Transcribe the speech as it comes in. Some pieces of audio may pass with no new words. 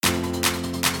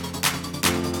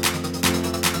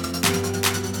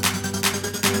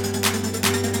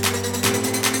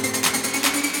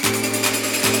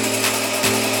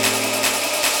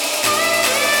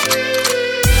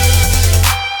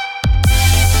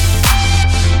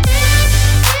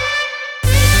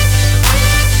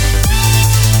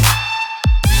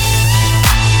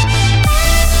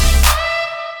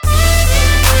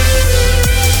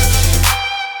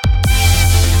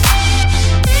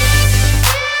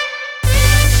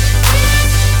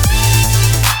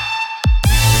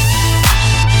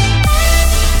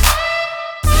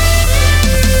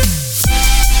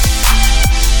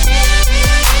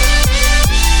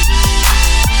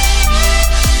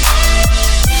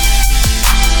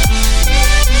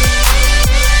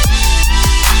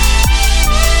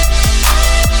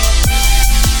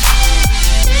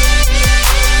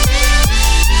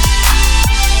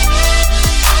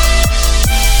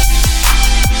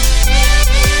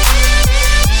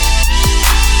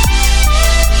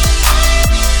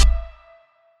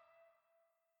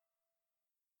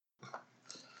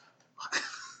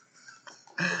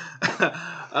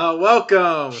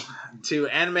Welcome to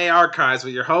Anime Archives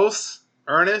with your hosts,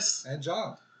 Ernest and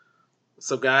John.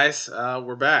 So, guys,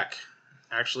 we're back.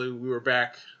 Actually, we were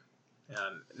back.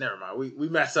 Never mind. We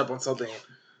messed up on something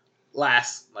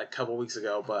last couple weeks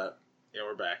ago, but yeah,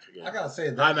 we're back again. I gotta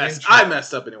say I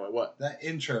messed up anyway. What? That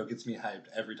intro gets me hyped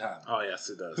every time. Oh yes,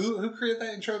 it does. Who created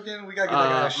that intro again? We gotta get that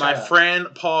guy a shout my out. friend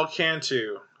Paul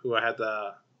Cantu, who I had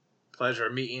the pleasure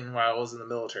of meeting while I was in the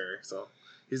military. So.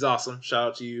 He's awesome. Shout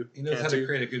out to you. He knows how to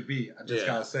create a good beat. I just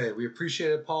gotta say, we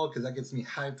appreciate it, Paul, because that gets me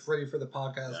hyped, ready for the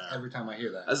podcast every time I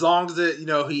hear that. As long as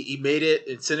he made it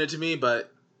and sent it to me, but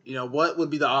what would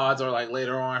be the odds? Or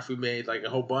later on, if we made a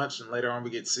whole bunch and later on we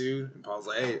get sued, and Paul's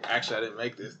like, "Hey, actually, I didn't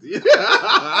make this." We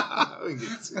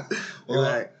get sued.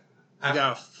 Well, I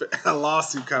got a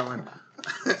lawsuit coming,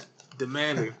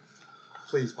 demanding.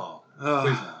 Please, Paul. Please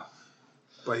now.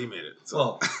 But he made it. So.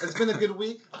 Well, it's been a good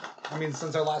week. I mean,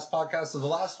 since our last podcast, so the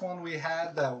last one we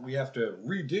had that we have to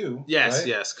redo. Yes, right?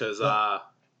 yes, because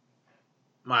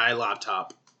my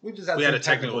laptop. We just had a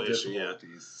technical issue.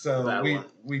 difficulties. Yeah. So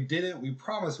we did it. We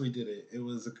promised we did it. It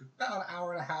was about an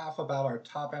hour and a half about our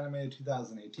top anime of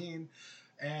 2018,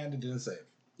 and it didn't save.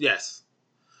 Yes.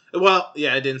 Well,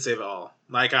 yeah, it didn't save at all.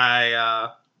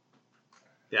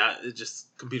 It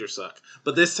just computers suck.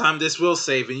 But this time, this will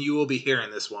save, and you will be hearing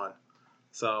this one.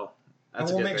 So. And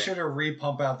we'll make sure to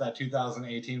re-pump out that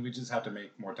 2018. We just have to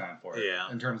make more time for it. Yeah.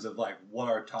 In terms of what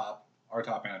our top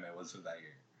anime was for that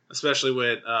year. Especially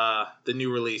with the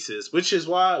new releases, which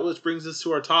brings us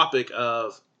to our topic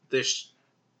of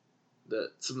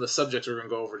some of the subjects we're going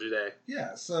to go over today.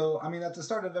 Yeah. So I mean, at the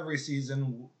start of every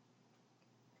season,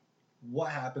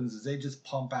 what happens is they just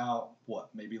pump out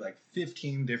maybe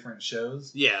 15 different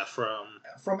shows. Yeah,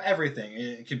 from everything.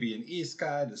 It could be an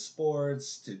isekai to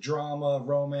sports to drama,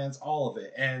 romance, all of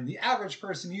it. And the average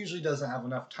person usually doesn't have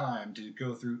enough time to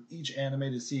go through each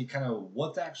anime to see kind of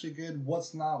what's actually good,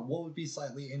 what's not, what would be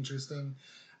slightly interesting.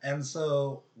 And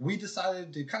so we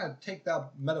decided to kind of take that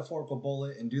metaphorical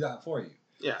bullet and do that for you.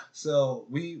 Yeah. So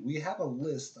we have a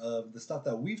list of the stuff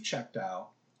that we've checked out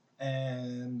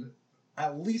and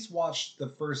at least watched the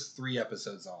first 3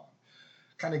 episodes on.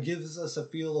 Kind of gives us a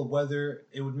feel of whether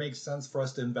it would make sense for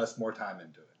us to invest more time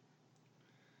into it.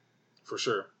 For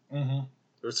sure. Mm-hmm.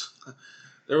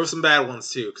 There were some bad ones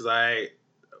too, because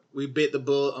we bit the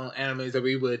bullet on animes that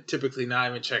we would typically not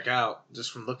even check out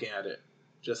just from looking at it,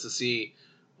 just to see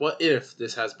what if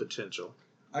this has potential.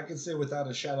 I can say without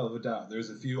a shadow of a doubt,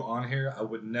 there's a few on here I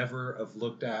would never have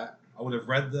looked at. I would have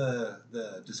read the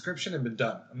description and been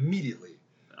done immediately.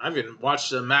 I've even watched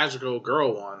the Magical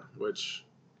Girl one, which...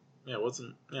 Yeah,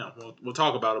 we'll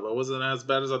talk about it, but it wasn't as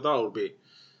bad as I thought it would be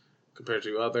compared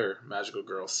to other Magical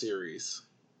Girl series.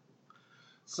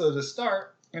 So to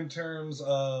start, in terms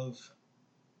of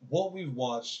what we've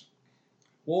watched,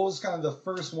 what was kind of the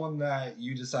first one that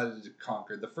you decided to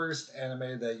conquer? The first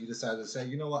anime that you decided to say,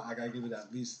 you know what, I gotta give it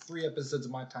at least 3 episodes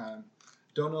of my time.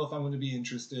 Don't know if I'm going to be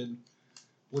interested.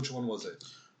 Which one was it?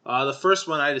 The first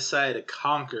one I decided to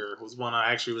conquer was one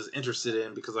I actually was interested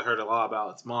in because I heard a lot about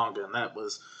its manga, and that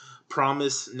was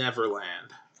Promise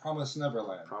Neverland. Promise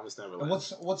Neverland. Promise Neverland. And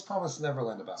what's Promise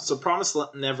Neverland about? So Promise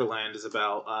Neverland is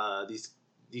about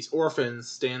these orphans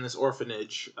stay in this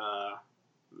orphanage,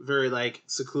 very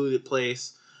secluded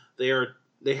place.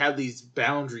 They have these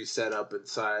boundaries set up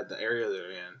inside the area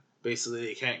they're in. Basically,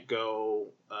 they can't go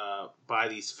by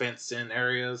these fenced-in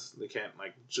areas. They can't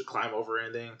climb over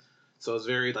anything. So it's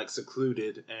very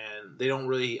secluded, and they don't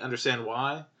really understand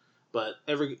why. But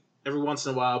every once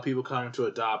in a while, people come to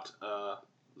adopt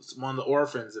one of the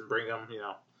orphans and bring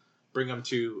them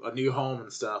to a new home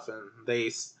and stuff. And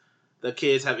the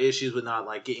kids have issues with not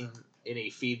getting any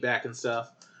feedback and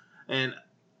stuff. And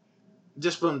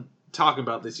just from talking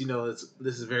about this,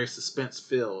 this is a very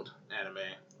suspense-filled anime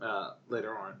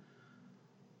later on.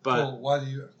 But why do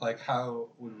you how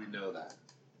would we know that?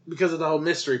 Because of the whole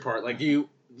mystery part. You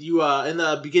in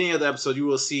the beginning of the episode, you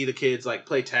will see the kids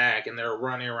play tag, and they're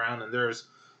running around, and there's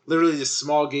literally this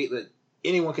small gate that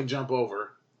anyone can jump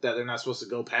over that they're not supposed to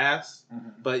go past. Mm-hmm.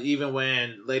 But even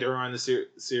when later on in the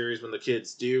series, when the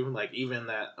kids do, even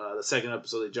that the second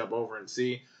episode they jump over and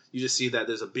see, you just see that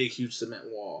there's a big, huge cement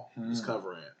wall just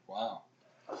covering it. Wow.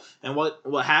 And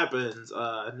what happens?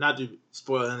 Not to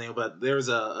spoil anything, but there's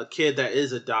a kid that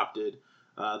is adopted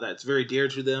that's very dear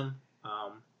to them.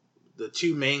 The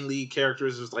 2 main lead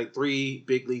characters, there's 3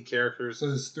 big lead characters. So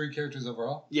there's 3 characters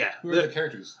overall? Yeah. Who are the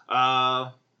characters?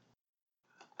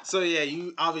 So yeah,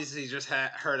 you obviously just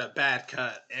heard a bad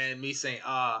cut and me saying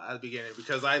at the beginning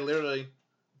because I literally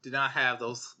did not have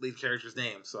those lead characters'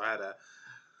 names. So I had to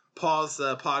pause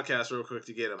the podcast real quick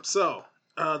to get them. So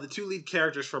The two lead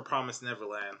characters for Promised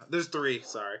Neverland. There's three.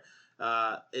 Sorry.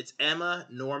 It's Emma,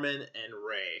 Norman, and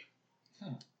Ray.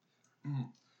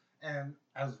 And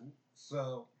has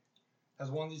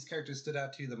one of these characters stood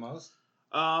out to you the most?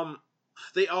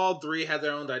 They all three had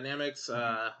their own dynamics.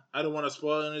 Mhm. I don't want to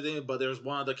spoil anything, but there's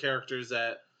one of the characters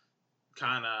that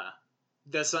kind of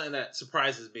does something that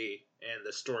surprises me in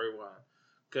the story one.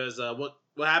 Because what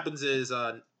happens is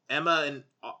Emma and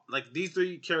like these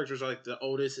three characters are like the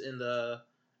oldest in the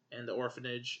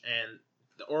orphanage, and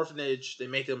the orphanage they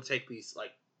make them take these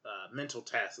like mental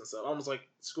tests and stuff, almost like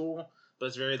school, but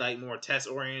it's very like more test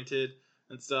oriented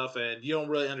and stuff, and you don't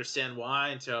really understand why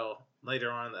until later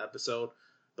on in the episode.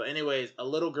 But anyways, a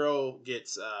little girl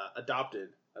gets adopted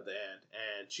at the end,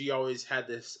 and she always had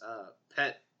this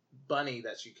pet bunny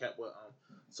that she kept with them.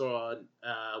 So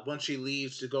once she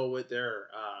leaves to go with their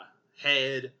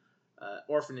head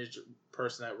orphanage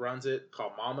person that runs it,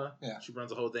 called Mama, Yeah. she runs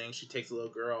the whole thing. She takes the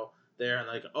little girl there, and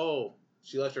like, oh,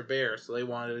 she left her bear, so they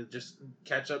wanted to just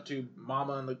catch up to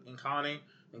Mama and Connie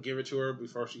and give it to her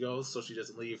before she goes, so she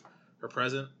doesn't leave her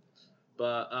present.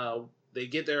 But they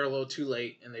get there a little too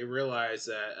late, and they realize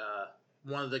that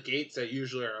one of the gates that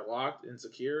usually are locked and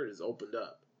secured is opened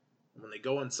up. And when they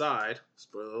go inside,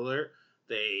 spoiler alert,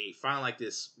 they find like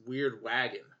this weird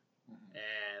wagon,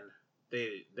 and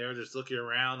they're just looking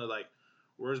around. They're like,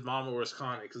 "Where's Mama? Where's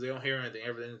Connie?" Because they don't hear anything.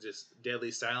 Everything's just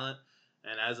deadly silent.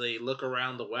 And as they look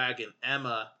around the wagon,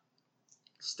 Emma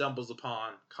stumbles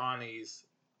upon Connie's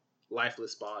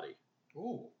lifeless body.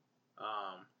 Ooh.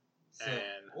 And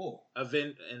ooh.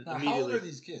 And Now, immediately, how old are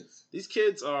these kids? These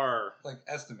kids are like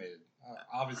estimated.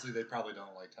 Obviously, they probably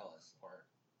don't like tell us or.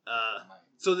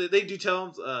 So they do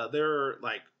tell them they're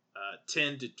like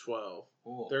 10 to 12.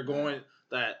 Ooh, they're going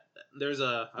that there's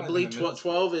a I Like believe in the middle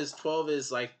 12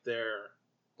 is like their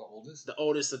the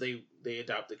oldest that they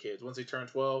adopt the kids. Once they turn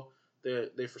 12,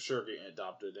 they for sure get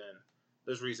adopted, and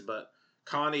there's reason. But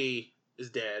Connie is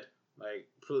dead, like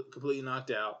completely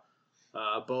knocked out.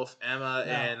 Both Emma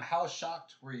and how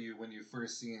shocked were you when you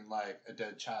first seen like a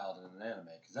dead child in an anime?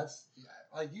 Because that's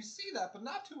like you see that, but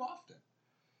not too often.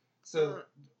 So,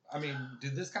 I mean,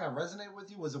 did this kind of resonate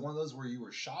with you? Was it one of those where you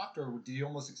were shocked, or did you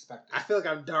almost expect it? I feel like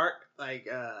I'm dark. Like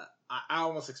I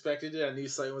almost expected it. I knew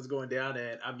something was going down,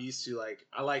 and I'm used to like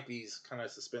I like these kind of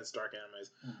suspense dark animes.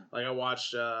 Mm-hmm. Like I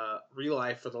watched Real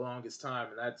Life for the longest time,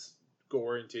 and that's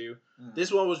gory too. Mm-hmm.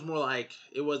 This one was more like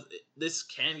this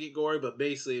can get gory, but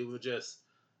basically it was just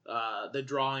the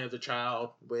drawing of the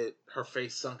child with her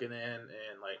face sunken in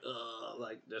and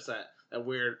like there's that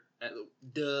weird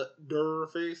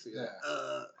face.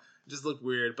 Yeah. Just looked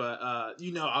weird, but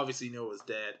obviously it was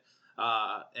dead.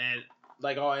 And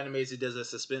like all animes, it does a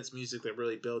suspense music that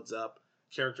really builds up.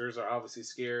 Characters are obviously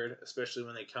scared, especially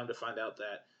when they come to find out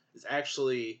that it's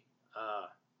actually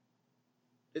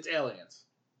it's aliens.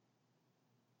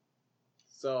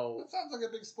 So that sounds like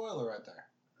a big spoiler right there.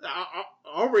 I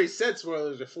already said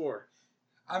spoilers before.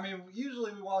 I mean,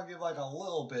 usually we want to give like a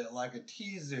little bit, like a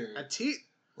teaser.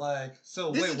 Like,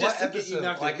 so this wait, is what just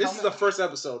episode? Like, this is the first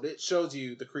episode. It shows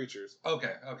you the creatures.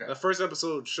 Okay. The first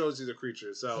episode shows you the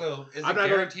creatures. So is it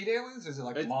guaranteed aliens? Or is it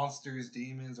like monsters,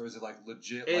 demons, or is it like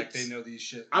legit? Like they know these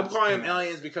shit. I'm calling them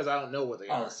aliens because I don't know what they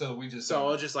are. Oh, so we just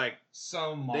just like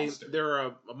some monster. They're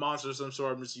a monster of some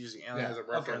sort. I'm just using aliens as a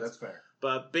reference. Okay, that's fair.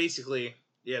 But basically,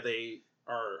 yeah, they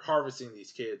are harvesting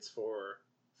these kids for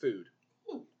food.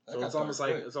 Ooh, so it's almost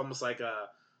like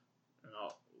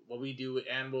what we do with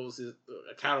animals is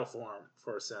a cattle farm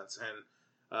for a sense. And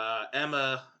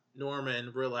Emma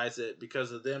Norman realized that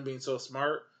because of them being so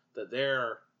smart that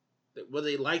what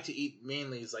they like to eat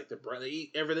mainly is like the brain. They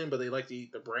eat everything, but they like to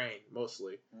eat the brain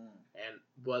mostly. And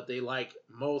what they like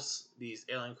most, these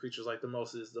alien creatures like the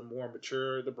most, is the more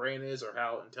mature the brain is or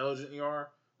how intelligent you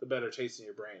are, the better tasting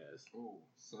your brain is. Ooh,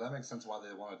 so that makes sense why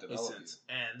they want to develop you.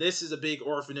 And this is a big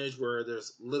orphanage where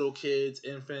there's little kids,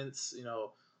 infants,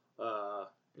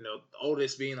 the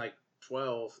oldest being like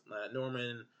 12,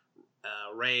 Norman,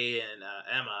 Ray, and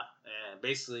Emma. And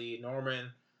basically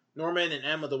Norman and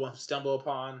Emma the one who stumble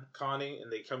upon Connie,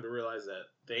 and they come to realize that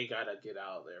they gotta get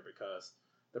out of there because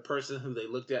the person who they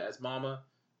looked at as Mama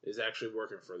is actually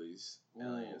working for these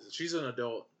aliens. She's an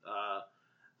adult.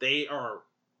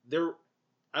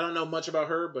 I don't know much about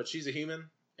her, but she's a human,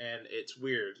 and it's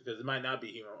weird because it might not be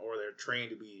human, or they're trained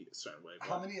to be a certain way.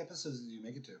 How many episodes did you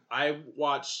make it to? I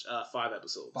watched 5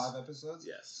 episodes. 5 episodes?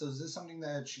 Yes. So is this something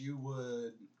that you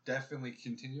would definitely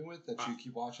continue with, that you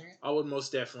keep watching it? I would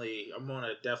most definitely. I'm going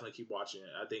to definitely keep watching it.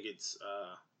 I think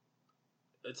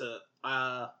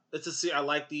I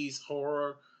like these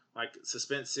horror, like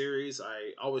suspense series.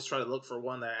 I always try to look for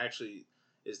one that actually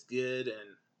is good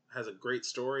and has a great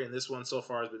story, and this one so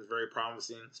far has been very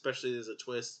promising. Especially there's a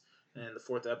twist in the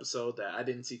 4th episode that I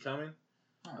didn't see coming.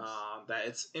 Nice. That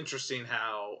it's interesting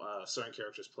how certain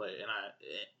characters play, and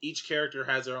each character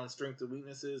has their own strengths and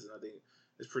weaknesses, and I think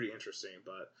it's pretty interesting.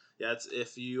 But yeah, it's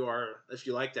if you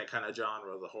like that kind of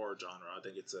genre, the horror genre, I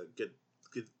think it's a good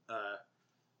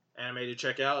anime to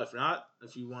check out. If not,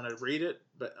 if you want to read it,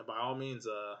 but by all means,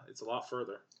 it's a lot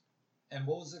further. And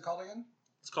what was it called again?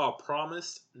 It's called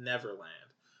Promised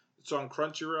Neverland. It's on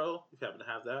Crunchyroll if you happen to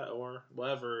have that, or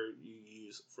whatever you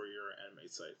use for your anime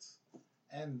sites.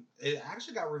 And it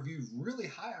actually got reviewed really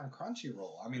high on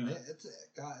Crunchyroll. I mean, it's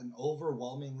got an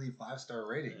overwhelmingly 5-star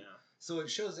rating. Yeah. So it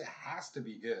shows it has to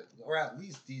be good, or at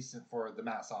least decent for the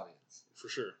mass audience. For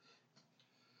sure.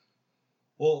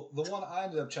 Well, the one I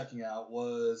ended up checking out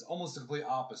was almost the complete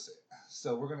opposite.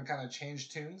 So we're going to kind of change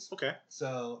tunes. Okay.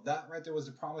 So that right there was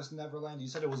The Promised Neverland. You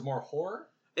said it was more horror?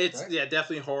 It's, right? Yeah,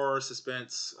 definitely horror,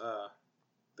 suspense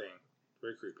thing.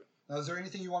 Very creepy. Now, is there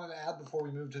anything you wanted to add before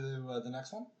we move to the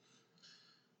next one?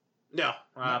 No.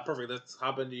 Perfect. Let's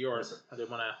hop into yours. Perfect. I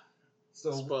didn't want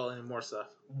to spoil any more stuff.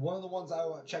 One of the ones I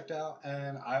checked out,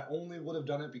 and I only would have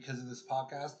done it because of this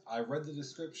podcast, I read the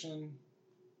description,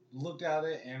 looked at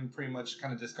it, and pretty much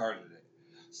kind of discarded it.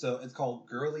 So it's called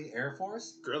Girly Air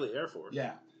Force. Girly Air Force?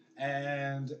 Yeah.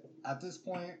 And at this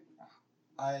point,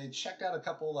 I checked out a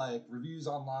couple reviews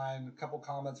online, a couple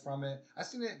comments from it. I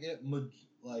seen it get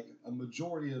a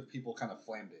majority of people kind of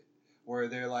flamed it, where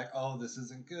they're like, "Oh, this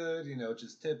isn't good,"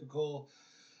 just typical.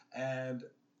 And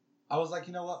I was like,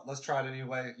 you know what? Let's try it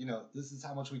anyway. This is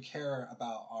how much we care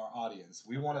about our audience.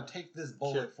 We want to take this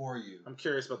bullet for you. I'm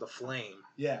curious about the flame.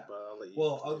 Yeah. But I'll let you.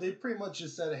 Well, they pretty much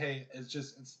just said, hey, it's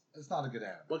not a good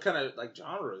anime. What kind of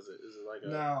genre is it? Is it like a...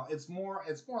 No, it's more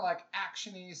like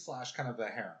actiony / kind of a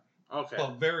harem. Okay.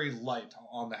 But very light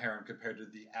on the harem compared to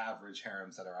the average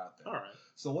harems that are out there. All right.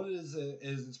 So what it is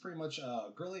it's pretty much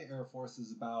Girly Air Force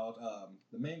is about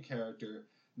the main character,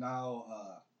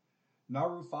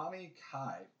 Narufani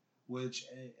Kai, which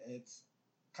it's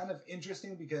kind of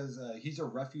interesting because he's a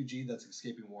refugee that's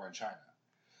escaping war in China.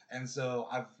 And so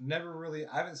I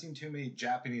haven't seen too many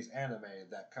Japanese anime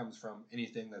that comes from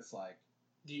anything that's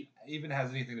even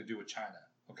has anything to do with China.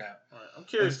 Okay. All right. I'm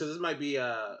curious because this might be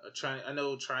a China. I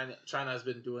know China has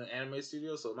been doing anime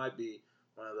studios, so it might be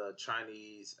one of the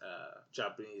Chinese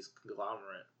Japanese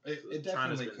conglomerate. It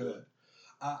definitely could.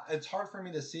 It's hard for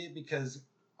me to see it because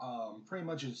pretty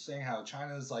much it's saying how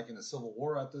China's in a civil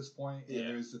war at this point, and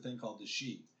there's the thing called the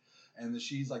Shi. And the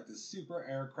Shi's this super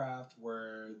aircraft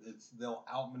where they'll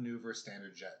outmaneuver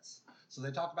standard jets. So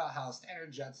they talk about how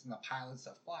standard jets and the pilots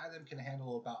that fly them can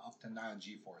handle about up to 9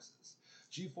 G-forces.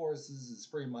 G-forces is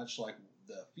pretty much like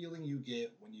the feeling you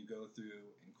get when you go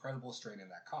through incredible strain in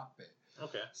that cockpit.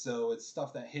 Okay. So it's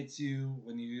stuff that hits you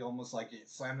when you almost get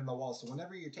slammed in the wall. So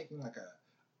whenever you're taking a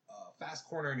fast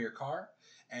corner in your car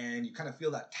and you kind of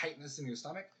feel that tightness in your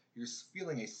stomach, you're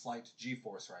feeling a slight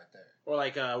G-force right there.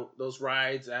 Or those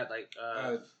rides at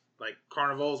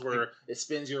carnivals where it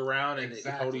spins you around and it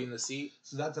can hold you in the seat.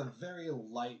 So that's a very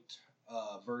light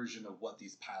version of what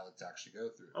these pilots actually go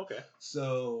through. Okay.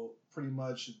 So pretty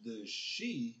much the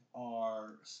Shi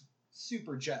are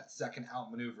super jets that can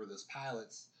outmaneuver those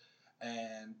pilots,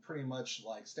 and pretty much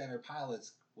standard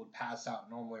pilots would pass out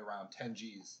normally around 10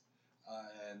 Gs,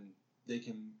 and they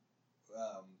can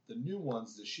the new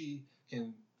ones, the Shi,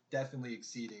 can definitely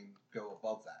go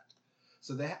above that.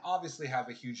 So they obviously have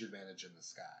a huge advantage in the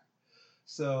sky.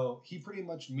 So he pretty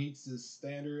much meets this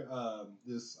standard,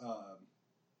 this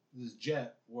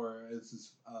jet where it's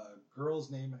this girl's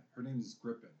name. Her name is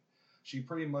Griffin. She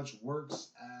pretty much works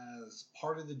as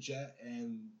part of the jet,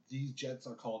 and these jets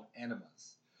are called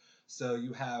animas. So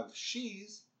you have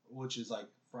Shis, which is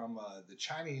from the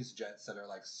Chinese jets that are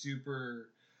super,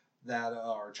 that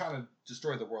are trying to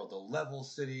destroy the world. The level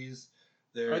cities.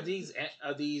 Are these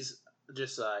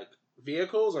just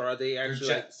vehicles, or are they actually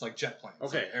jets, jet planes?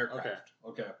 Okay, aircraft.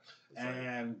 Okay.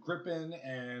 And Griffin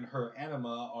and her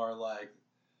anima are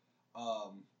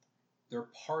they're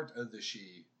part of the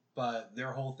Shi, but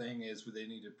their whole thing is they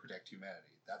need to protect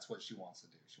humanity. That's what she wants to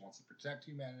do. She wants to protect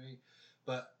humanity,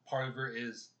 but part of her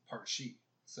is part Shi.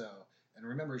 So, and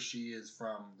remember, Shi is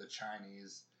from the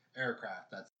Chinese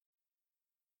aircraft that's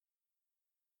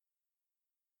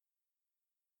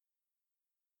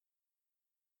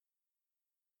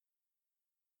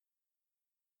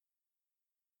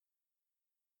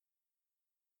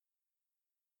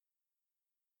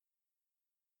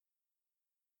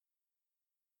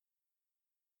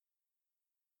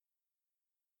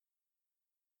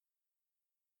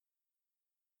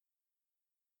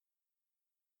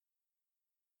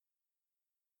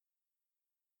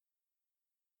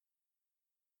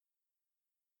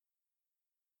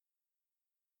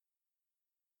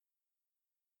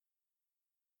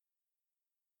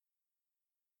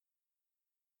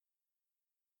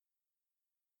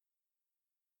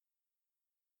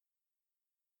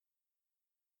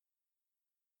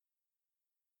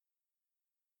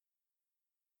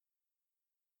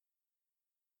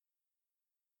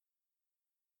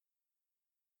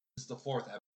It's the fourth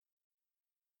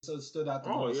episode stood out the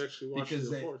Oh, most you actually watched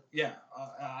because the fourth? yeah,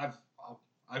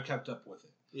 I've kept up with it.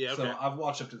 Yeah, So okay. I've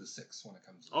watched up to the sixth when it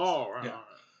comes to this. Oh, right, Yeah. all right.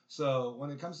 So when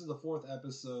it comes to the fourth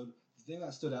episode, the thing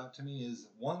that stood out to me is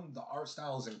one, the art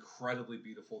style is incredibly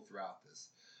beautiful throughout this.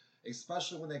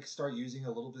 Especially when they start using a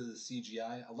little bit of the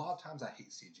CGI. A lot of times I hate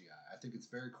CGI. I think it's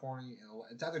very corny and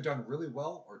it's either done really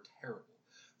well or terrible.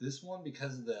 This one,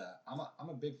 because of I'm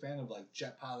a big fan of like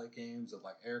jet pilot games, of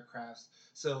like aircrafts.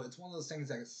 So it's one of those things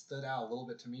that stood out a little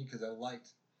bit to me because I liked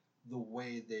the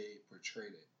way they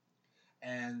portrayed it.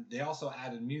 And they also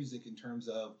added music in terms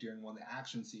of during one of the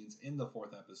action scenes in the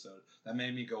fourth episode that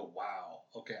made me go, wow,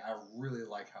 okay, I really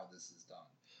like how this is done.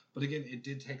 But again, it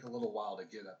did take a little while to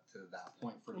get up to that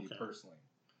point for me personally.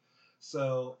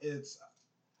 So it's,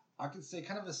 I could say,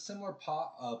 kind of a similar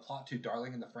plot to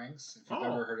Darling in the Franxx, if you've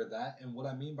ever heard of that. And what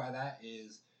I mean by that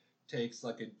is takes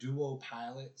like a duo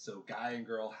pilot, so guy and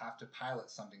girl have to pilot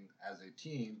something as a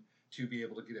team to be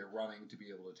able to get it running, to be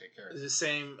able to take care of it. Is it the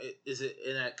same? Is it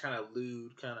in that kind of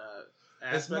lewd kind of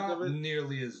aspect it's not of it?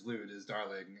 Nearly as lewd as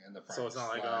Darling in the Franxx. So it's not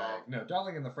like no,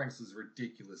 Darling in the Franxx was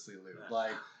ridiculously lewd. Nah.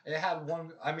 Like it had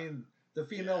one. I mean, the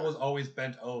female was always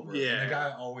bent over, and the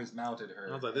guy always mounted her.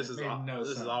 I was like, this is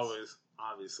always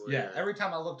obviously. Yeah, every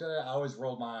time I looked at it, I always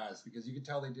rolled my eyes because you could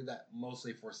tell they did that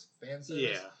mostly for fan service.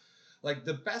 Yeah. Like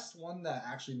the best one that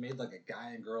actually made like a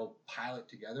guy and girl pilot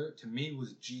together to me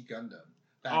was G Gundam.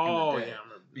 Back in the day,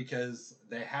 yeah, because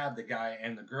they had the guy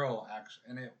and the girl actually,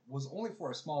 and it was only for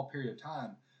a small period of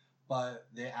time, but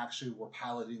they actually were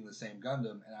piloting the same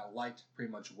Gundam, and I liked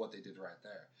pretty much what they did right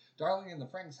there. Darling in the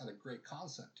Franxx had a great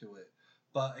concept to it,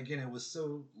 but again, it was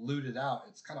so looted out.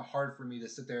 It's kind of hard for me to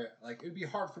sit there. Like it would be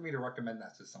hard for me to recommend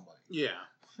that to somebody. Yeah,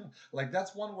 like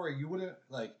that's one where you wouldn't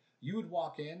like. You would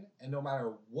walk in, and no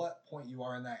matter what point you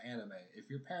are in that anime,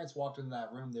 if your parents walked in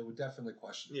that room, they would definitely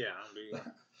question you. Yeah.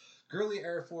 Girly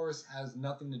Air Force has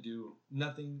nothing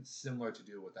similar to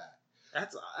do with that.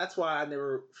 That's why I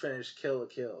never finished Kill la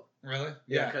Kill. Really?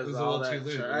 Yeah, because it was all a little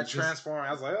that too lewd. I transformed.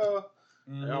 I was like, oh,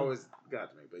 mm-hmm. It always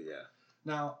got to me. But yeah.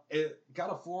 Now it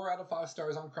got a 4 out of 5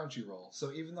 stars on Crunchyroll.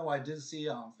 So even though I did see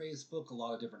on Facebook a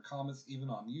lot of different comments, even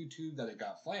on YouTube that it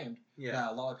got flamed,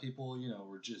 that a lot of people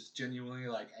were just genuinely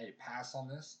like, hey, pass on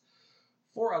this.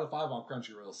 4 out of 5 on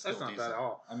Crunchyroll is still decent. That's not bad at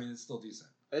all. I mean, it's still decent.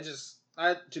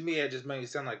 To me, it just makes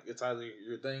it sound like it's either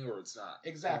your thing or it's not.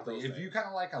 Exactly. If you kind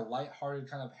of like a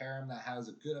lighthearted kind of harem that has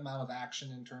a good amount of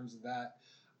action in terms of that,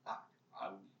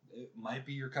 it might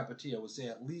be your cup of tea. I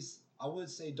would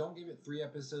say don't give it 3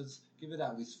 episodes. Give it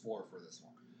at least 4 for this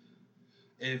one.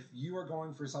 If you are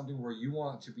going for something where you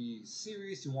want it to be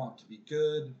serious, you want it to be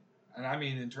good, and I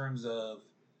mean in terms of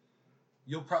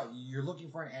you're looking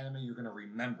for an anime you're going to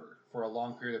remember for a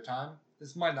long period of time,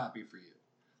 this might not be for you.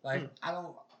 Like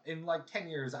in like 10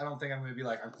 years, I don't think I'm going to be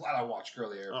like, I'm glad I watched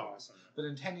Girly Air Force. But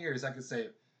in 10 years, I could say,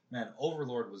 man,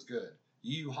 Overlord was good.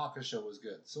 Yu Yu Hakusho was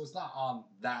good. So it's not on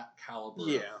that caliber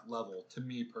of level to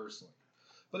me personally.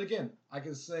 But again, I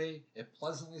can say it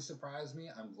pleasantly surprised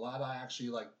me. I'm glad I actually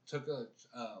took a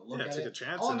look at it. Took a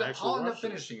chance I'll and actually end up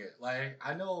finishing it. Like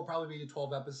I know it'll probably be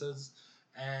 12 episodes,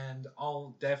 and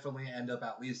I'll definitely end up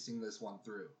at least seeing this one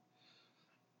through.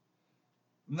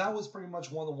 And that was pretty much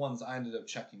one of the ones I ended up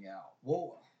checking out.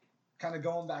 Well, kind of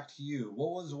going back to you,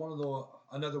 what was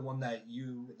another one that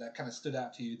kind of stood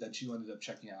out to you that you ended up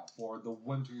checking out for the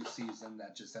winter season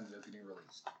that just ended up getting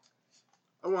released?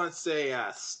 I want to say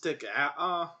stick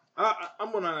out.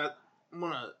 I'm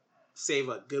gonna save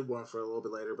a good one for a little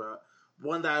bit later, but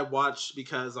one that I watched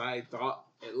because I thought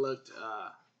it looked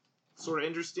sort of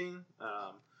interesting.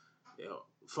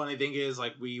 Funny thing is,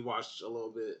 we watched a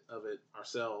little bit of it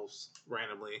ourselves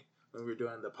randomly when we were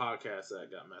doing the podcast that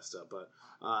got messed up. But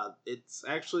it's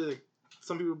actually,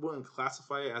 some people wouldn't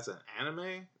classify it as an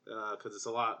anime because it's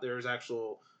a lot. There's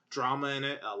actual drama in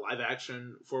it, live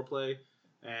action foreplay,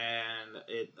 and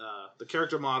the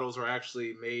character models are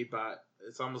actually made by.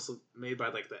 It's almost made by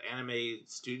the anime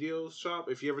studio shop.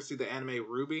 If you ever see the anime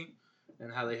Ruby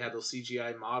and how they have those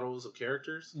CGI models of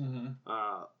characters,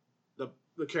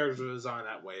 the characters are designed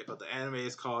that way. But the anime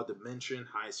is called Dimension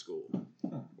High School,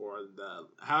 or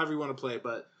however you want to play it.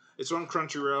 But it's on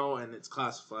Crunchyroll and it's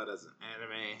classified as an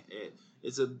anime.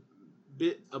 It's a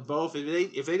bit of both.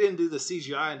 If they didn't do the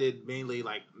CGI and did mainly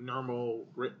normal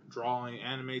drawing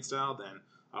anime style, then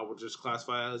I would just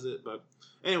classify it as it. But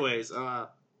anyways,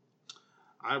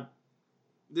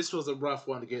 this was a rough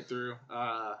one to get through.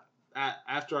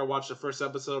 After I watched the first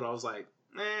episode, I was like,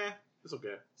 it's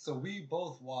okay. So we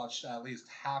both watched at least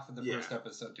half of the first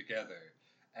episode together.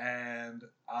 And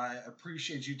I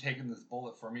appreciate you taking this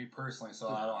bullet for me personally so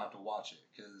I don't have to watch it.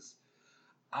 Because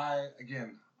I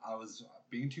I was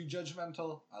being too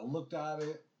judgmental. I looked at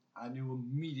it. I knew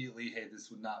immediately, hey,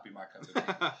 this would not be my cup of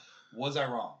tea. Was I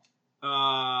wrong?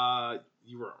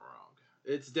 You weren't wrong.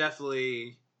 It's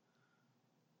definitely.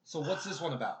 So what's this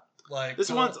one about? Like this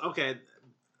one's okay.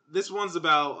 This one's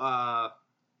about.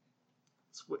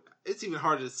 It's even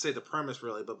hard to say the premise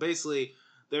really, but basically,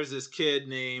 there's this kid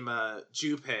named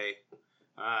Junpei,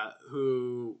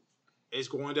 who is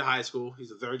going to high school.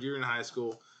 He's a third year in high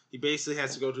school. He basically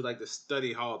has to go to like the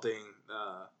study hall thing,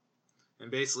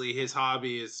 and basically his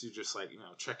hobby is to just like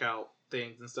check out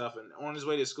things and stuff. And on his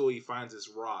way to school, he finds this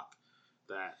rock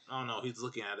that I don't know. He's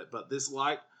looking at it, but this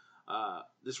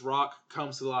rock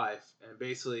comes to life, and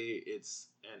basically it's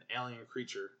an alien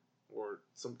creature or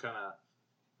some kind of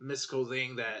mystical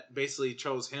thing that basically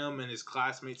chose him and his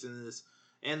classmates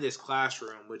in this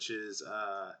classroom, which is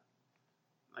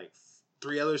like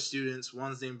three other students.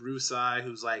 One's named Rusai,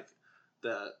 who's like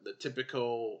the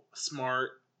typical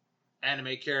smart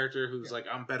anime character who's like,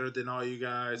 I'm better than all you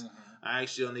guys. I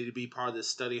actually don't need to be part of this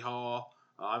study hall.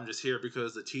 I'm just here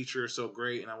because the teacher is so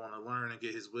great and I want to learn and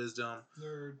get his wisdom.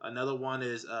 Nerd. Another one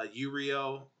is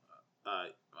Yurio.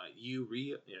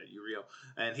 Yurio.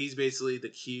 And he's basically the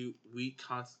cute, weak,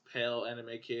 pale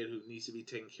anime kid who needs to be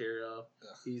taken care of.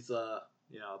 Ugh. He's the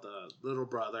little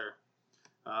brother.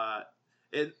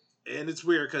 And it's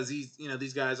weird because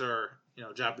these guys are,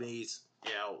 Japanese,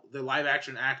 they're live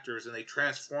action actors and they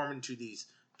transform into these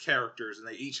characters and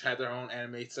they each have their own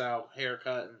anime style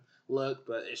haircut and look,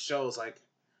 but it shows like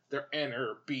their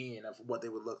inner being of what they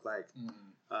would look like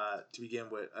to begin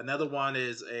with. Another one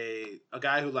is a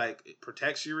guy who like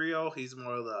protects Yurio. He's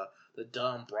more of the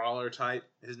dumb brawler type.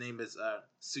 His name is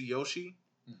Tsuyoshi.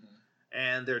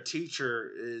 And their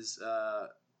teacher is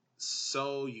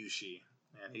Soyushi.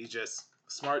 And he's just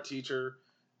a smart teacher,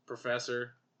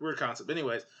 professor. Weird concept.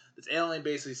 Anyways, this alien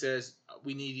basically says,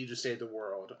 we need you to save the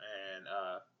world. And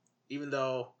even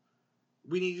though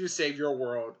we need you to save your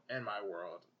world and my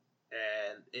world.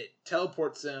 And it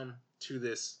teleports them to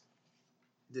this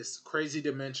crazy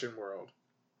dimension world.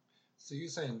 So you're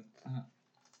saying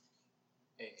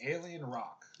an alien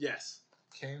rock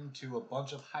came to a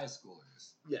bunch of high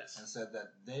schoolers and said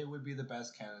that they would be the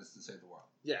best candidates to save the world.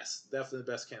 Yes, definitely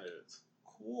the best candidates.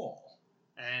 Cool.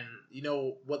 And you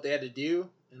know what they had to do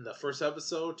in the first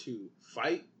episode to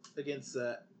fight against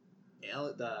their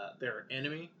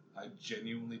enemy? I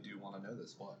genuinely do want to know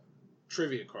this. What?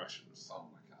 Trivia questions. Oh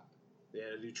my god. They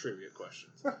had to do trivia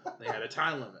questions. They had a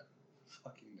time limit.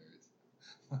 Fucking nerds.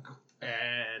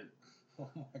 And oh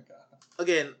my god.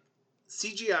 Again,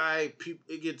 CGI,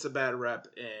 it gets a bad rep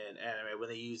in anime when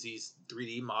they use these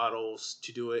 3D models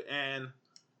to do it. And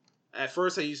at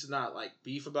first I used to not like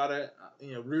beef about it.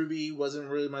 Ruby wasn't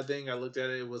really my thing. I looked at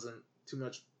it. It wasn't too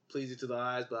much pleasing to the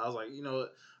eyes. But I was like,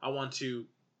 I want to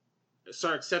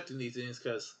start accepting these things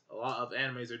because a lot of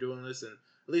animes are doing this and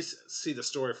at least see the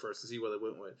story first and see what they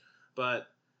went with. But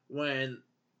when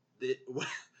the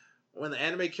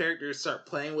anime characters start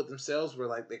playing with themselves, where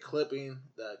like the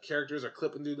characters are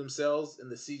clipping through themselves in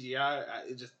the CGI,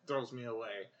 it just throws me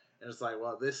away. And it's like,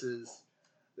 well, this is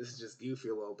just goofy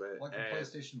a little bit. Like a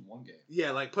PlayStation 1 game.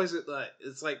 Yeah, like PlayStation.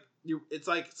 It's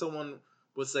like someone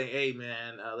was saying, "Hey,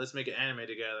 man, let's make an anime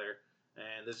together,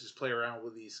 and let's just play around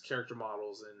with these character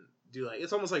models and do like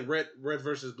it's almost like Red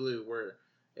versus Blue, where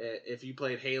if you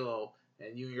played Halo."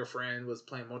 And you and your friend was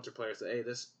playing multiplayer, say, hey,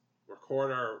 let's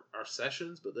record our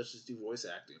sessions, but let's just do voice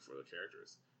acting for the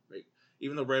characters. Like,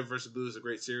 even though Red vs. Blue is a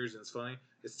great series and it's funny,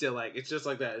 it's still like, it's just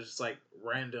like that. It's just like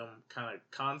random kind of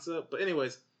concept. But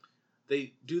anyways,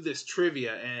 they do this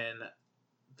trivia and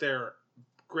they're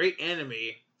great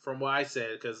anime from what I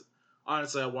said, because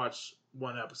honestly, I watched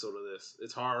one episode of this.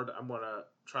 It's hard. I'm going to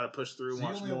try to push through and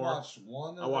watch more. You only watched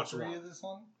one of the three of this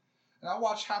one? And I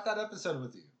watched half that episode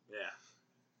with you. Yeah.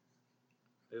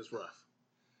 It was rough.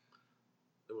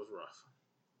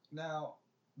 Now,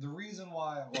 the reason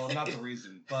why, well, not the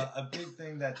reason, but a big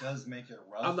thing that does make it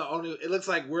rough. It looks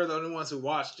like we're the only ones who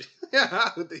watched it.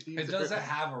 It doesn't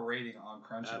have a rating on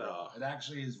Crunchyroll. It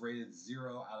actually is rated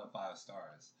 0 out of 5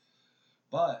 stars.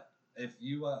 But if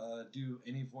you do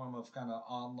any form of kind of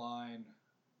online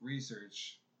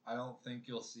research, I don't think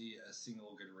you'll see a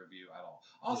single good review at all.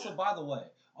 Also, by the way,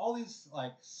 all these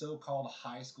like so-called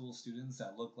high school students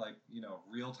that look like,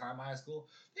 real-time high school,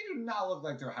 they do not look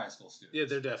like they're high school students. Yeah,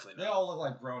 they're definitely not. They all look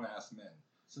like grown-ass men.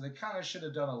 So they kind of should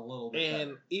have done a little bit better.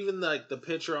 And even like the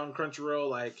picture on Crunchyroll,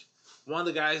 like one of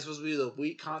the guys is supposed to be the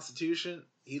weak constitution.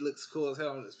 He looks cool as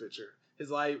hell in this picture. His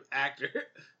live action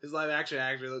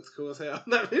actor looks cool as hell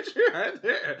in that picture right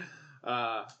there.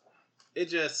 I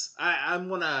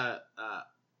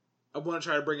want to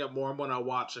try to bring up more. I'm going to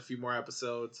watch a few more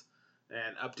episodes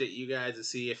and update you guys to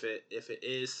see if it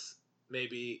is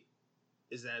maybe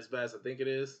isn't as bad as I think it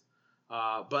is.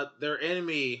 But their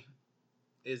enemy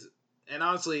is, and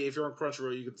honestly, if you're on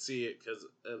Crunchyroll, you can see it because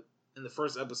in the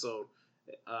first episode,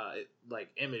 like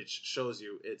Image shows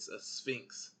you it's a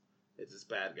Sphinx. It's this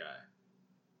bad guy.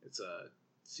 It's a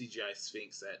CGI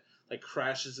Sphinx that like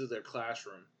crashes through their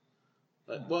classroom.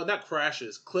 Well, not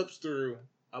crashes, clips through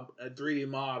a 3D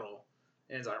model,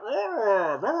 and it's like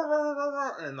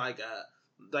and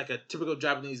like a typical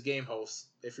Japanese game host.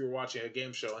 If you're watching a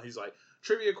game show, and he's like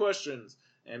trivia questions,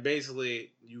 and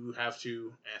basically you have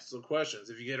to answer the questions.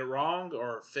 If you get it wrong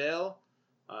or fail,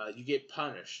 you get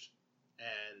punished,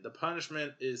 and the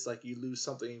punishment is like you lose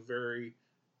something very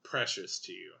precious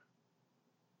to you.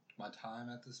 My time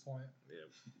at this point. Yeah,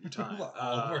 your time.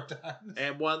 All more times.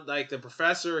 And one like the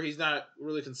professor, he's not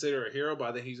really considered a hero, but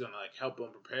I think he's gonna like help him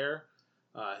prepare.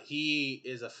 He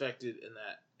is affected in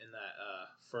that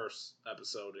first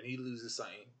episode, and he loses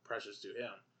something precious to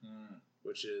him,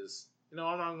 which is it's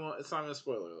not even a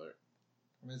spoiler alert.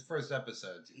 I mean, it's first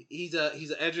episode. He's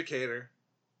an educator,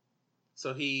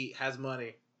 so he has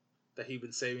money that he's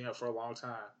been saving up for a long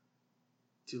time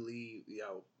to leave.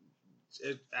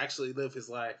 Actually live his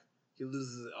life. He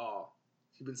loses it all.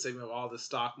 He's been saving up all the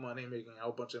stock money, making a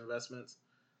whole bunch of investments.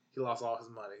 He lost all his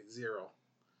money, zero.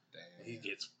 Damn. He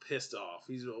gets pissed off.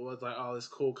 He's like, oh, this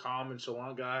cool, calm, and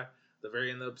chalant guy. At the very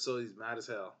end of the episode, he's mad as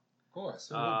hell. Of course.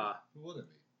 Who wouldn't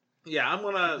be? Yeah, I'm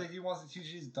gonna. You think he wants to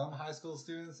teach these dumb high school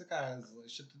students? The guy has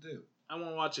shit to do. I'm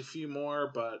gonna watch a few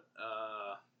more, but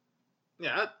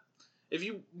yeah. If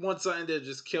you want something to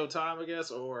just kill time, I guess,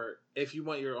 or if you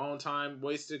want your own time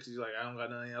wasted because you're like, I don't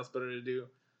got nothing else better to do,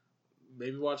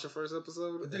 maybe watch the first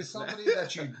episode. If there's somebody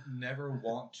that you never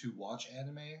want to watch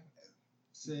anime,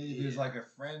 say there's like a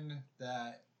friend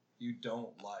that you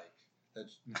don't like that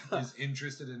is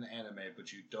interested in anime,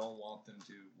 but you don't want them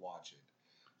to watch it,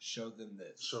 show them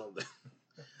this. Show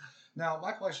them. Now,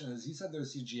 my question is, you said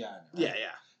there's CGI now. Yeah.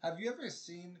 Have you ever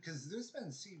seen, because there's been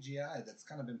CGI that's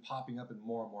kind of been popping up in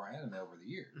more and more anime over the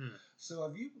years. So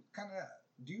have you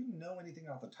do you know anything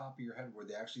off the top of your head where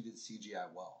they actually did CGI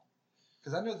well?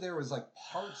 Because I know there was like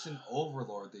parts in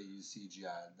Overlord that used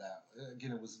CGI that,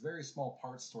 again, it was very small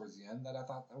parts towards the end that I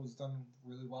thought that was done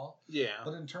really well. Yeah.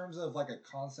 But in terms of like a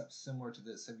concept similar to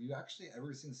this, have you actually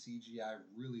ever seen CGI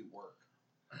really work?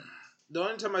 The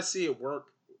only time I see it work,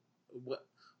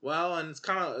 well, and it's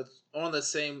kind of on the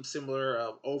same similar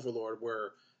of Overlord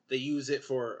where they use it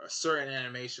for a certain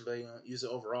animation, but they don't use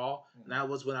it overall. Mm-hmm. And that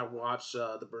was when I watched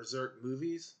the Berserk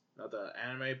movies, not the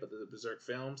anime, but the Berserk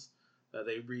films that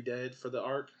they redid for the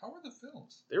arc. How were the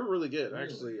films? They were really good. Really?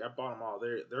 Actually, I bought them all.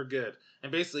 They're good.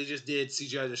 And basically just did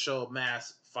CGI to show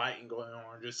mass fighting going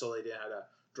on just so they didn't have to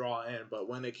draw in. But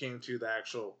when it came to the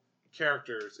actual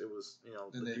characters, it was,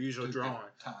 the usual drawing.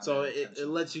 So it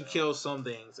lets you kill some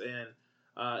things. And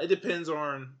it depends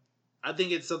on... I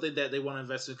think it's something that they want to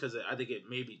invest in because I think it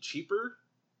may be cheaper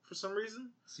for some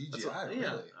reason. CGI, really?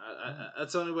 Yeah.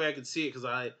 That's the only way I could see it because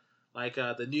I... Like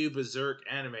the new Berserk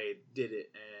anime did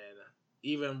it, and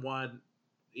even one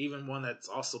that's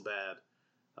also bad,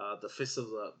 the Fist of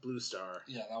the Blue Star.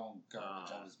 Yeah, that one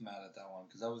garbage. I was mad at that one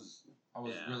because I was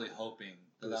really hoping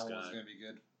that one was going to be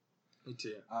good. Me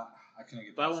too. I couldn't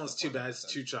get. That one was too bad. It's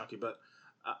too chunky, but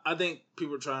I think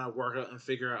people are trying to work out and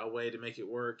figure out a way to make it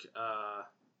work.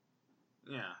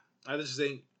 Yeah, I just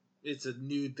think it's a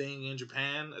new thing in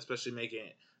Japan, especially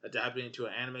adapting it to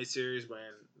an anime series when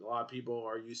a lot of people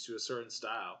are used to a certain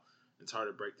style. It's hard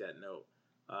to break that note.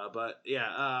 But yeah,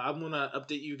 I'm gonna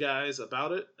update you guys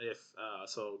about it.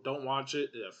 So don't watch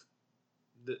it if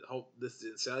hope this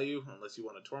didn't sell you, unless you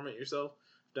want to torment yourself.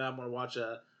 Then I'm gonna watch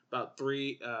about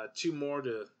 2 more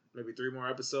to maybe 3 more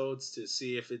episodes to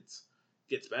see if it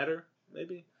gets better,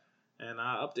 maybe, and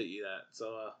I'll update you that.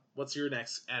 So what's your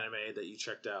next anime that you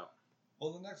checked out?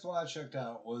 Well, the next one I checked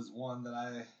out was one that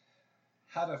I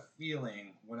had a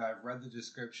feeling when I read the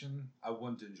description I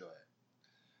wouldn't enjoy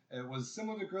it. It was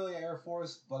similar to Guerrilla Air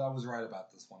Force, but I was right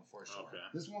about this one for sure. Okay.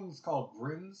 This one's called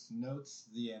Grimm's Notes,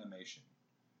 the Animation.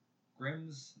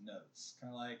 Grimm's Notes.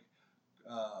 Kind of like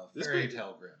Fairy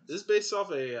Tale Grimm's. This is based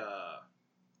off a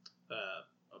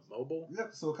mobile?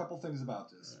 Yep, so a couple things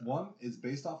about this. Yeah. One, it's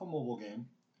based off a mobile game.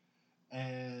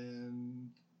 And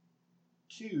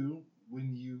 2,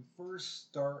 when you first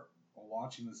start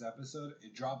watching this episode,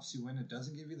 it drops you in. It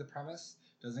doesn't give you the premise,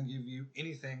 doesn't give you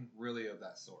anything really of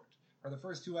that sort. For the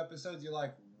first 2 episodes, you're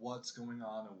like, what's going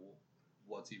on and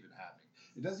what's even happening?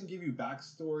 It doesn't give you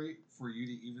backstory for you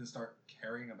to even start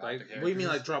caring about the characters. What do you mean,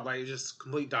 like, drop? Like, just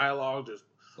complete dialogue?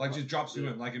 Just drops you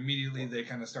in. Like, immediately they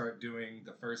kind of start doing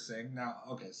the first thing. Now,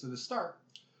 okay, so to start,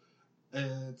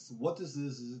 What this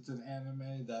is it's an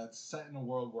anime that's set in a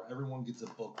world where everyone gets a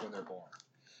book when they're born.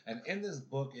 And in this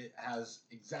book, it has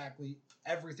exactly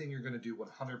everything you're going to do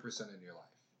 100% in your life.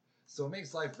 So it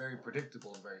makes life very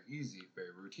predictable and very easy, very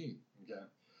routine. Okay.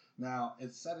 Now,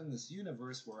 it's set in this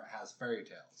universe where it has fairy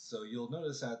tales. So you'll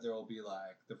notice that there will be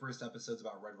like the first episode's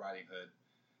about Red Riding Hood,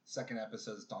 second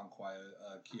episode's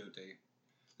Quixote.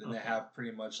 Then they have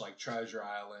pretty much like Treasure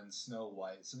Island, Snow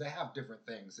White. So they have different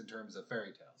things in terms of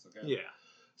fairy tales. Okay. Yeah.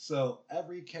 So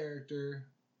every character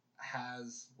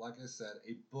has, like I said,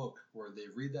 a book where they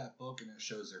read that book and it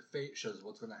shows their fate, shows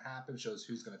what's going to happen, shows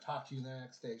who's going to talk to you the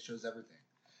next day, shows everything.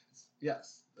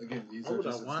 Yes, again, these are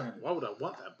just standard. Why would I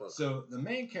want that book? So the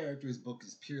main character's book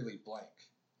is purely blank.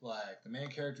 Like the main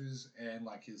characters and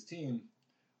like his team,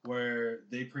 where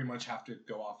they pretty much have to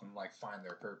go off and like find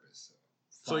their purpose.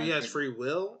 So he has free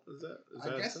will? Is that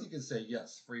I guess you could say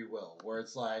yes, free will. Where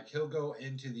it's like he'll go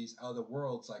into these other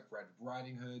worlds like Red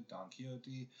Riding Hood, Don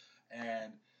Quixote,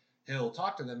 and he'll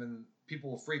talk to them and people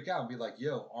will freak out and be like,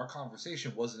 yo, our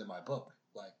conversation wasn't in my book.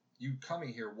 Like, you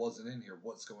coming here wasn't in here.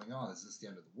 What's going on? Is this the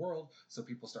end of the world? So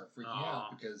people start freaking out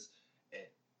because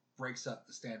it breaks up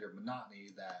the standard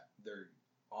monotony that they're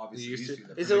obviously used to.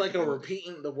 Is it like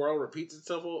the world repeats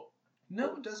itself?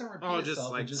 No, it doesn't repeat itself.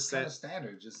 Just like it's just kind of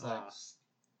standard. Just like...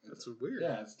 That's weird.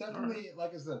 Yeah, it's definitely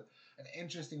like it's an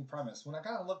interesting premise. When I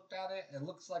kind of looked at it, it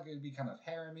looks like it'd be kind of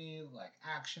harem-y, like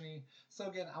action-y. So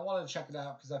again, I wanted to check it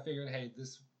out because I figured, hey,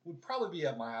 this would probably be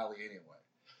up my alley anyway.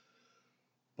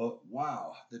 But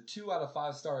wow, the 2 out of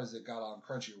 5 stars it got on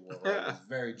Crunchyroll was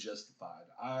very justified.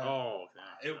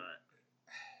 It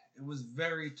was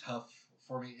very tough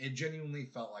for me. It genuinely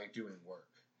felt like doing work.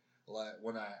 Like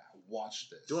when I watched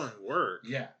this. Doing work?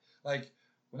 Yeah, like.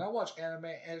 When I watch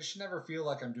anime, it should never feel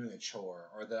like I'm doing a chore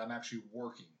or that I'm actually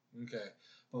working. Okay.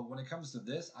 But when it comes to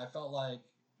this, I felt like,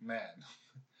 man,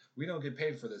 we don't get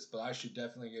paid for this, but I should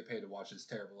definitely get paid to watch this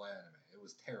terrible anime. It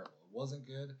was terrible. It wasn't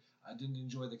good. I didn't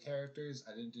enjoy the characters.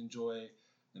 I didn't enjoy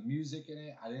the music in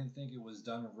it. I didn't think it was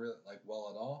done really well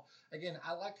at all. Again,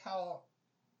 I liked how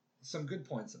some good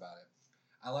points about it.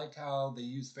 I liked how they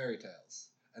used fairy tales.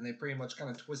 And they pretty much kind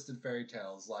of twisted fairy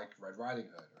tales like Red Riding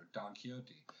Hood or Don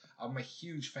Quixote. I'm a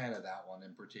huge fan of that one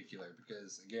in particular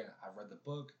because, again, I've read the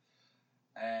book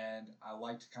and I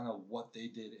liked kind of what they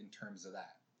did in terms of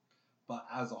that. But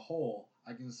as a whole,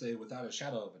 I can say without a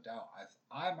shadow of a doubt,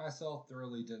 I myself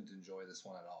thoroughly didn't enjoy this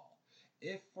one at all.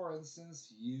 If, for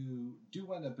instance, you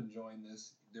do end up enjoying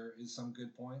this, there is some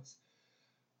good points,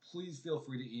 please feel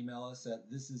free to email us at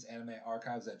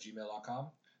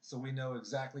thisisanimearchives@gmail.com. So we know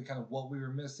exactly kind of what we were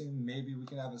missing. Maybe we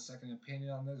can have a second opinion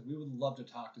on this. We would love to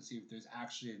talk to see if there's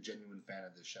actually a genuine fan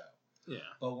of the show. Yeah.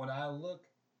 But when I look,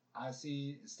 I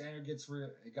see Standard it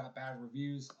got bad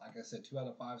reviews. Like I said, 2 out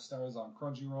of 5 stars on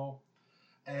Crunchyroll.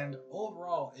 And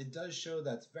overall, it does show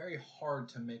that it's very hard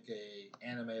to make a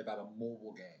anime about a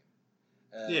mobile game.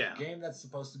 A game that's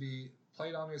supposed to be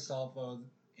played on your cell phone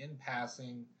in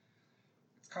passing.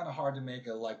 It's kind of hard to make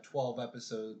a 12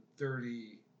 episode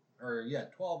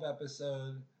 12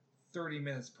 episode, 30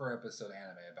 minutes per episode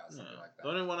anime about something like that. The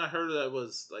only one I heard that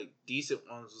was decent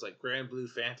ones was Grand Blue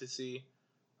Fantasy.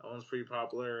 That one's pretty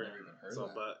popular. Never even heard of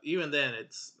that. But even then,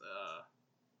 it's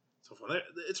so fun.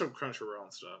 It's from Crunchyroll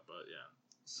and stuff, but yeah.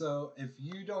 So if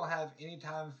you don't have any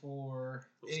time for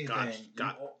anything,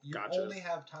 you only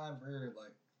have time for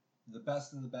the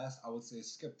best of the best, I would say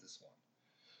skip this one.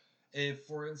 If,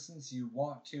 for instance, you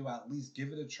want to at least give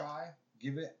it a try,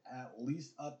 give it at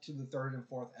least up to the 3rd and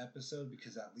 4th episode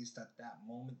because at least at that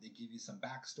moment they give you some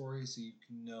backstory so you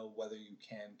can know whether you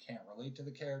can't relate to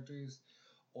the characters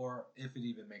or if it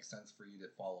even makes sense for you to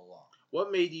follow along.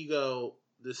 What made you go,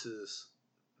 this is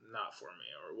not for me?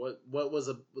 Or what was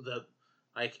the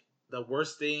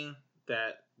worst thing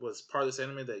that was part of this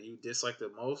anime that you disliked the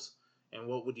most? And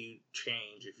what would you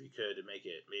change if you could to make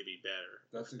it maybe better?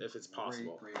 If it's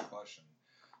possible. Great question.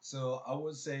 So I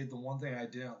would say the one thing I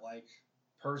didn't like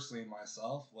personally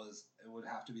myself was it would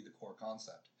have to be the core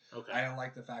concept. Okay. I didn't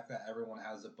like the fact that everyone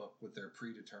has a book with their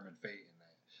predetermined fate in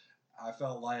it. I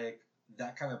felt like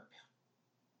that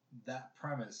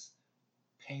premise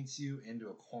paints you into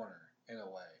a corner in a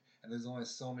way. And there's only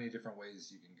so many different ways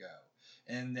you can go.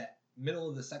 In the middle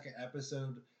of the 2nd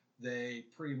episode, they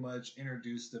pretty much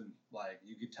introduced them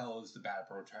you could tell it was the bad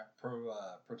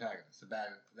protagonist,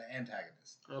 the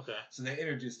antagonist. Okay. So they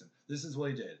introduced him. This is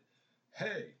what he did.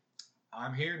 Hey,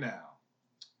 I'm here now.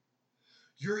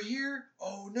 You're here?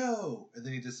 Oh no! And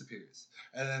then he disappears.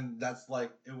 And then that's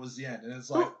it was the end. And it's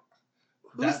who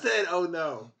said oh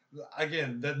no?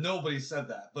 Again, that nobody said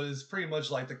that, but it's pretty much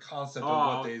the concept of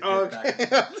what they did back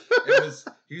then.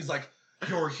 He was like,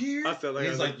 You're here? I felt like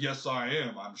He's like, yes, I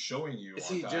am. I'm showing you. Is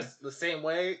he just the same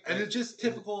way? And it's just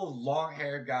typical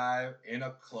long-haired guy in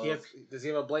a cloak. Does he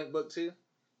have a blank book too?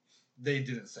 They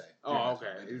didn't say. Oh,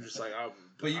 okay. He was just like,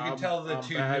 but you can tell the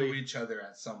two knew each other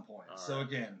at some point. All so right.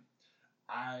 again,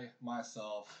 I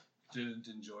myself didn't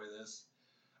enjoy this.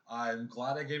 I'm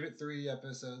glad I gave it 3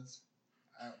 episodes.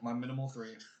 My minimal 3.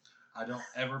 I don't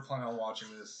ever plan on watching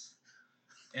this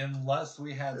unless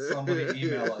we had somebody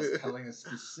email us telling us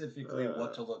specifically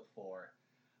what to look for.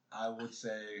 I would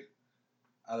say,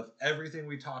 out of everything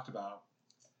we talked about,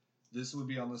 this would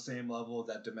be on the same level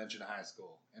that Dimension High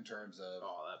School in terms of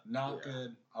not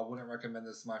good. I wouldn't recommend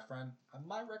this to my friend. I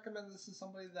might recommend this to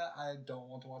somebody that I don't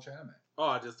want to watch anime.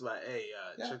 Oh, just like, hey,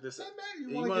 check this out. Hey, man,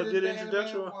 you want to get an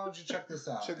introduction? Anime? Why don't you check this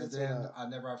out? And then I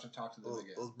never have to talk to them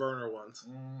again. Those burner ones.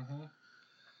 Mm-hmm.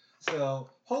 So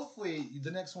hopefully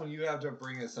the next one you have to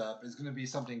bring us up is going to be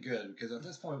something good, because at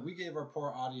this point we gave our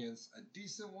poor audience a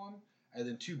decent one and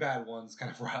then 2 bad ones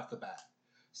kind of right off the bat.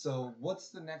 So what's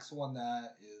the next one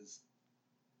that is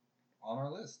on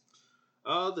our list?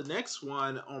 The next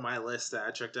one on my list that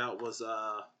I checked out was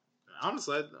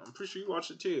honestly, I'm pretty sure you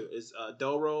watched it too. Is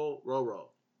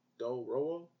Dororo. 2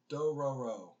 rows.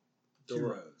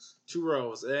 2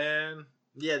 rows. And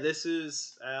yeah, this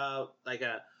is like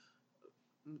a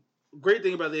great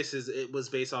thing about this is it was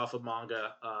based off of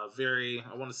manga. I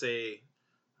want to say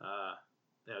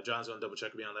John's gonna double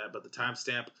check me on that, but the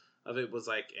timestamp of it was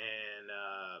like in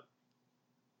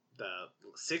the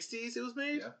 60s it was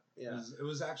made. Yeah. It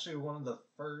was actually one of the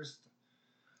first,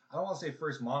 I don't want to say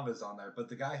first mangas on there, but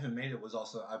the guy who made it was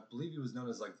also, I believe he was known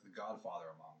as like the godfather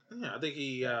of manga. Yeah,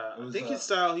 I think his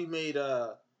style, he made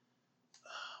I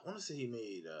want to say he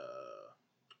made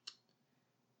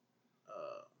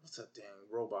what's that dang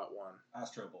robot one?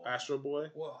 Astro Boy. Astro Boy?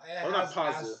 Well, I'm not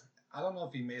positive. I don't know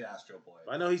if he made Astro Boy.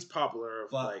 I know he's popular.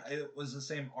 But it was the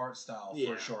same art style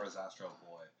for sure as Astro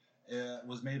Boy. It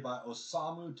was made by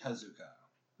Osamu Tezuka.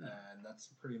 And that's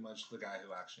pretty much the guy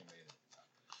who actually made it.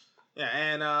 Yeah,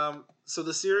 and so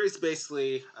the series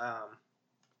basically,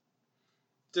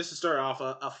 just to start off,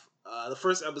 the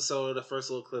first episode, the first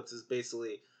little clips is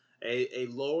basically a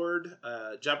lord,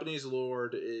 Japanese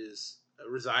lord is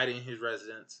residing in his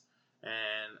residence,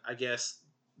 and I guess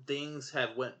things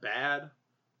have went bad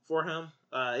for him.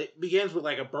 It begins with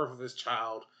like a birth of his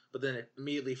child, but then it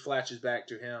immediately flashes back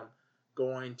to him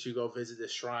going to go visit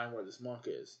this shrine where this monk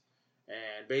is.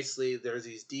 And basically there's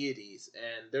these deities,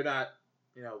 and they're not,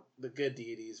 the good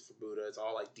deities for Buddha. It's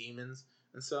all like demons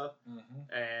and stuff.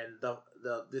 Mm-hmm. And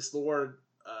this lord,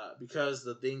 because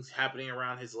the things happening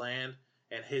around his land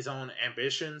and his own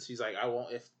ambitions, he's like, I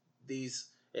won't,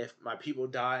 if my people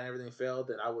die and everything failed,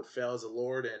 then I would fail as a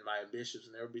lord and my ambitions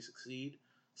would never be succeed.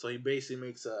 So he basically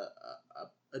makes a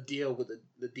deal with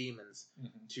the demons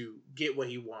mm-hmm. to get what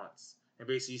he wants. And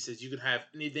basically he says, you can have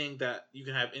anything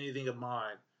of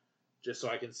mine just so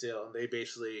I can sail. And they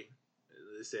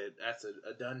said, that's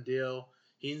a done deal.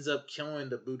 He ends up killing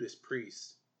the Buddhist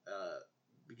priest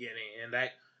beginning. And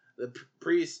that the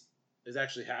priest is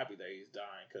actually happy that he's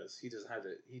dying because he doesn't have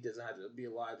to be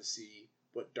alive to see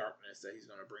what darkness that he's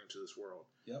going to bring to this world.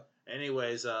 Yep.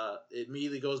 Anyways, it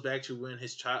immediately goes back to when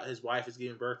his wife is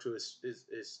giving birth to his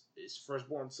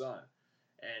firstborn son,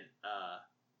 and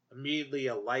immediately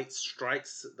a light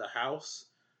strikes the house,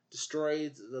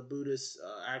 destroys the Buddhist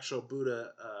actual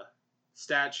Buddha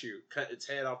statue, cut its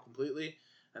head off completely,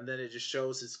 and then it just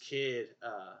shows his kid.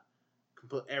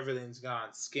 Everything's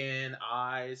gone, skin,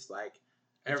 eyes, like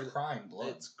it's crying blood.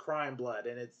 It's crying blood,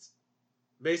 and it's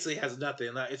basically has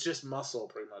nothing. It's just muscle,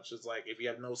 pretty much. It's like if you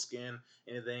have no skin,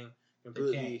 anything,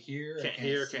 completely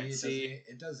can't see.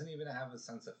 It doesn't even have a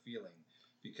sense of feeling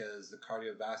because the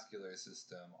cardiovascular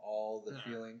system, all the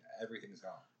feeling, everything's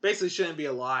gone. Basically, shouldn't be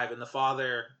alive, and the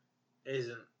father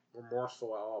isn't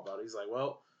remorseful at all about it. He's like,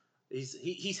 well,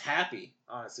 he's happy.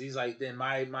 Honestly, he's like, then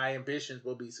my ambitions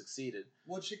will be succeeded.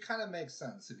 Which it kind of makes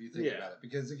sense if you think about it,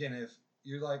 because again, if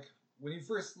you're like, when you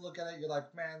first look at it, you're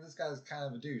like, man, this guy's kind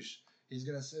of a douche. He's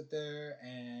going to sit there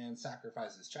and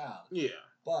sacrifice his child. Yeah.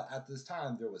 But at this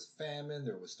time, there was famine,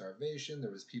 there was starvation, there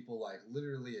was people like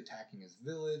literally attacking his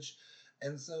village.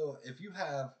 And so if you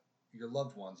have your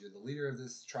loved ones, you're the leader of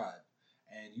this tribe,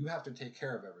 and you have to take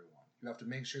care of everyone. You have to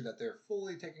make sure that they're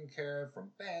fully taken care of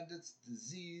from bandits,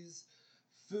 disease,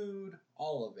 food,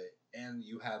 all of it. And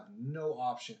you have no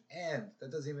option. And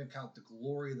that doesn't even count the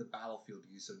glory of the battlefield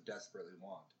you so desperately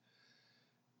want.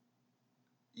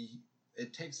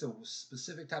 It takes a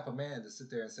specific type of man to sit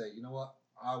there and say, you know what,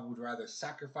 I would rather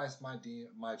sacrifice my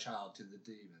child to the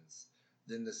demons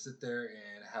than to sit there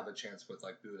and have a chance with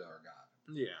like Buddha or God.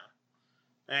 Yeah.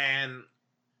 And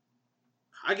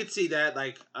I could see that.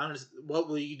 Like, what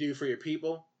will you do for your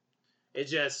people? It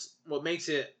just what makes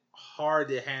it hard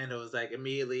to handle is like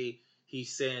immediately he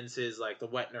sends his like the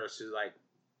wet nurse to like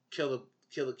kill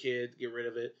the kid, get rid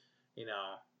of it. You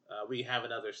know, we have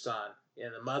another son,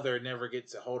 and the mother never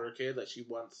gets to hold her kid like she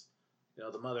wants. You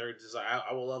know, the mother just like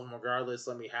I will love him regardless.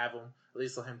 Let me have him. At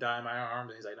least let him die in my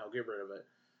arms. And he's like, no, get rid of it.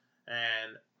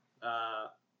 And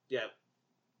yeah,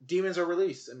 demons are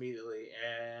released immediately,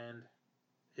 and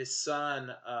his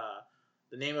son.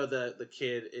 The name of the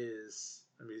kid is.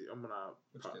 I'm gonna.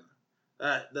 Which kid?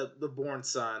 The born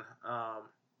son.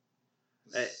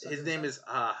 His name son? is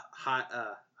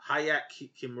Hayat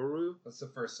Kimuru. That's the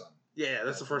first son. Yeah,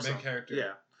 that's the first main son. character.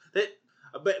 Yeah,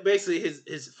 but basically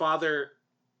his father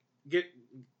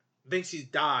thinks he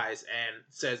dies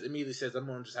and immediately says I'm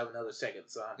going to just have another second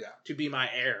son to be my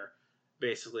heir,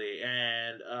 basically.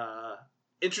 And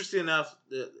interesting enough,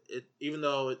 even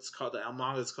though it's called the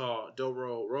manga is called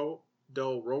Dororo,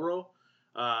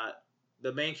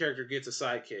 the main character gets a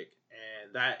sidekick,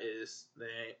 and that is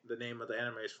the name of the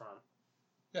anime is from.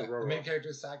 Yeah, Dororo. The main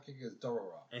character's sidekick is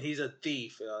Dororo. And he's a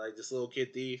thief, like this little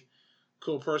kid thief.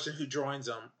 Cool person who joins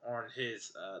him on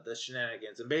his the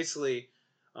shenanigans. And basically,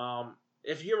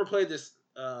 if you ever played this,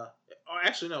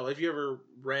 if you ever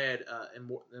read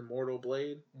Immortal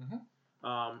Blade,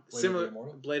 similar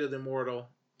Blade of the Immortal,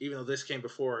 even though this came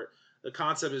before it, the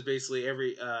concept is basically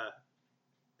a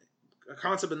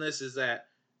concept in this is that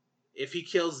if he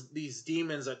kills these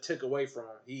demons that took away from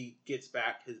him, he gets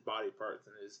back his body parts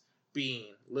and his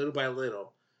being little by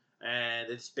little. And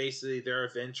it's basically their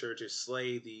adventure to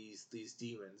slay these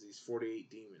demons, these 48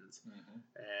 demons. Mm-hmm.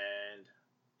 And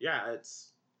yeah,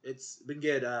 it's been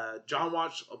good. John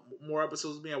watched more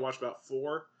episodes than me. I watched about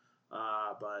 4,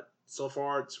 but so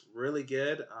far it's really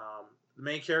good. The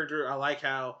main character, I like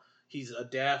how he's a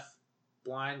deaf,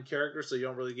 blind character, so you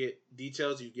don't really get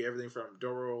details. You get everything from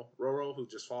Dororo, who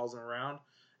just follows him around,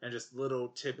 and just little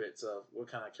tidbits of what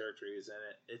kind of character he is in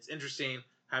it. It's interesting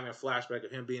having a flashback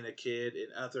of him being a kid and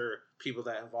other people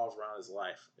that involve around his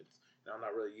life. I'm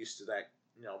not really used to that.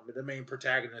 The main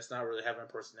protagonist not really having a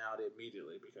personality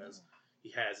immediately because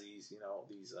he has these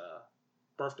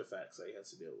birth defects that he has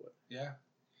to deal with. Yeah,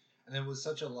 and it was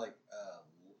such a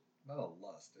not a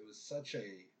lust. It was such a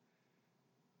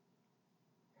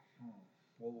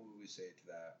what would we say to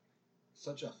that?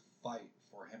 Such a fight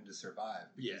for him to survive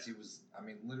because he was,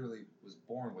 literally was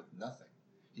born with nothing.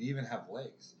 He didn't even have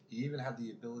legs. He even had the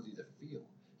ability to feel.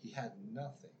 He had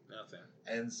nothing. Nothing.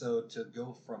 And so to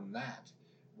go from that,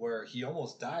 where he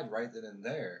almost died right then and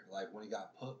there, like when he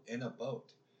got put in a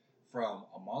boat from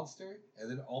a monster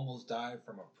and then almost died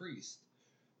from a priest,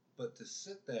 but to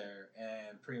sit there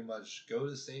and pretty much go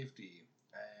to safety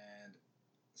and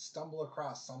stumble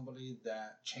across somebody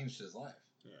that changed his life.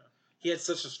 Yeah. He had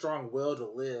such a strong will to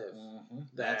live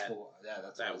that's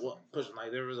what pushed him.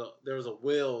 Like there was a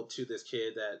will to this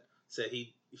kid that said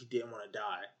he didn't want to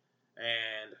die,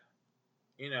 and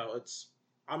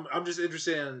I'm just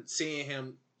interested in seeing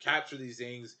him capture these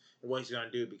things and what he's gonna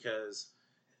do because,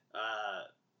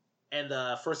 in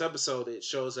the first episode it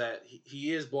shows that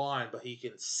he is blind but he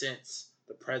can sense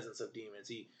the presence of demons.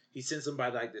 He senses them by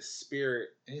like this spirit.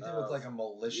 Anything with like a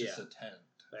malicious intent.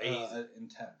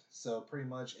 So pretty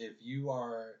much if you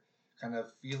are kind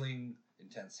of feeling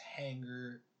intense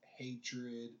anger,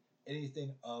 hatred,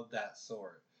 anything of that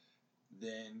sort,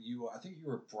 then I think you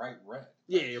were bright red.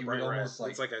 Yeah, you're bright red. It's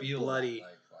like a bloody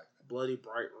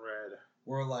bright red.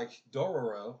 Where like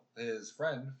Dororo, his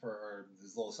friend or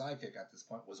his little sidekick at this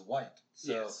point, was white.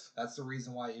 So that's the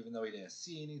reason why, even though he didn't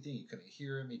see anything, he couldn't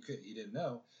hear him, he didn't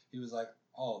know, he was like,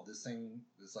 oh, this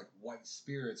like white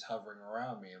spirits hovering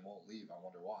around me and won't leave. I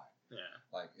wonder why. Yeah.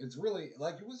 Like it's really it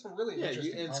was a really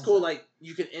interesting. It's cool. Like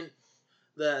you can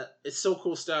it's so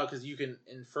cool style because you can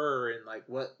infer and like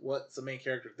what's the main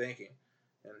character thinking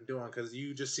and doing because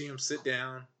you just see him sit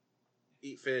down,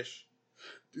 eat fish,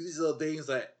 do these little things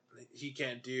that he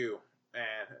can't do,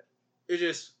 and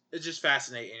it's just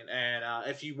fascinating. And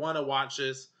if you want to watch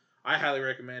this, I highly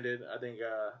recommend it. I think.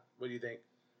 What do you think?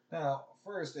 Now,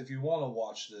 first, if you want to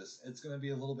watch this, it's going to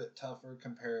be a little bit tougher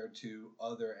compared to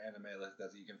other anime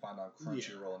that you can find on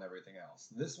Crunchyroll and everything else.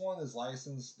 This one is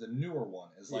licensed, the newer one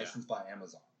is licensed by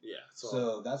Amazon. Yeah.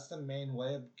 So that's the main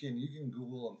way. You can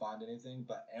Google and find anything,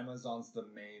 but Amazon's the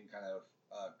main kind of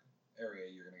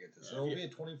area you're going to get this. So it'll be a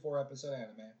 24-episode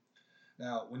anime.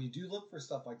 Now, when you do look for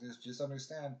stuff like this, just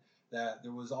understand that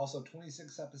there was also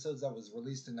 26 episodes that was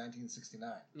released in 1969.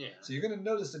 Yeah. So you're going to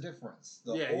notice the difference.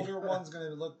 The older one's going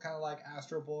to look kind of like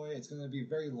Astro Boy. It's going to be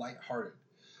very lighthearted.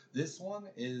 This one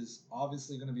is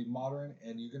obviously going to be modern,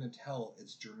 and you're going to tell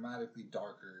it's dramatically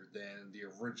darker than the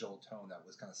original tone that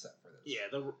was kind of set for this.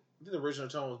 Yeah, the original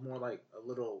tone was more like a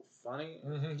little funny.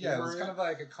 Mm-hmm. Yeah, it was kind of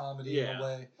like a comedy in a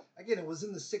way. Again, it was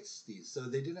in the 60s, so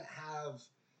they didn't have...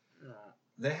 No.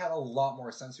 They had a lot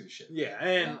more censorship. Yeah,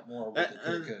 and more what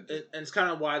and it's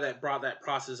kind of why that brought that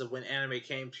process of when anime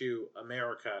came to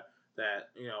America, that,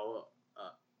 you know,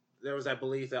 there was that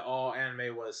belief that all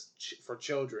anime was for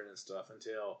children and stuff,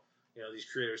 until, you know, these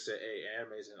creators said, hey,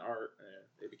 anime is an art,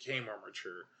 and it became more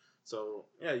mature. So,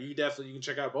 yeah, you can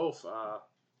check out both.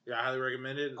 Yeah, I highly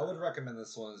recommend it. I would recommend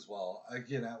this one as well.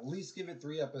 Again, at least give it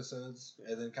 3 episodes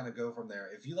and then kind of go from there.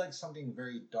 If you like something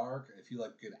very dark, if you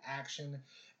like good action,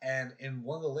 and in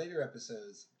one of the later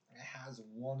episodes, it has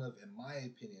one of, in my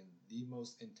opinion, the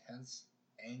most intense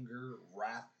anger,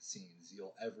 wrath scenes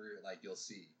you'll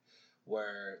see,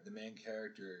 where the main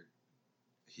character,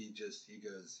 he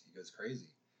goes crazy.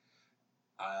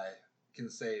 I can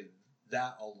say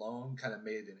that alone kind of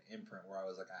made an imprint where I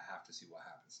was like, I have to see what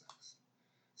happens next.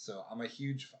 So I'm a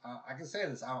huge... I can say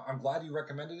this. I'm glad you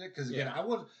recommended it, because again, I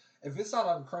would... If it's not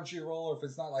on Crunchyroll, or if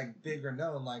it's not like big or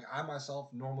known, like I myself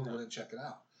normally wouldn't check it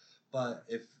out. But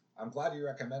I'm glad you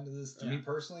recommended this to me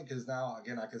personally, because now,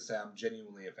 again, I can say I'm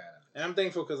genuinely a fan of it. And I'm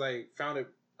thankful because I found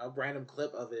a random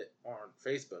clip of it on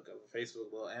Facebook, of a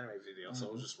Facebook little anime video. Mm-hmm. So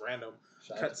it was just random.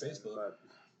 Shout out to Facebook. But,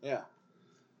 yeah.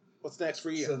 What's next for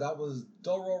you? So that was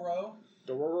Dororo.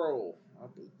 Dororo. I'm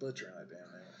butchering that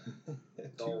damn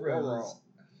name. Dororo.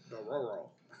 Dororo.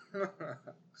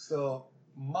 So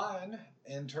mine,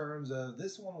 in terms of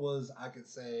this one, was, I could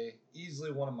say,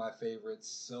 easily one of my favorites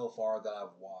so far that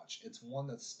I've watched. It's one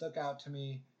that stuck out to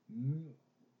me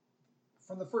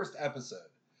from the first episode.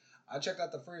 I checked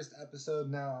out the first episode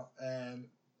now and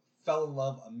fell in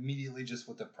love immediately just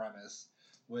with the premise.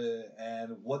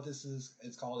 And what this is,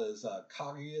 it's called is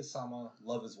Kaguya-sama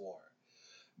Love is War.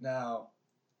 Now,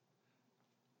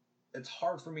 it's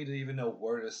hard for me to even know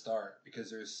where to start,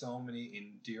 because there's so many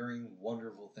endearing,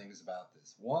 wonderful things about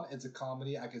this. One, it's a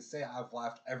comedy. I could say I've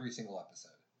laughed every single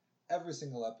episode. Every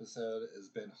single episode has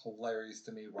been hilarious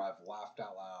to me, where I've laughed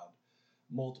out loud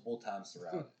multiple times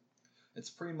throughout it. It's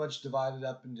pretty much divided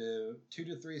up into 2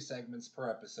 to 3 segments per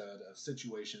episode of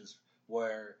situations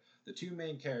where the 2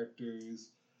 main characters,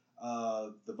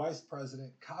 the vice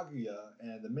president Kaguya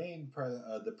and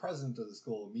the president of the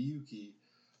school, Miyuki,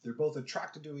 they're both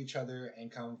attracted to each other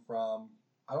and come from,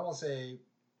 I don't want to say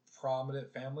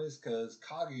prominent families, because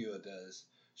Kaguya does.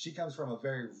 She comes from a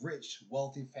very rich,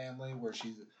 wealthy family where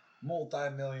she's a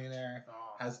multi-millionaire,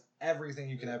 has everything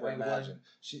you can ever imagine.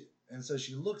 So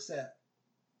she looks at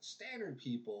standard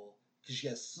people, because she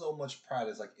has so much pride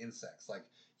as like insects. Like,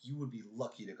 you would be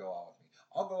lucky to go out with me.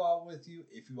 I'll go out with you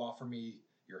if you offer me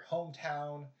your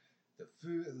hometown, the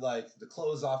food, like the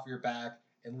clothes off your back,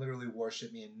 and literally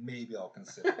worship me, and maybe I'll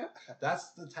consider it. That's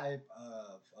the type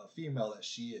of female that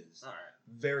she is. All right.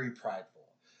 Very prideful.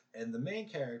 And the main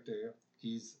character,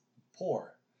 he's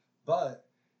poor, but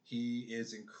he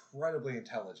is incredibly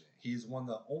intelligent. He's one of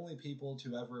the only people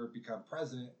to ever become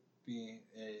president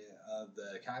of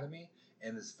the academy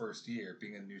in his first year,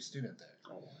 being a new student there.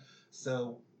 Oh.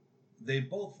 So they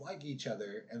both like each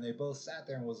other, and they both sat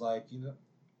there and was like, you know,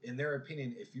 in their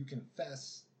opinion, if you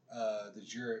confess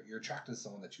that you're attracted to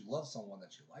someone, that you love someone,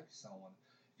 that you like someone,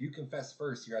 if you confess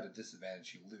first, you're at a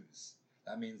disadvantage, you lose.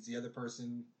 That means the other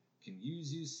person can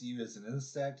use you, see you as an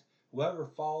insect. Whoever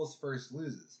falls first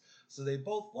loses. So they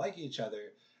both like each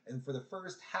other, and for the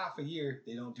first half a year,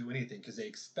 they don't do anything, because they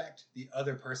expect the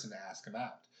other person to ask them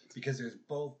out, because they're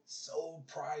both so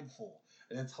prideful.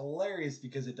 And it's hilarious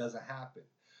because it doesn't happen.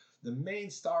 The main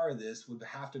star of this would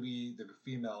have to be the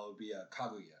female, would be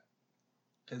Kaguya,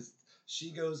 because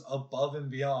she goes above and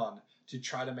beyond to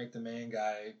try to make the main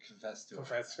guy confess to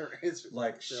her.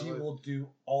 Like, she will do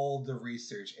all the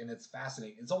research, and it's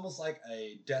fascinating. It's almost like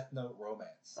a Death Note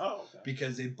romance. Oh, okay.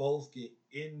 Because they both get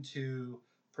into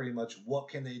pretty much what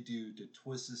can they do to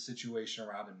twist the situation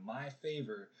around in my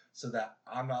favor, so that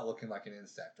I'm not looking like an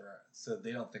insect, or so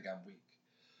they don't think I'm weak.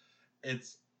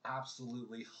 It's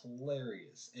absolutely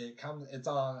hilarious. It's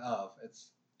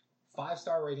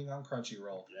 5-star rating on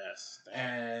Crunchyroll. Yes.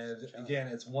 And again,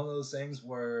 it's one of those things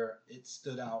where it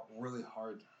stood out really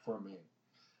hard for me.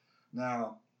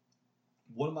 Now,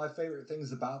 one of my favorite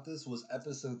things about this was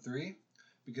episode 3,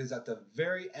 because at the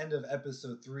very end of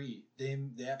episode 3, they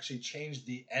actually changed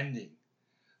the ending.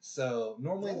 So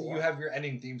normally you have your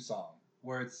ending theme song,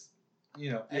 where it's,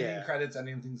 ending credits,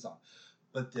 ending theme song.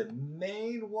 But the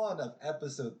main one of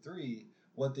episode 3,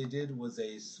 what they did was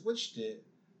they switched it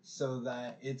so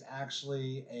that it's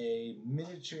actually a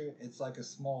miniature, it's like a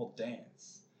small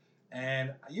dance.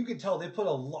 and you can tell they put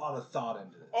a lot of thought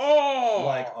into this. Oh,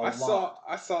 Like, a lot.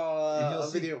 I saw And you'll a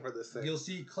see- video for this thing. You'll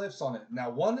see clips on it. Now,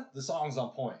 one, the song's on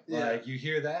point. Yeah. Like, you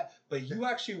hear that, but you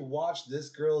actually watch this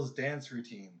girl's dance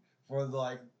routine for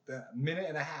like the minute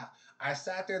and a half. I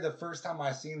sat there the first time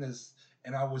I seen this,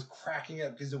 and I was cracking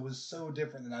up because it was so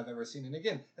different than I've ever seen. And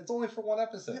again, it's only for one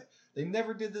episode. They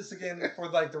never did this again for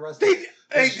like the rest of it.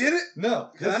 They did it? No,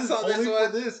 this I is saw this only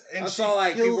one. for this. And I she saw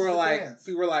like kills people were the like dance.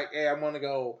 hey, I'm gonna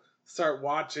go start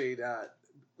watching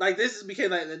like this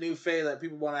became like the new phase that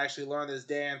people want to actually learn this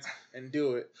dance and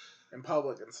do it in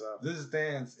public and stuff. This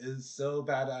dance is so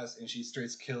badass, and she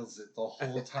straight kills it the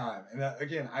whole time. And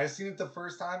again, I seen it the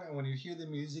first time, and when you hear the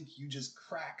music, you just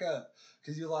crack up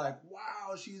because you're like,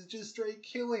 "Wow, she's just straight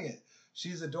killing it."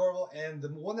 She's adorable, and the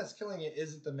one that's killing it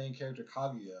isn't the main character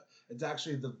Kaguya. It's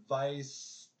actually the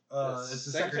vice. It's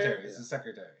the secretary. It's the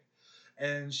secretary,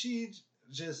 and she's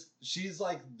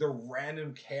like the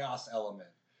random chaos element.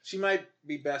 She might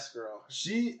be best girl.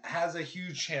 She has a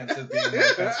huge chance of being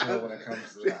the best girl when it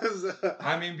comes to that.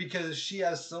 I mean, because she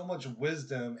has so much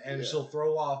wisdom, and she'll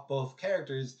throw off both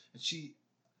characters. And she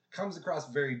comes across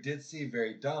very ditzy,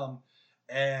 very dumb,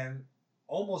 and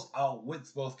almost outwits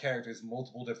both characters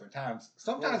multiple different times,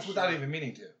 sometimes without even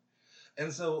meaning to.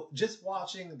 And so just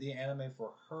watching the anime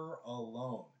for her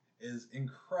alone is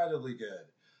incredibly good.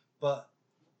 But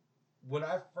when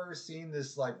I first seen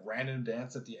this like random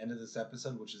dance at the end of this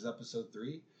episode, which is episode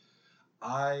 3,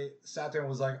 I sat there and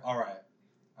was like, all right,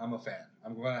 I'm a fan.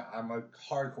 I'm a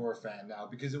hardcore fan now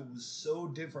because it was so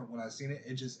different when I seen it.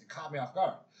 It caught me off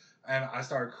guard. And I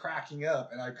started cracking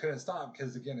up, and I couldn't stop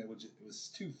because again, it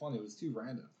was too funny. It was too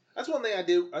random. That's one thing I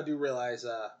do realize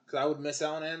because I would miss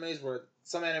out on animes where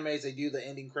some animes they do the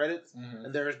ending credits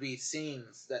and there would be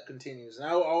scenes that continues, and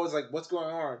I always like what's going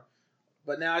on.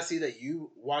 But now I see that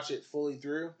you watch it fully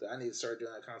through. That I need to start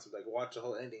doing that concept, like watch the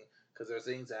whole ending because there's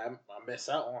things that I miss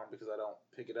out on because I don't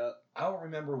pick it up. I don't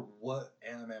remember what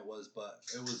anime it was, but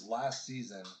it was last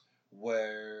season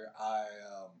where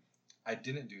I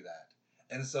didn't do that.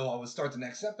 And so I would start the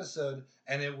next episode,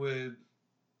 and it wouldn't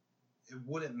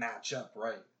match up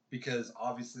right because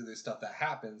obviously there's stuff that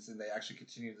happens, and they actually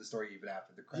continue the story even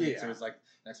after the credits. Yeah. There was like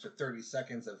an extra 30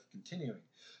 seconds of continuing,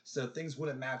 so things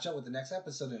wouldn't match up with the next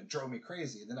episode, and it drove me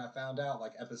crazy. And then I found out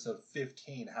like episode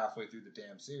 15, halfway through the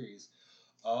damn series,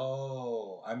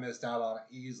 oh, I missed out on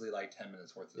easily like 10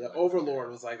 minutes worth of Yeah, like, Overlord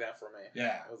was like that for me.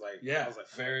 Yeah, I was like,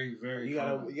 very, very. You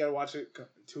gotta watch it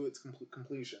to its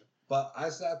completion. But I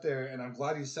sat there, and I'm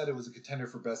glad you said it was a contender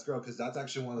for best girl because that's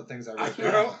actually one of the things I wrote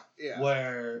down. Yeah.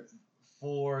 Where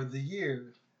for the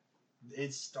year,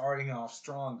 it's starting off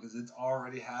strong because it's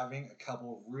already having a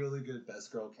couple of really good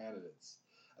best girl candidates.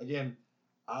 Again,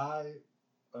 I'm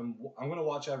going to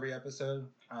watch every episode.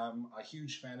 I'm a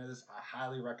huge fan of this. I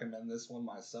highly recommend this one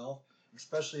myself,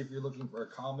 especially if you're looking for a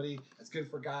comedy. It's good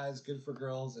for guys, good for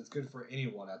girls. It's good for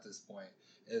anyone at this point.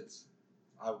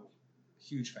 I'm a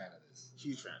huge fan of this.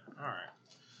 Huge fan. All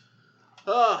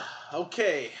right.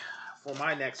 Okay. For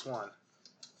my next one.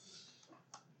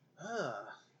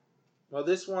 Well,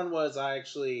 this one was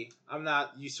I'm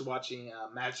not used to watching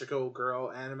magical girl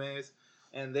animes,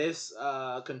 and this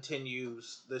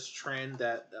continues this trend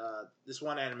that this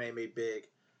one anime made big.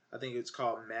 I think it's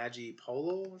called Magi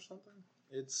Polo or something.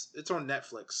 It's on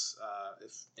Netflix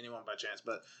if anyone by chance.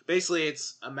 But basically,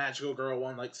 it's a magical girl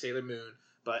one like Sailor Moon,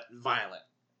 but violent.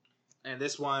 And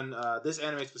this one, this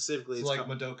anime specifically, it's like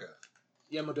Madoka.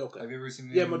 Yeah, Madoka. Have you ever seen?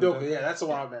 Yeah, Madoka. Yeah, that's the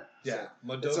one I meant. Yeah,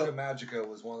 Madoka Magica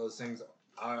was one of those things.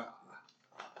 I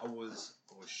was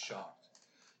shocked.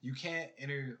 You can't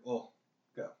enter. Oh,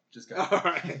 go. Just go. All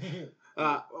right.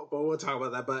 But we'll talk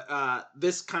about that. But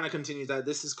this kind of continues that.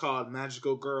 This is called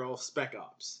Magical Girl Spec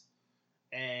Ops,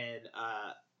 and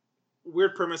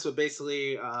weird premise, but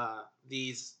basically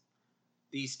these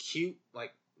cute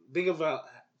like think about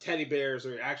teddy bears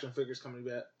or action figures coming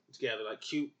together, like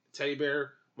cute teddy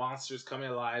bear monsters coming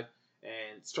alive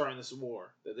and starting this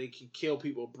war that they can kill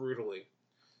people brutally.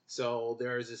 So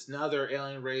there's this another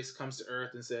alien race comes to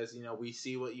Earth and says, we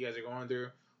see what you guys are going through.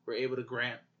 We're able to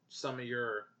grant some of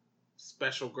your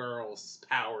special girls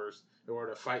powers in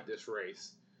order to fight this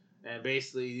race. And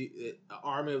basically, an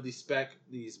army of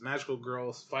these magical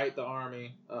girls fight the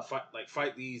army,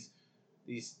 fight these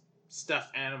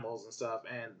stuffed animals and stuff.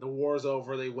 And the war's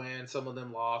over. They win. Some of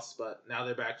them lost, but now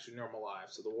they're back to normal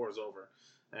lives. So the war's over.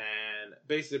 And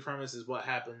basically, the premise is what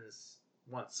happens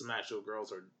once the magical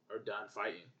girls are done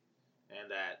fighting, and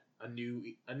that a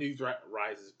new threat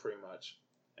rises, pretty much.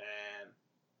 And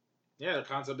yeah, the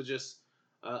concept is just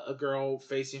a girl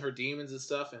facing her demons and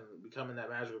stuff and becoming that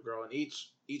magical girl. And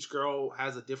each girl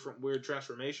has a different weird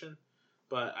transformation.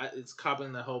 but it's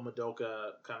copying the whole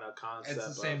Madoka kind of concept. It's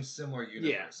the same similar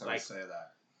universe. I would say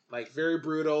that. Like very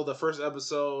brutal. The first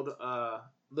episode,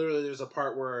 literally, there's a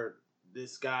part where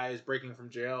this guy is breaking from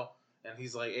jail, and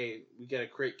he's like, "Hey, we gotta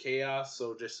create chaos,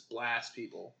 so just blast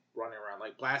people running around,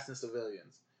 like blasting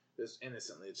civilians." Just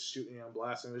innocently, it's shooting and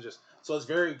blasting. It's just so it's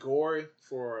very gory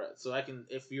so I can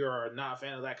if you're not a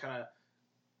fan of that kind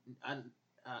of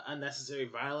unnecessary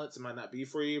violence, it might not be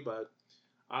for you. But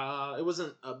it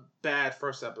wasn't a bad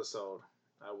first episode.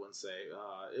 I wouldn't say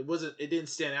it wasn't. It didn't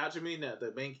stand out to me. That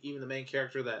even the main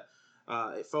character that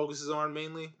it focuses on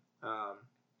mainly,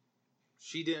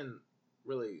 she didn't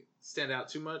really stand out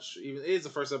too much. Even it is the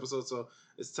first episode, so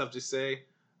it's tough to say.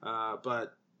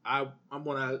 But I'm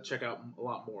gonna check out a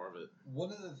lot more of it.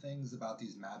 One of the things about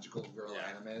these magical girl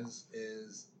animes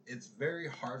is it's very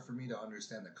hard for me to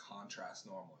understand the contrast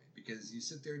normally, because you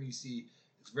sit there and you see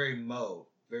it's very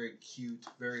very cute,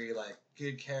 very like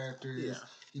good characters. Yeah.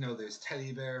 You know, there's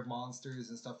teddy bear monsters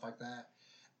and stuff like that,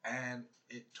 and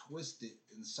it twists it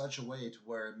in such a way to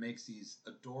where it makes these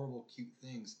adorable, cute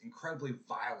things incredibly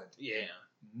violent. Yeah.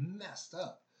 And messed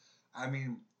up. I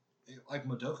mean, like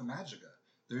Madoka Magica.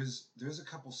 There's a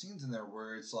couple scenes in there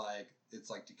where it's like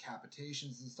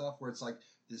decapitations and stuff, where it's like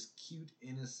this cute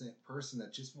innocent person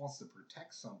that just wants to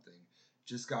protect something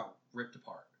just got ripped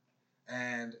apart.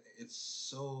 And it's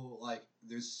so like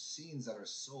there's scenes that are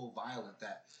so violent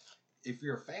that if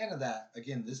you're a fan of that,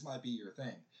 again, this might be your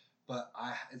thing. But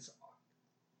it's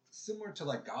similar to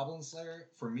like Goblin Slayer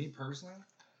for me personally.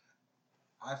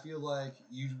 I feel like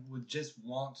you would just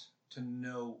want to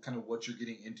know kind of what you're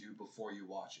getting into before you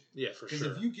watch it. Yeah, for sure.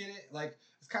 Because if you get it, like,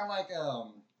 it's kind of like,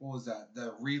 what was that?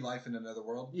 The Re-Life in Another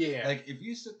World? Yeah. Like, if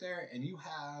you sit there and you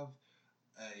have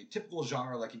a typical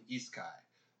genre like an isekai,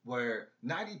 where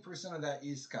 90% of that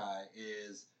isekai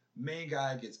is main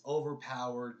guy gets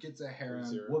overpowered, gets a harem,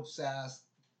 whoops ass,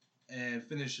 and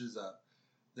finishes up,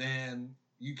 then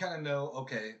you kind of know,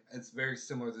 okay, it's very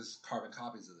similar to this carbon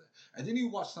copies of it. And then you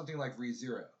watch something like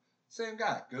ReZero. Same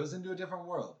guy, goes into a different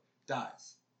world,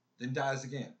 dies, then dies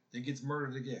again, then gets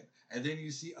murdered again. And then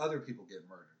you see other people get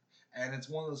murdered. And it's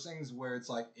one of those things where it's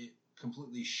like it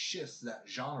completely shifts that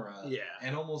genre. Yeah.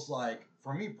 And almost like,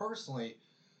 for me personally,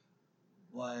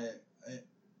 like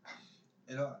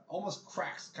it almost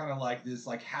cracks kind of like this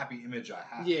like happy image I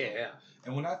have. Yeah.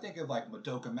 And when I think of like not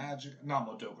Madoka Magica,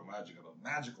 but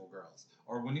Magical Girls,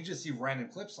 or when you just see random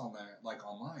clips on there, like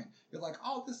online, you're like,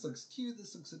 oh, this looks cute,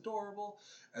 this looks adorable.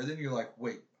 And then you're like,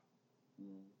 wait,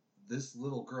 this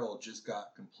little girl just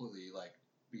got completely like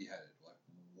beheaded. Like,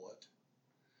 what?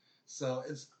 So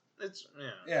it's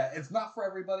it's not for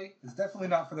everybody. It's definitely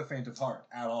not for the faint of heart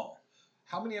at all.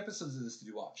 How many episodes of this did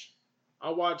you watch? I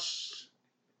watched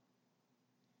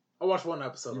one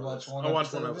episode. You watched one. I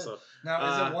watched one episode.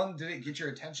 Now, is it one? Did it get your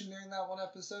attention during that one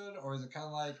episode, or is it kind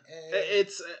of like?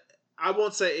 It's. I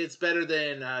won't say it's better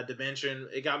than Dimension.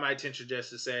 It got my attention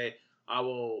just to say I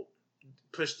will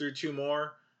push through two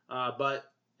more. But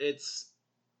it's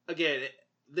again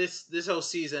this whole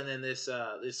season and this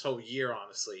whole year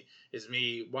honestly is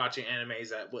me watching animes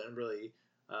that wouldn't really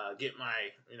get my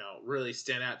really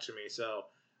stand out to me. So.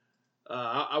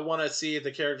 I want to see if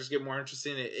the characters get more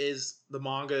interesting. The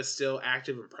manga is still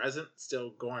active and present, still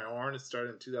going on. It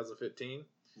started in 2015.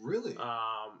 Really?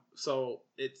 So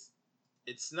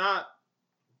it's not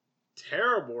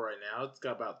terrible right now. It's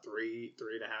got about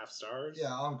 3.5 stars.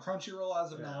 Yeah, on Crunchyroll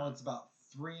as of now, it's about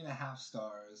 3.5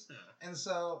 stars. Yeah. And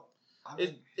so, I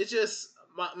mean, it's just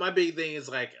my big thing is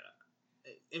like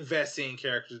investing in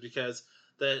characters, because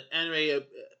the anime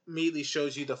immediately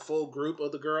shows you the full group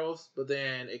of the girls, but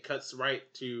then it cuts right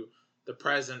to the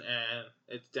present, and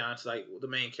it's down to like the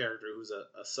main character, who's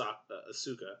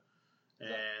Asuka,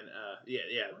 and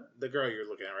the girl you're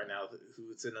looking at right now,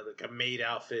 who's in a maid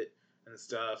outfit and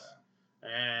stuff,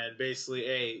 and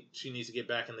basically, she needs to get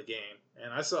back in the game.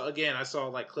 And I saw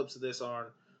like clips of this on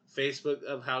Facebook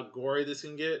of how gory this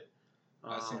can get.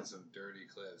 I've seen some dirty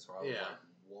clips where I was like,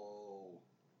 whoa.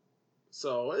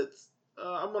 So it's.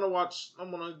 I'm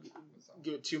gonna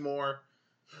give it two more.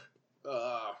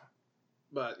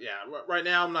 But yeah, right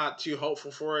now I'm not too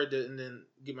hopeful for it, and then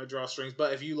get my drawstrings.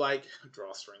 But if you like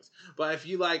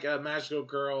Magical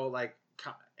Girl like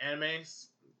animes,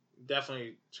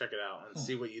 definitely check it out and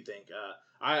see what you think.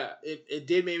 It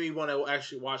did make me want to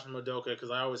actually watch Madoka, because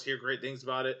I always hear great things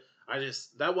about it.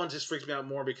 That one just freaks me out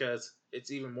more because it's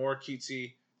even more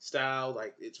cutesy style.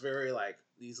 Like, it's very like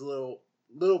these little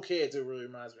kids. It really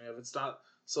reminds me of. It's not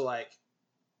so like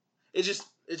it's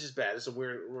it's just bad. It's a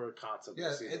weird concept.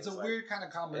 Yeah, it's a weird kind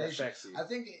of combination. I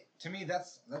think to me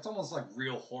that's almost like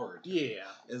real horror. Yeah,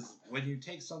 is when you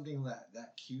take something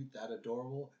that cute, that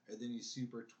adorable, and then you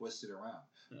super twist it around.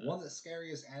 Mm-hmm. One of the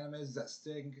scariest animes that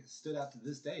stood out to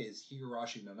this day is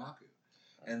Higurashi no Naku,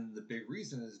 and the big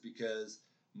reason is because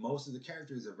most of the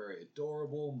characters are very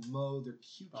adorable, they're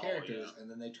cute characters,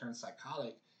 and then they turn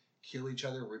psychotic, kill each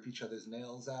other, rip each other's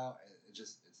nails out.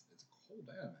 It's a cold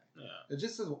anime. Yeah, it's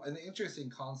just an interesting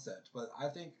concept, but I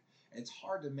think it's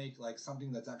hard to make like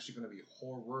something that's actually going to be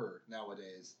horror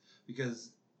nowadays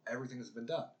because everything has been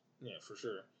done. Yeah, for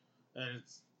sure, and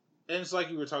it's like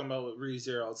you were talking about with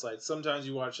ReZero. It's like sometimes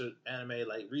you watch an anime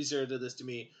like ReZero did this to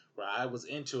me where I was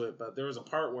into it, but there was a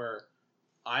part where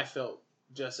I felt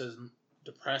just as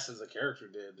depressed as the character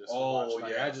did. Just watching.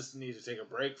 Like, I just need to take a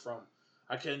break from.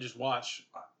 I couldn't just watch.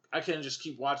 I couldn't just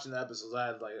keep watching the episodes. I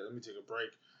had like, let me take a break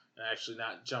and actually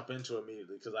not jump into it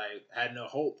immediately because I had no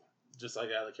hope, just like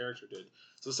how the character did.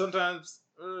 So sometimes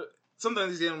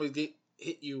these animes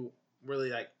hit you really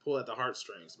like pull at the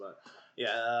heartstrings. But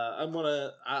yeah,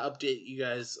 I'll update you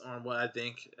guys on what I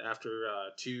think after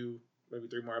 2, maybe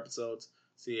 3 more episodes.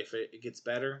 See if it gets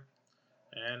better.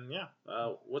 And yeah,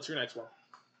 what's your next one?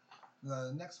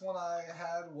 The next one I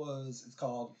had it's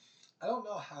called, I don't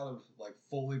know how to like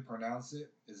fully pronounce it.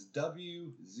 It's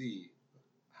WZ.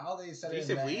 How they said it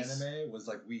in the anime was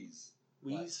like Wheeze.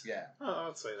 Wheeze? Yeah. Oh,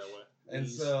 I'll say that way. And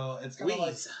so it's kind of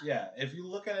like, yeah, if you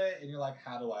look at it and you're like,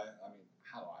 how do I say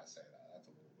that? That's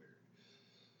a little weird.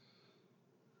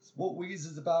 So what Wheeze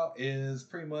is about is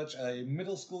pretty much a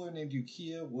middle schooler named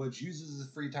Yukiya, which uses his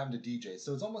free time to DJ.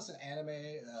 So it's almost an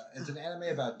anime, it's an anime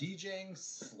about DJing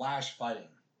 / fighting.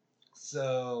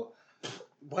 So...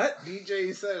 What?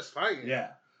 DJ says fighting? Yeah.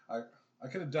 I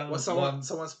could have done it with someone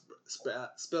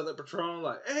spilled that Patron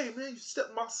like, hey man, you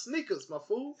stepped my sneakers, my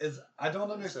fool. I don't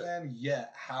understand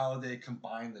yet how they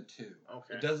combine the two.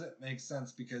 Okay. It doesn't make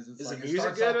sense because it's the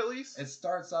music good at least? It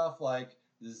starts off like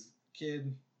this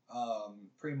kid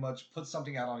pretty much puts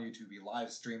something out on YouTube. He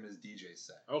live streamed his DJ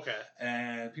set. Okay.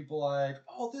 And people are like,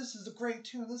 oh, this is a great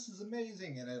tune. This is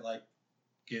amazing. And it like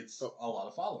gets a lot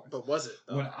of followers. But was it?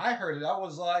 When I heard it, I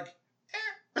was like,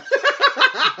 like,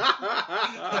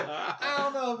 I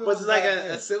don't know if it was like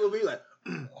a civil beat like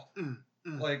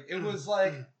like it was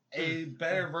like a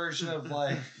better version of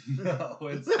like no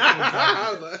it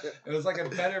was like a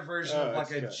better version of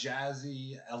like a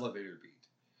jazzy elevator beat.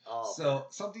 So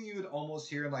something you would almost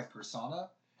hear in like Persona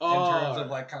in terms of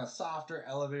like kind of softer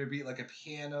elevator beat, like a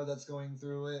piano that's going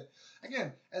through it.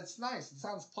 Again, it's nice, it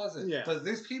sounds pleasant, but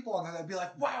there's people on there that'd be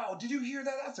like, wow, did you hear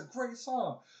that? That's a great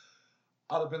song.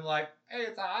 I'd have been like, hey,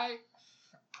 it's alright.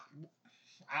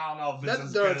 I don't know if it's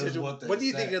as good as what they What do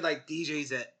you think of like DJs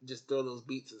that just throw those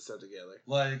beats and stuff together?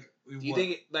 Like, do you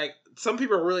think like some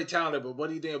people are really talented, but what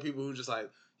do you think of people who just like,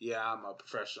 yeah, I'm a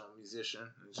professional musician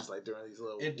and just like doing these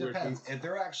little It depends. Beats? If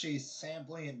they're actually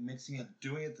sampling it, mixing it,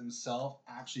 doing it themselves,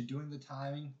 actually doing the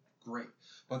timing, great.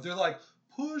 But if they're like,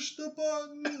 push the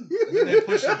button, and then they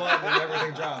push the button and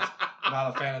everything drops.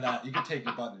 Not a fan of that. You can take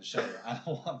your button and shut it. I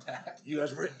don't want that. You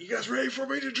guys ready for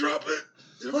me to drop it?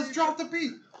 Let's drop the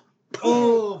beat.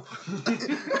 Oh,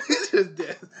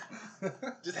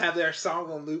 just have their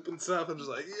song on loop and stuff. I'm just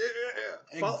like,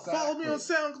 yeah. Exactly. Follow me on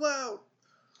SoundCloud.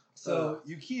 So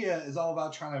Yukiya is all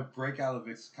about trying to break out of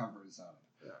his comfort zone.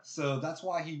 Yeah. So that's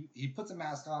why he puts a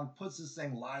mask on, puts this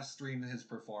thing live stream in his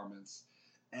performance,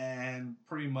 and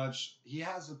pretty much he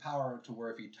has the power to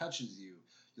where if he touches you,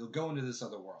 you'll go into this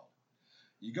other world.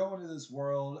 You go into this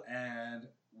world, and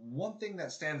one thing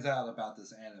that stands out about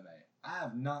this anime, I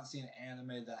have not seen an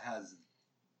anime that has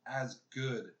as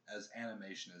good as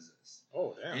animation as this.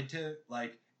 Oh, damn.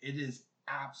 It is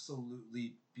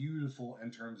absolutely beautiful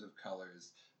in terms of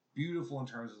colors, beautiful in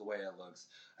terms of the way it looks.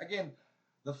 Again,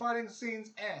 the fighting scenes,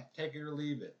 take it or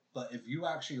leave it. But if you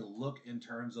actually look in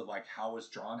terms of like how it's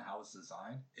drawn, how it's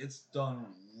designed, it's done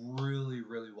really,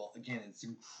 really well. Again, it's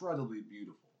incredibly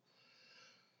beautiful.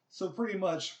 So pretty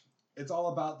much, it's all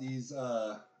about these.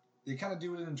 They kind of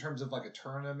do it in terms of like a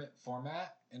tournament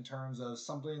format, in terms of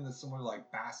something that's similar to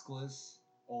like Basculus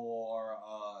or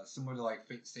similar to like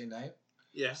Fate Stay Night.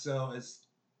 Yeah. So it's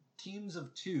teams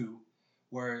of 2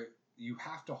 where you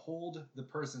have to hold the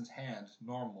person's hand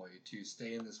normally to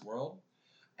stay in this world,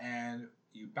 and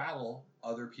you battle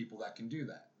other people that can do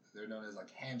that. They're known as like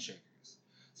handshakers.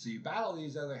 So you battle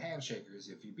these other handshakers.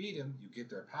 If you beat them, you get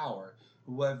their power.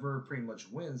 Whoever pretty much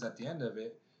wins at the end of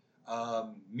it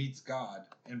meets God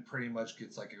and pretty much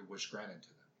gets like a wish granted to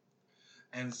them.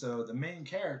 And so the main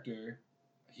character,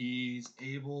 he's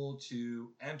able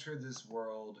to enter this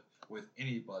world with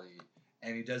anybody,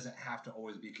 and he doesn't have to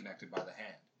always be connected by the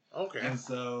hand. Okay. And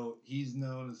so he's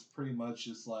known as pretty much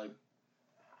just like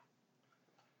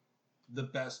the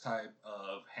best type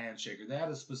of handshaker. They had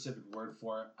a specific word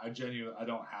for it. I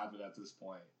don't have it at this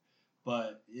point,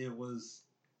 but it was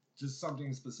just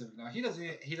something specific. Now he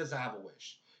doesn't have a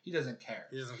wish. He doesn't care.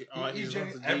 He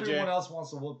doesn't. Everyone else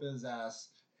wants to whoop his ass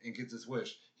and gets his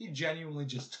wish. He genuinely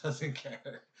just doesn't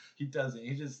care. He doesn't.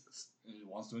 He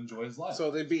wants to enjoy his life.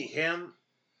 So they beat him.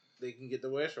 They can get the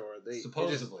wish, or they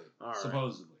supposedly.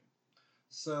 Supposedly.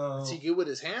 So is he good with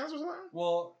his hands or something?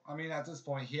 Well, I mean, at this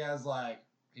point, he has like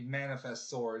he manifests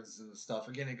swords and stuff.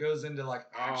 Again, it goes into like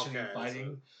action and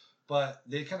fighting, but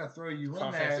they kind of throw you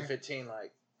in there. Fantasy 15,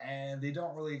 like, and they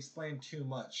don't really explain too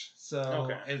much, so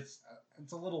it's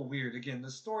a little weird. Again,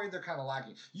 the story they're kind of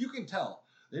lacking. You can tell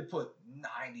they put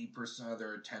 90% of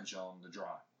their attention on the drawing,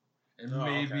 and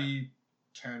maybe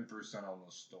 10% on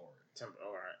the story.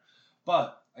 All right.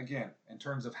 But again, in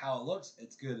terms of how it looks,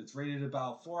 it's good. It's rated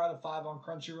about 4 out of 5 on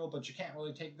Crunchyroll, but you can't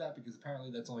really take that because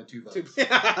apparently that's only 2 votes.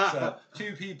 So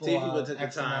 2 people took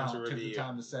the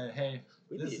time to say, "Hey,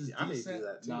 this is decent,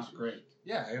 not great."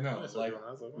 Yeah, I know.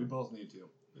 We both need to.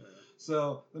 Yeah.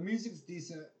 So the music's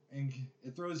decent, and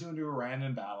it throws you into a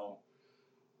random battle.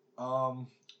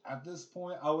 At this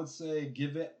point, I would say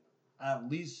give it at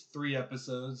least 3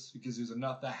 episodes because there's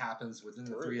enough that happens within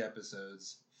the 3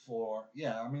 episodes.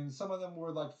 I mean, some of them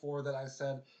were like 4 that I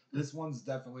said. This one's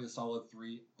definitely a solid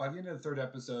 3. By the end of the 3rd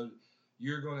episode,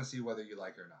 you're going to see whether you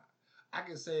like it or not. I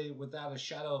can say without a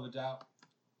shadow of a doubt,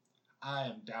 I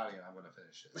am doubting I'm going to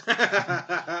finish it.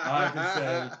 I can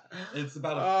say it's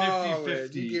about a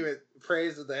 50-50. You give it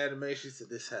praise with the animation. You said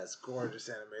this has gorgeous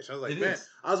animation. I was like,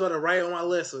 I was about to write on my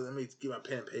list, so let me get my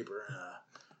pen and paper and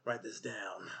write this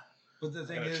down. But the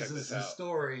thing is the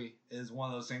story is one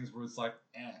of those things where it's like,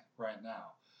 right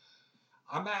now.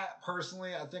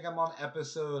 Personally, I think I'm on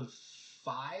episode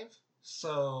 5.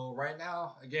 So right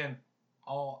now, again,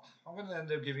 I'm going to end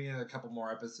up giving it a couple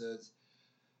more episodes.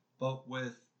 But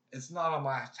it's not on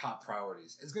my top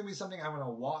priorities. It's going to be something I'm going to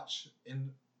watch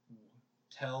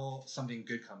until something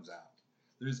good comes out.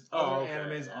 There's other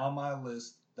animes on my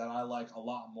list that I like a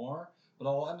lot more. But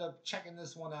I'll end up checking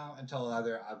this one out until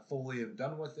either I fully am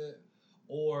done with it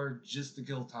or just to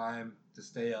kill time to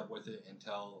stay up with it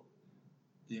until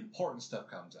the important stuff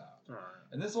comes out. All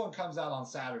right. And this one comes out on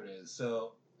Saturdays.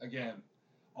 So, again,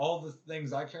 all the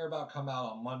things I care about come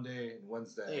out on Monday and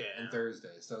Wednesday and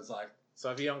Thursday. So it's like... So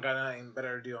if you don't got anything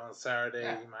better to do on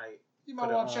Saturday, you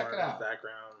might want to check it out.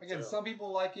 Background. Again, some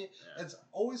people like it. Yeah. It's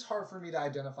always hard for me to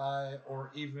identify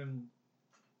or even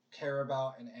care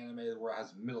about an anime where it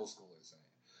has middle schoolers in it.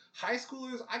 High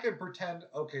schoolers, I can pretend,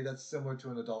 that's similar to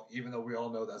an adult, even though we all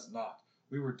know that's not.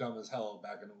 We were dumb as hell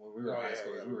back when we were high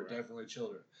schoolers. We were definitely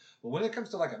children. But when it comes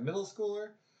to like a middle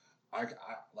schooler, I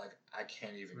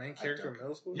can't even. Main character in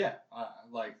middle school? Yeah,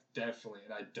 definitely,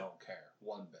 and I don't care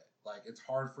one bit. Like it's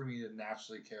hard for me to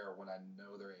naturally care when I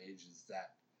know their age is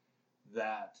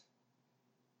that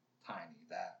tiny,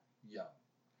 that young.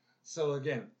 So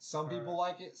again, some people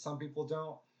like it, some people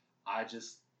don't.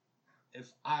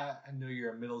 If I know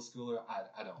you're a middle schooler,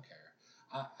 I don't care.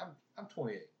 I'm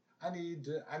 28. I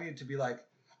need to be like,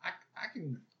 I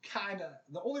can kind of,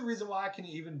 the only reason why I can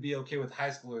even be okay with high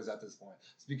schoolers at this point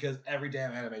is because every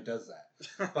damn anime does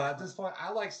that. But at this point,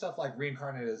 I like stuff like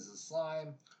Reincarnated as a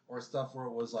Slime, or stuff where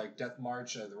it was like Death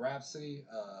March of the Rhapsody,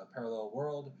 Parallel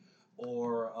World,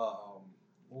 or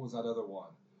what was that other one?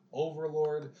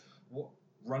 Overlord,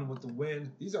 Run with the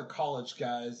Wind. These are college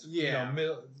guys. Yeah.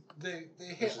 They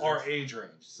hit our age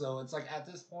range. So it's like at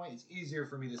this point, it's easier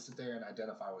for me to sit there and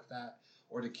identify with that.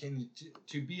 Or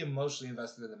to be emotionally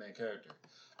invested in the main character.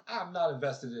 I'm not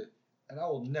invested in, and I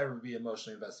will never be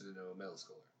emotionally invested into a middle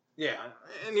schooler. Yeah,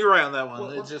 and you're right on that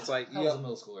one. It's just like how's a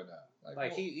middle schooler now?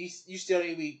 Like you still need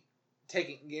to be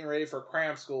getting ready for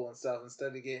cram school and stuff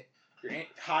instead of get your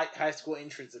high school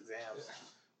entrance exams.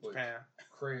 Japan.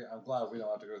 I'm glad we don't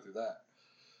have to go through that.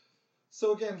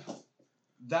 So again,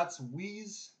 that's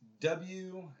Wheeze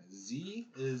WZ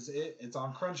is it. It's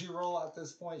on Crunchyroll at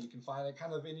this point. You can find it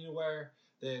kind of anywhere.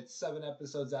 It's 7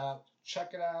 episodes out.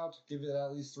 Check it out. Give it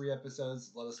at least 3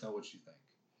 episodes. Let us know what you think.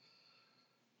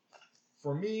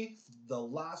 For me, the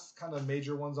last kind of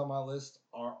major ones on my list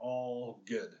are all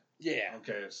good. Yeah.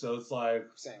 Okay, so it's like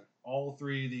same. All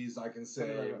 3 of these I can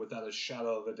say without a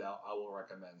shadow of a doubt I will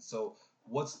recommend. So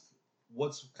what's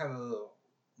kind of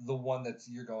the one that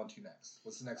you're going to next?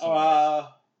 What's the next one?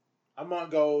 I'm gonna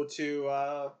go to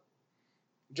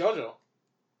JoJo.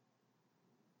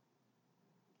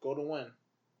 Go to Win.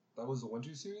 That was the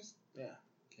winter series? Yeah.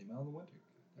 Came out in the winter.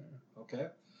 Yeah. Okay.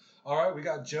 All right, we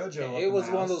got JoJo. It was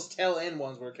one of those tail end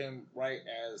ones where it came right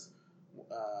as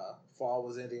fall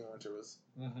was ending and winter was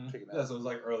picking up. Yeah, so it was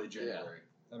like early January.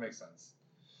 That makes sense.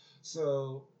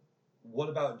 So, what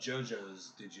about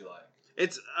JoJo's did you like?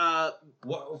 It's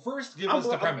first give us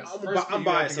the premise. I'm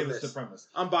biased on this.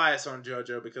 I'm biased on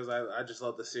JoJo because I just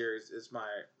love the series. It's my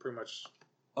pretty much.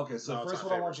 Okay, so first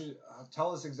what I want you to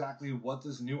tell us exactly what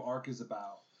this new arc is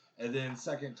about, and then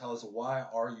second, tell us why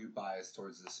are you biased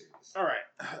towards this series. All right,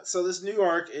 so this new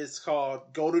arc is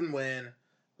called Golden Wind,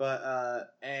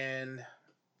 but and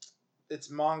it's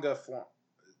manga form.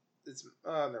 It's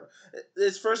no.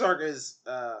 This first arc is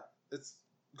it's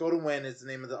Golden Wind is the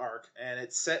name of the arc, and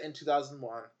it's set in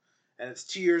 2001, and it's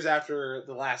 2 years after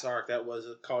the last arc that was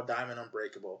called Diamond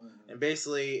Unbreakable, and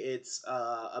basically it's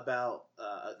about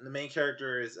the main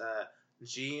character is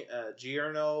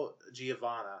Giorno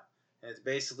Giovanna, and it's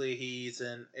basically he's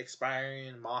an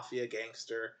aspiring mafia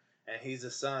gangster, and he's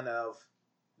the son of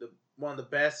one of the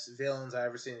best villains I've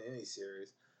ever seen in any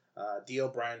series. Dio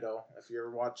Brando. If you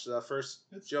ever watched the first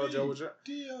JoJo,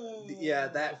 Dio. Yeah,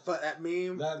 that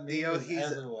meme. That meme Dio, is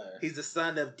everywhere. He's the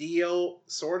son of Dio,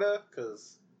 sorta,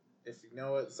 because if you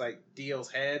know it, it's like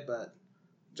Dio's head, but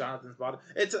Jonathan's body.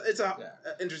 It's a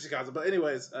interesting concept. But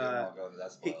anyways,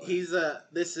 he's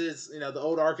this is the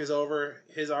old arc is over.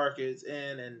 His arc is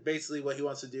in, and basically what he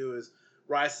wants to do is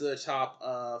rise to the top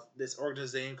of this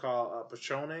organization called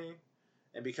Patrone,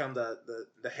 and become the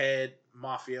head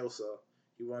mafioso.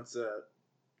 He wants to,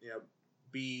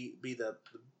 be the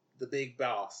big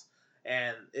boss,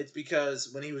 and it's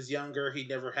because when he was younger, he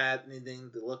never had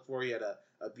anything to look for. He had a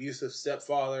abusive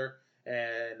stepfather,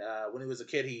 and when he was a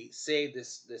kid, he saved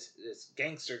this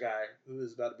gangster guy who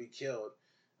was about to be killed.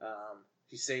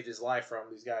 He saved his life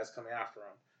from these guys coming after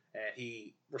him, and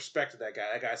he respected that guy.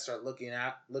 That guy started looking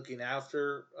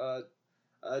after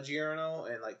Giorno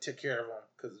and took care of him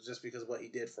because of what he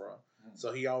did for him.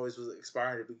 So he always was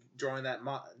aspiring to join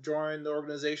the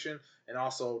organization and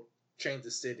also change the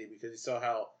city because he saw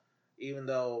how even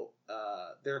though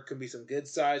there could be some good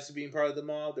sides to being part of the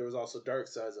mob, there was also dark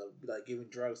sides of giving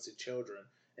drugs to children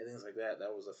and things like that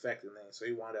was affecting things. So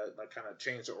he wanted to kind of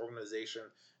change the organization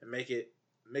and make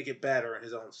it better in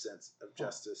his own sense of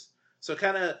justice. So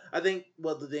kind of I think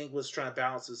what the thing was trying to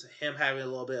balance is him having a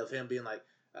little bit of him being like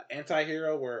an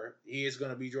anti-hero where he is going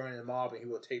to be joining the mob and he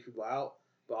will take people out,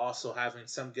 but also having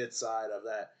some good side of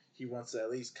that he wants to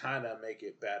at least kind of make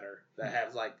it better. That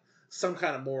has some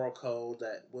kind of moral code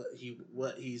that what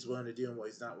he's willing to do and what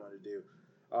he's not willing to do.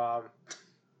 Oh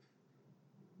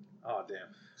damn.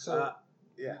 So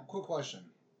quick question.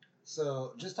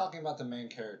 So just talking about the main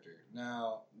character.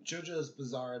 Now JoJo's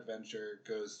Bizarre Adventure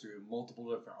goes through multiple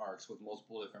different arcs with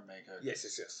multiple different main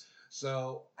characters. Yes.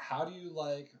 So, how do you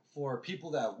for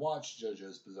people that have watched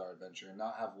JoJo's Bizarre Adventure and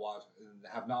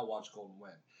have not watched Golden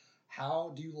Wind?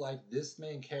 How do you like this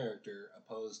main character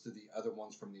opposed to the other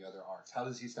ones from the other arcs? How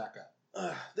does he stack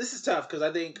up? This is tough because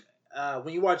I think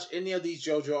when you watch any of these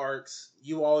JoJo arcs,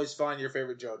 you always find your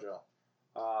favorite JoJo.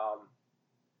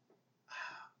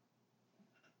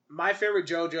 My favorite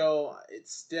JoJo,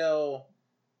 it's still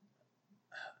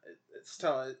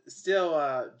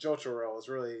Jotaro is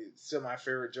really still my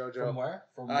favorite JoJo.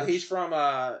 From where? He's from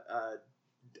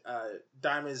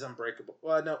Diamond's Unbreakable.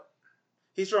 Well, no,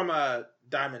 he's from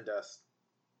Diamond Dust.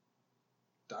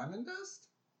 Diamond Dust?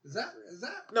 Is that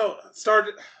no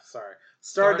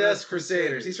Stardust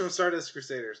Crusaders. He's from Stardust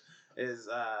Crusaders. Is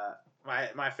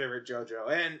my favorite JoJo,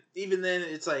 and even then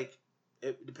it's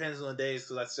it depends on the days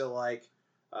because I still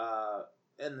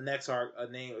in the next arc, a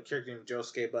character named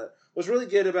Josuke. But what's really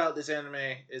good about this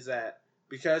anime is that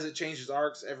because it changes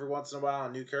arcs every once in a while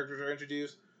and new characters are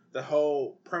introduced, the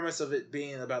whole premise of it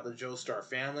being about the Joestar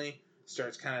family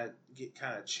starts kind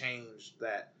of changed.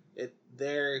 That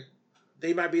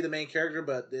they might be the main character,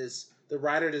 but the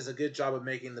writer does a good job of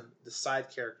making the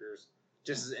side characters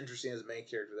just as interesting as the main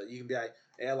character. That you can be like,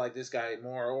 hey, I like this guy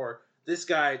more, or this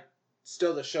guy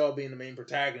still the show being the main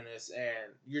protagonist,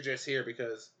 and you're just here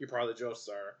because you're part of the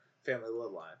Joestar family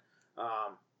bloodline.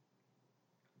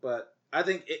 But I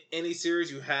think any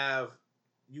series you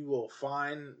will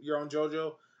find your own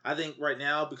JoJo. I think right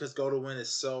now because Golden Wind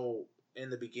is so in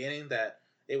the beginning that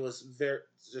it was very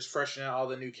just freshening out all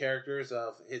the new characters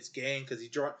of his gang because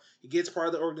he gets part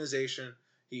of the organization.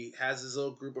 He has his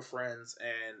little group of friends,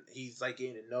 and he's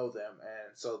getting to know them,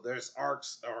 and so there's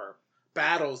arcs or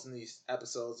battles in these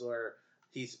episodes where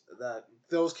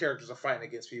those characters are fighting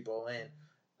against people, and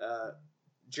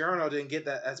Giorno didn't get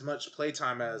that as much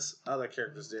playtime as other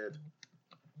characters did.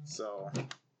 So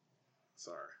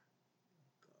sorry,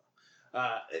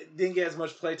 it didn't get as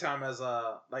much playtime as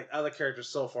other characters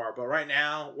so far. But right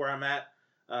now, where I'm at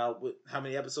with how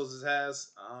many episodes it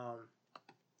has,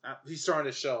 he's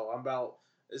starting to show.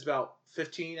 It's about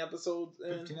 15 episodes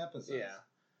in. 15 episodes.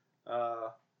 Yeah.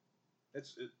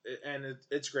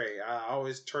 It's great. I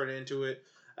always turn into it.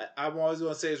 I'm always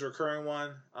going to say it's a recurring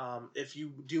one. If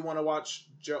you do want to watch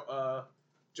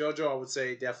JoJo, I would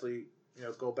say definitely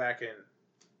go back and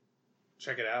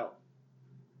check it out.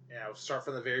 Start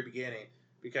from the very beginning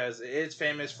because it's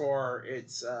famous for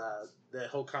its the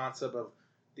whole concept of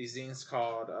these things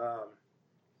called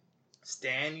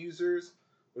stand users,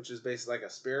 which is basically like a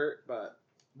spirit. But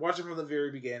watch it from the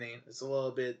very beginning. It's a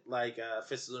little bit like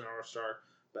Fist of the North Star,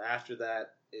 but after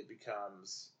that it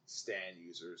becomes stand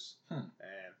users, and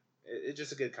it's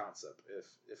just a good concept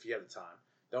if you have the time.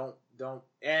 Don't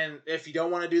and if you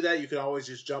don't want to do that, you can always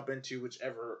just jump into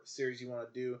whichever series you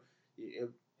want to do.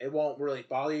 It won't really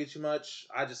bother you too much.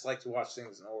 I just like to watch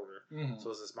things in order, so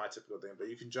this is my typical thing. But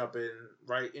you can jump in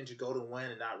right into Golden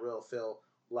Wind and not really feel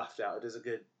left out. It is a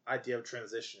good idea of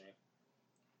transitioning.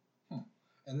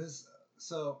 And this,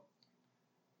 so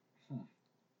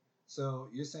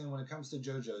you're saying when it comes to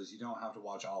JoJo's, you don't have to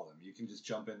watch all of them. You can just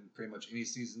jump in pretty much any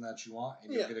season that you want,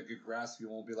 and you'll get a good grasp. You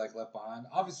won't be like left behind.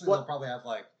 Obviously, they'll probably have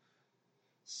like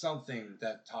something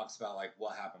that talks about like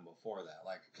what happened before that,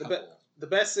 like a couple. The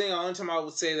best thing, only time I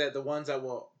would say that the ones that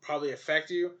will probably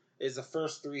affect you is the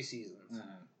first 3 seasons.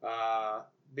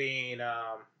 Being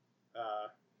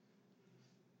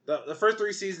the first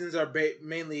 3 seasons are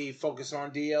mainly focused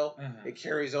on Dio. It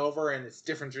carries over and it's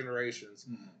different generations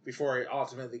before it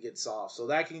ultimately gets solved. So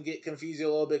that can get confusing a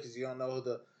little bit because you don't know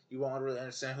you won't really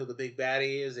understand who the big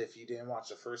baddie is if you didn't watch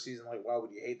the first season. Like, why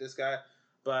would you hate this guy?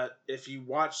 But if you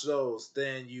watch those,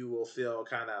 then you will feel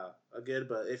kind of good.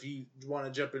 But if you want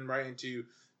to jump in right into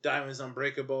Diamonds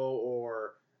Unbreakable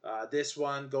or this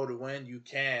one, Golden Wind, you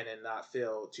can and not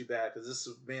feel too bad because this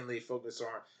is mainly focused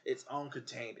on its own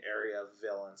contained area of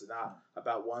villains and not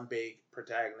about one big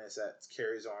protagonist that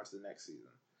carries on to the next season.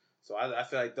 So I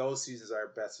feel like those seasons are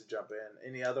best to jump in.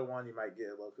 Any other one, you might get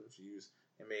a little confused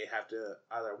and may have to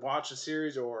either watch a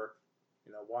series or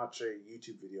watch a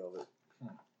YouTube video of it.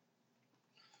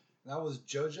 That was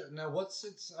JoJo. Now, what's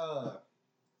its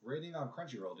rating on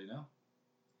Crunchyroll? Do you know?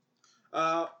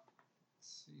 Let's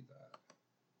see that.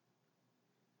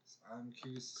 I'm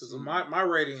curious. Because my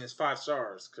rating is 5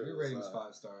 stars. Your rating is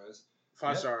 5 stars.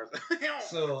 5 stars.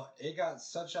 So it got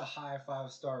such a high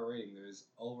 5-star rating. There's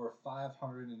over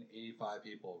 585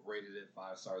 people rated it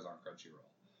 5 stars on Crunchyroll.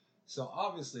 So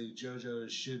obviously JoJo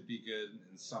should be good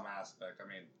in some aspect. I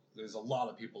mean, there's a lot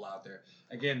of people out there.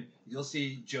 Again, you'll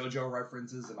see JoJo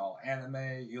references in all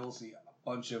anime. You'll see a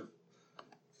bunch of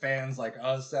fans like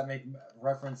us that make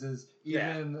references.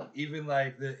 Even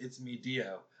like the It's Me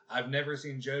Dio. I've never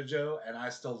seen JoJo, and I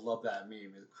still love that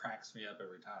meme. It cracks me up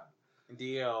every time.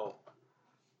 Dio,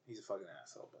 he's a fucking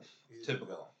asshole. But he's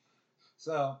typical.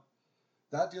 So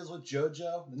that deals with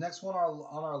JoJo. The next one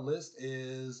on our list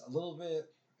is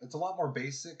it's a lot more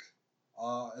basic.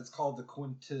 It's called the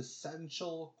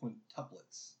Quintessential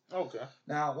Quintuplets. Okay.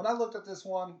 Now, when I looked at this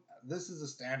one, this is a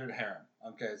standard harem.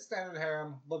 Okay, standard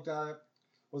harem. Looked at it,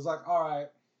 was like, all right,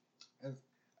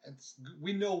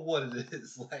 we know what it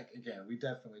is. Like, again, we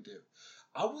definitely do.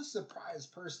 I was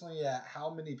surprised personally at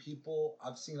how many people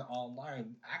I've seen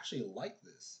online actually like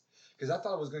this, because I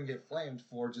thought it was going to get flamed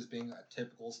for just being a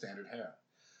typical standard harem.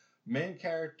 Main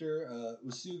character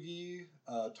Usugi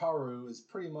Taru is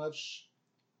pretty much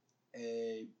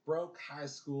a broke high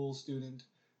school student.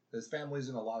 His family's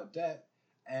in a lot of debt,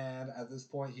 and at this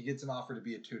point he gets an offer to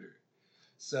be a tutor.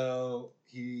 So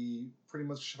he pretty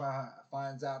much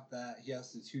finds out that he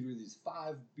has to tutor these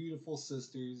 5 beautiful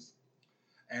sisters,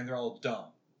 and they're all dumb.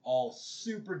 All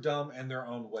super dumb in their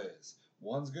own ways.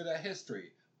 One's good at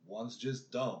history, one's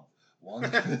just dumb. One's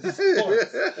good at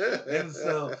sports. And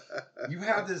so you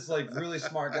have this like really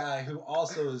smart guy who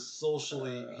also is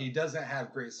socially, he doesn't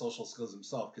have great social skills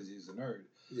himself because he's a nerd.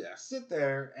 Yeah. Sit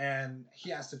there and he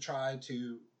has to try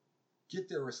to get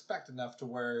their respect enough to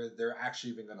where they're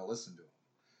actually even going to listen to him.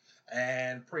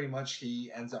 And pretty much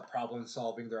he ends up problem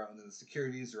solving their own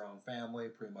insecurities, their own family,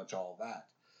 pretty much all of that.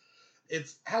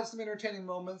 It has some entertaining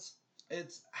moments.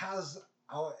 It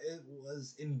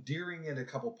was endearing in a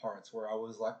couple parts where I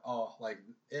was like, oh, like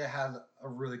it had a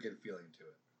really good feeling to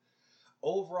it.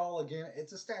 Overall, again,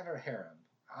 it's a standard harem.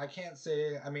 I can't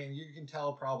say, I mean, you can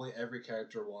tell probably every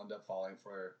character will end up falling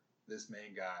for this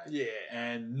main guy. Yeah.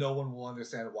 And no one will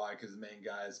understand why, because the main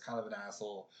guy is kind of an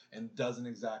asshole and doesn't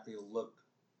exactly look,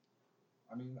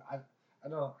 I mean, I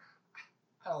don't,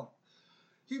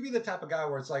 he'd be the type of guy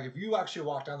where it's like, if you actually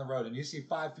walk down the road and you see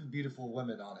 5 beautiful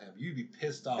women on him, you'd be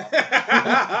pissed off.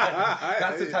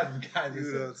 That's the type of guy this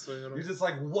is. You're just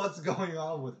like, what's going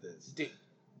on with this?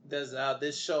 Does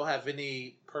this show have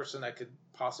any person that could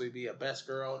possibly be a best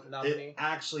girl nominee? It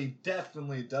actually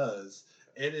definitely does.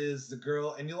 It is the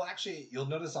girl, and you'll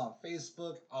notice on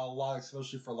Facebook a lot,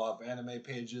 especially for a lot of anime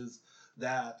pages,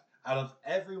 that out of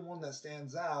everyone that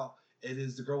stands out, it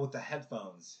is the girl with the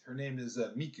headphones. Her name is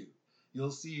Miku.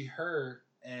 You'll see her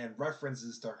and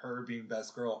references to her being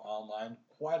best girl online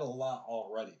quite a lot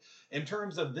already. In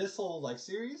terms of this whole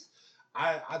series,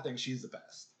 I think she's the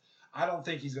best. I don't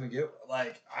think he's gonna get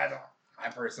I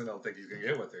personally don't think he's gonna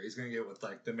get with her. He's gonna get with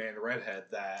the main redhead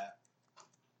that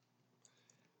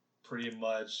pretty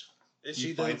much is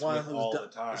she the one who's all the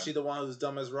time. Is she the one who's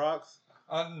dumb as rocks?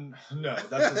 No,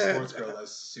 that's a sports girl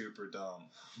that's super dumb.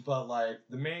 But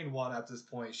the main one at this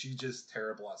point, she's just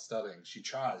terrible at studying. She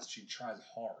tries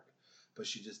hard, but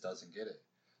she just doesn't get it.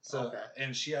 So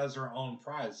and she has her own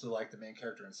pride. So the main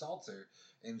character insults her,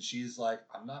 and she's like,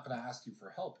 "I'm not gonna ask you for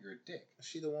help. You're a dick." Is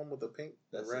she the one with the pink,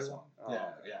 the red one? Oh,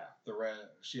 yeah, the red.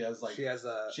 She has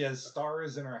she has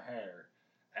stars in her hair,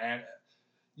 and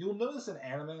you'll notice in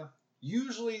anime,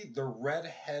 usually the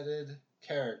red-headed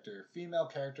character, female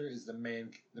character, is the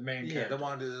main character. The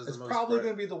one that is it's probably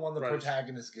going to be the one the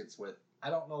protagonist gets with. I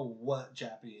don't know what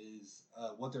Japanese,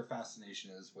 what their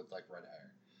fascination is with red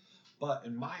hair, but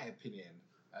in my opinion,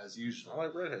 as usual, I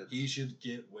like redheads. He should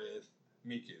get with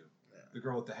Miku, the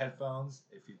girl with the headphones.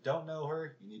 If you don't know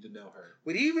her, you need to know her.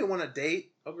 Would you even want to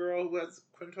date a girl who has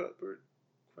quintuplet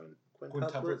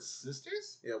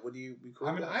sisters? Yeah, would you be cool?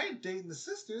 I mean, I ain't dating the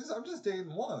sisters. I'm just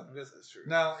dating one. I guess that's true.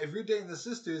 Now, if you're dating the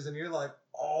sisters and you're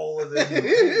all of them,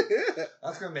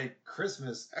 that's gonna make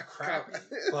Christmas crappy.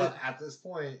 But at this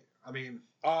point, I mean,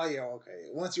 oh yeah, okay.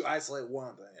 Once you isolate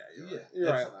one, then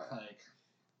you're right.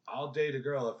 I'll date a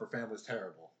girl if her family's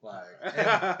terrible.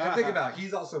 And think about it,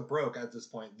 he's also broke at this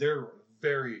point. They're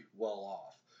very well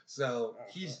off, so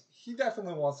he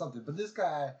definitely wants something. But this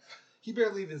guy, he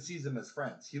barely even sees them as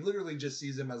friends. He literally just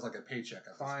sees them as a paycheck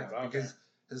at this point because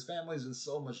his family's in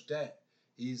so much debt.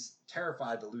 He's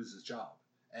terrified to lose his job.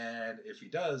 And if he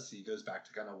does, he goes back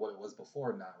to kind of what it was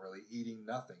before, not really eating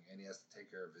nothing. And he has to take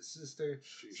care of his sister.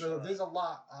 So there's a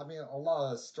lot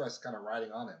of stress kind of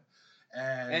riding on him.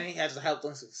 And he has to help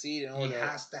them succeed. He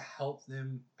has to help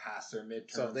them pass their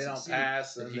midterms. So if they don't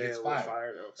pass, then he gets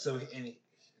fired. Okay. So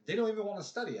they don't even want to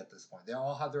study at this point. They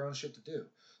all have their own shit to do.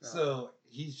 No. So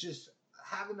he's just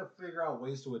having to figure out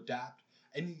ways to adapt.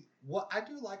 And what I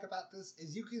do like about this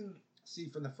is you can see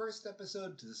from the first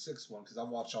episode to the sixth one, because I've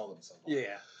watched all of them so far.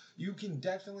 Yeah. You can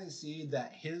definitely see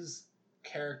that his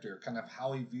character, kind of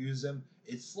how he views him,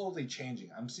 it's slowly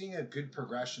changing. I'm seeing a good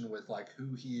progression with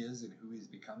who he is and who he's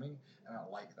becoming, and I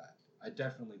like that. I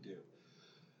definitely do.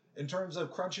 In terms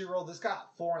of Crunchyroll, this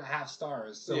got 4.5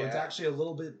 stars, so it's actually a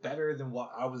little bit better than what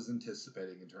I was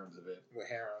anticipating in terms of it. With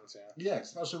harems, yeah,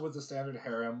 especially with the standard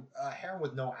harem, harem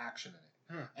with no action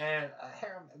in it, and a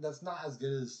harem that's not as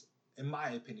good as, in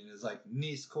my opinion, is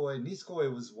Nisekoi.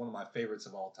 Nisekoi was one of my favorites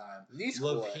of all time.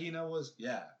 Love Hina was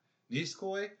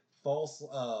Nisekoi. False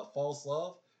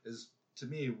Love is, to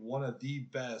me, one of the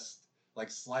best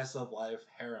slice of life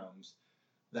harems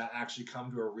that actually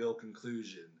come to a real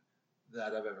conclusion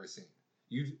that I've ever seen.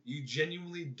 You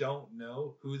genuinely don't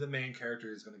know who the main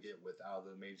character is going to get with out of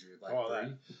the major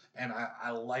three, and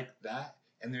I like that.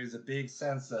 And there's a big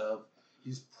sense of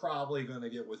he's probably going to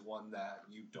get with one that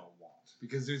you don't want,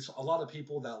 because there's a lot of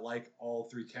people that like all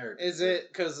three characters. Is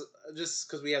it because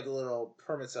we have the little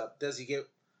permits up? Does he get?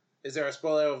 Is there a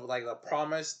spoiler of the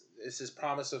promise? Is his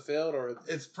promise fulfilled, or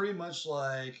it's pretty much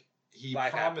he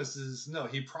promises? No,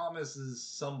 he promises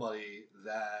somebody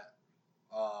that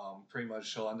pretty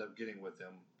much he'll end up getting with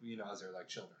them. As they're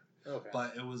children. Okay.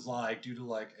 But it was due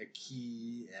to a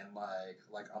key and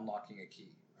unlocking a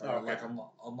key, or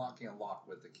unlocking a lock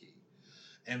with the key.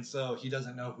 And so he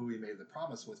doesn't know who he made the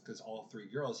promise with, because all three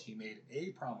girls he made a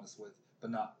promise with,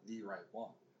 but not the right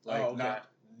one. Not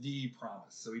the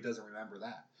promise. So he doesn't remember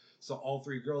that. So all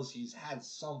three girls he's had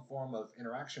some form of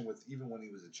interaction with, even when he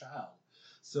was a child.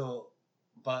 So,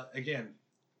 but again,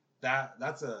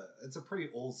 it's a pretty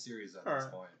old series at this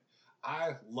point.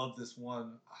 I love this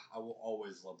one. I will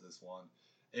always love this one.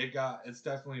 It's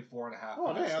definitely 4.5.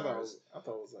 Oh man, I thought it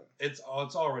was it's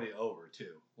already over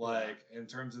too. In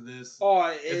terms of this. Oh,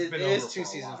 it is 2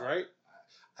 seasons, right?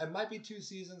 It might be 2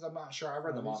 seasons. I'm not sure. I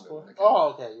read the manga.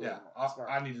 Oh, okay. Yeah,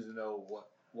 I needed to know what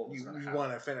was going to happen. You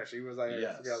want to finish. He was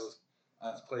yes.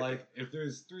 I forgot if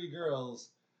there's 3 girls,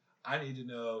 I need to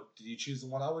know, did he choose the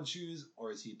one I would choose,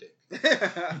 or is he dick?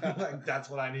 That's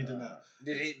what I need to know.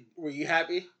 Were you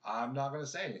happy? I'm not going to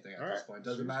say anything at this point.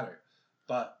 Doesn't matter.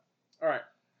 But all right.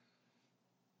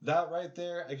 That right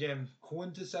there, again,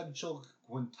 quintessential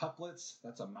quintuplets.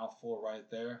 That's a mouthful right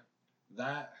there.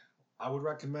 that I would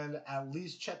recommend at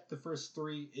least check the first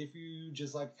 3. If you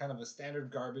just like kind of a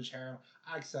standard garbage harem,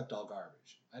 I accept all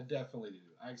garbage. I definitely do.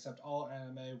 I accept all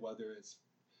anime, whether it's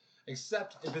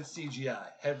except if it's CGI,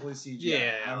 heavily CGI.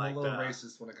 Yeah, I'm like a little that.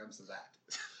 racist when it comes to that.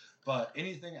 But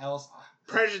anything else,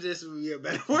 Prejudice would be a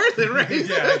better word than racist.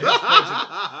 Yeah,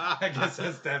 I guess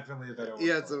that's definitely a better word.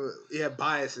 Yeah, for it.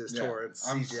 biases towards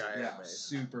CGI Yeah, anime.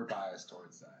 super biased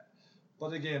towards that.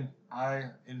 But again, I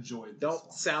enjoyed this Don't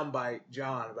one. soundbite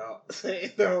John about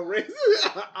saying they're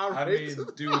racist. I mean,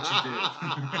 do what you do.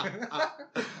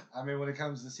 I mean, when it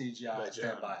comes to CGI, I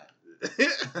stand by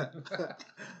it.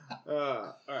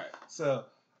 All right. So,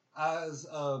 as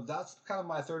that's kind of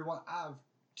my third one. I have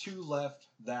 2 left.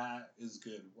 That is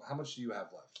good. How much do you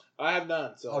have left? I have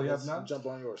none. So you have none? Jump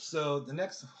on yours. So the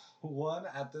next one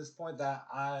at this point that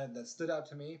stood out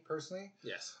to me personally.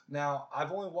 Yes. Now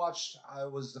I've only watched. I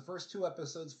was the first 2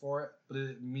 episodes for it, but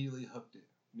it immediately hooked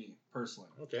me personally.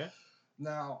 Okay.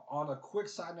 Now, on a quick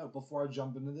side note before I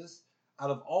jump into this,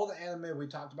 out of all the anime we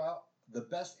talked about, the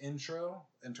best intro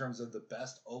in terms of the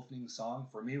best opening song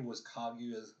for me was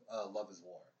Kaguya's "Love Is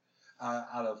War."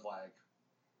 Out of like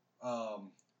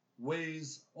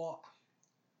ways, well,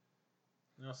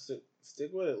 No,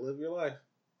 stick with it. Live your life.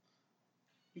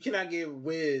 You cannot give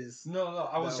Wiz. no,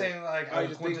 I was saying like I out was of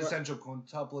just thinking quintessential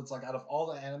quintuplets, like out of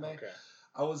all the anime, Okay.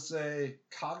 I would say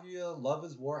Kaguya Love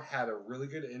Is War had a really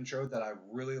good intro that I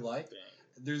really liked. Dang.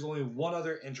 There's only one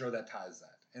other intro that ties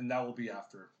that, and that will be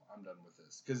after I'm done with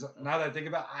this. Because now that I think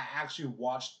about it, I actually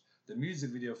watched the music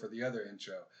video for the other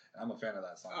intro, and I'm a fan of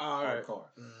that song. Alright. Hardcore.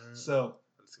 Mm-hmm. So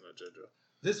Let's go, JoJo.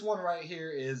 this one right here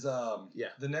is the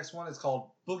next one is called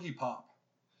Boogie Pop.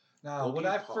 Now, when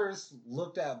I first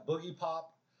looked at Boogie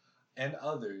Pop and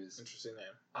others, Interesting name.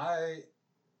 I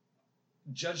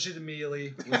judged it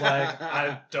immediately. Was like,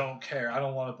 I don't care. I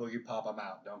don't want a Boogie Pop. I'm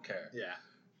out. Don't care. Yeah.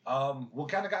 What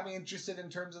kind of got me interested in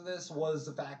terms of this was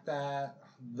the fact that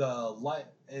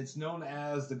it's known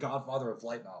as the Godfather of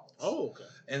light novels. Oh, okay.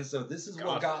 And so this is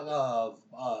what got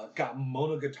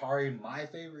Monogatari my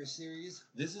favorite series.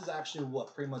 This is actually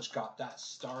what pretty much got that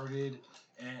started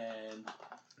and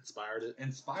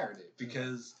inspired it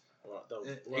because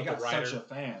it got such a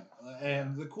fan.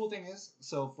 And the cool thing is,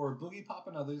 so for Boogie Pop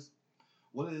and others,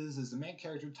 what it is the main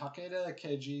character Takeda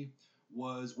Keiji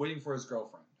was waiting for his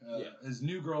girlfriend, his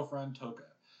new girlfriend Toka.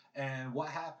 And what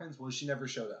happens was she never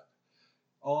showed up.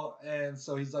 And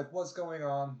so he's like, "What's going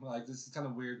on? Like, this is kind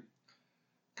of weird."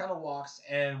 Kind of walks,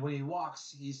 and when he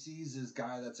walks, he sees this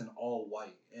guy that's in all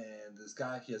white, and this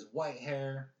guy, he has white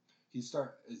hair.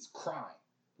 Is crying,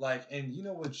 like, and you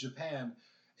know, with Japan,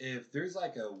 if there's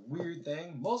like a weird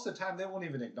thing, most of the time they won't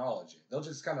even acknowledge it. They'll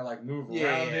just kind of like move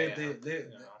around it.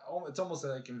 It's almost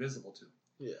like invisible to them.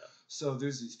 Yeah. So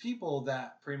there's these people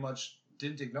that pretty much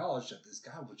didn't acknowledge that this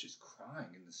guy was just crying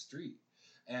in the street,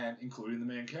 and including the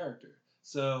main character.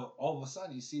 So all of a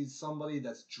sudden, he sees somebody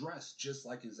that's dressed just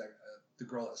like the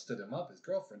girl that stood him up, his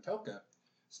girlfriend Toka,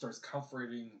 starts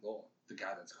comforting the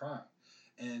guy that's crying,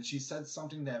 and she said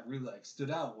something that really like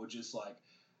stood out, which is like,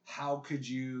 how could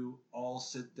you all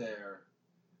sit there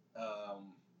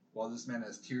while this man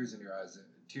has tears in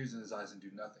his eyes and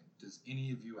do nothing? Does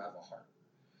any of you have a heart?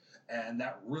 And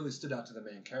that really stood out to the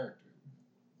main character.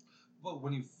 But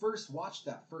when you first watch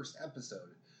that first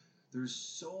episode, there's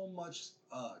so much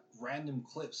random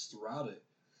clips throughout it,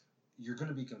 you're going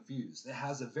to be confused. It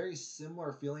has a very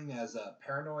similar feeling as a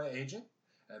Paranoia Agent,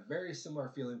 and a very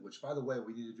similar feeling, which, by the way,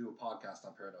 we need to do a podcast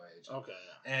on Paranoia Agent. Okay.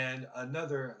 Yeah. And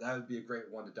that would be a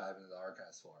great one to dive into the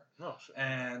archives for. Oh, sure.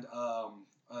 And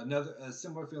a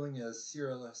similar feeling is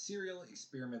Serial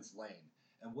Experiments Lane.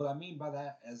 And what I mean by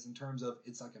that is in terms of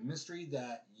it's like a mystery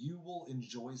that you will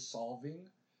enjoy solving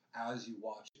as you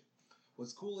watch it.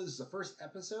 What's cool is the first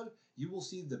episode, you will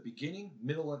see the beginning,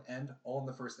 middle, and end all in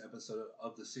the first episode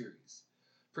of the series.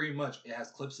 Pretty much, it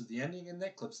has clips of the ending in there,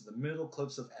 clips of the middle,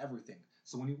 clips of everything.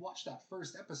 So when you watch that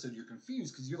first episode, you're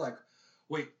confused because you're like,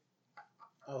 wait,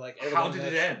 how did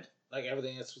it end? Like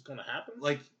everything that's going to happen?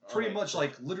 Like, pretty much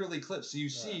like literally clips. So you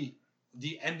see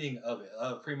the ending of it,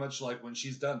 pretty much like when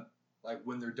she's done. Like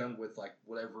when they're done with like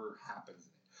whatever happens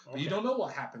in it. But you don't know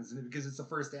what happens in it because it's the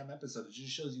first damn episode. It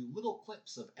just shows you little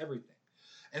clips of everything.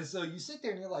 And so you sit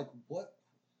there and you're like, what?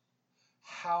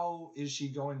 How is she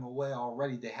going away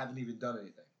already? They haven't even done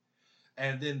anything.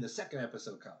 And then the second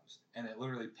episode comes and it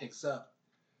literally picks up.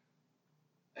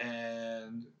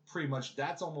 And pretty much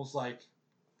that's almost like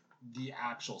the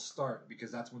actual start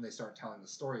because that's when they start telling the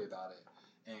story about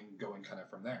it and going kind of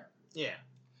from there. Yeah.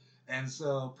 And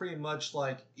so pretty much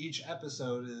like each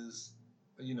episode is,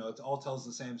 it all tells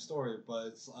the same story, but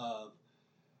it's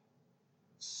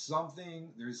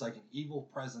there's like an evil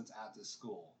presence at the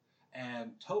school.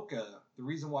 And Toka, the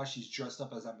reason why she's dressed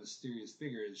up as that mysterious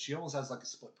figure is she almost has like a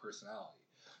split personality.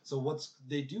 So what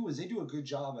they do is they do a good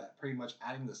job at pretty much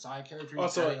adding the side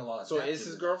characters, adding a lot of so depth is to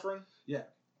his it. girlfriend? Yeah.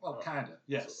 Well, kind of.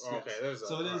 Yes. So, okay. Yes.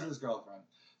 So it is his girlfriend.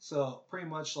 So pretty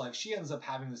much like she ends up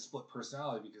having this split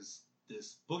personality because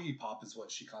this Boogie Pop is what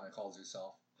she kind of calls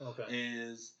herself. Okay.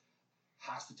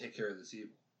 Has to take care of this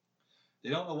evil. They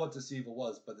don't know what this evil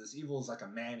was, but this evil is like a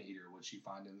man-eater, which you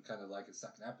find in kind of like a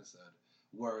second episode,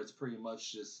 where it's pretty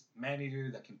much just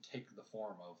man-eater that can take the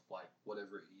form of like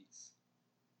whatever it eats.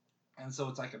 And so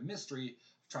it's like a mystery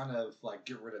of trying to like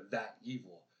get rid of that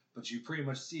evil. But you pretty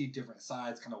much see different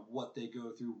sides, kind of what they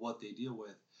go through, what they deal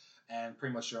with, and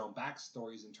pretty much their own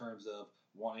backstories in terms of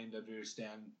wanting to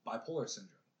understand bipolar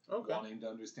syndrome, wanting to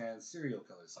understand serial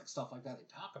killers, like stuff like that they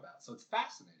talk about. So it's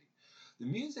fascinating. The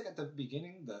music at the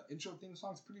beginning, the intro theme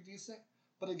song is pretty decent,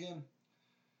 but again,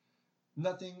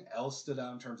 nothing else stood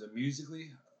out in terms of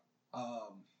musically.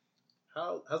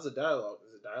 How's the dialogue?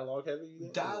 Is it dialogue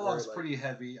heavy? Dialogue's pretty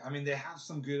heavy. I mean, they have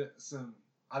some.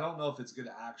 I don't know if it's good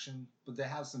action, but they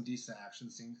have some decent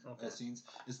action scenes.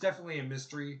 It's definitely a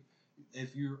mystery.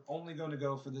 If you're only going to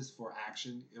go for this for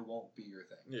action, it won't be your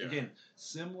thing. Yeah. Again,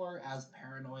 similar as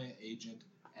Paranoia Agent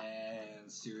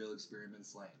and Serial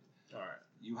Experiments Lane. All right.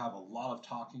 You have a lot of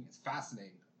talking. It's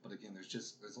fascinating, but again,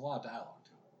 there's a lot of dialogue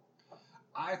to it.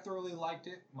 I thoroughly liked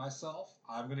it myself.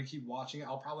 I'm going to keep watching it.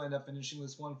 I'll probably end up finishing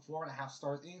this one 4.5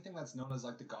 stars. Anything that's known as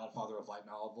like the godfather of light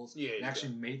novels and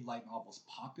actually made light novels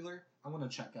popular, I'm going to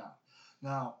check out.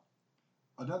 Now,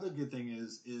 another good thing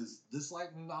is this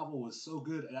light novel was so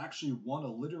good, it actually won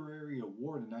a literary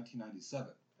award in 1997.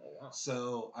 Oh, wow.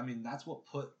 So, I mean, that's what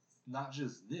put not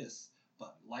just this,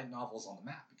 but light novels on the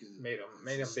map, because made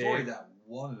a story that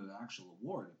won an actual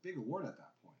award, a big award at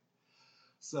that point.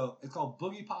 So it's called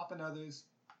Boogie Pop and Others.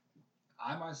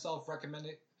 I myself recommend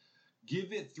it.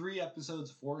 Give it 3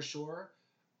 episodes for sure,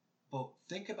 but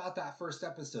think about that first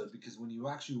episode, because when you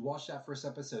actually watch that first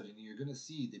episode and you're going to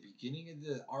see the beginning of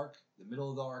the arc, the middle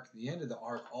of the arc, the end of the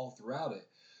arc all throughout it,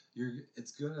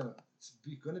 it's going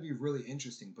to be really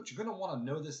interesting, but you're going to want to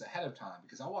know this ahead of time,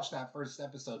 because I watched that first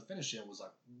episode, finish it, and was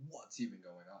like, what's even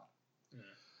going on? Yeah.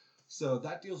 So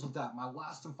that deals with that. My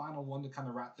last and final one to kind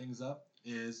of wrap things up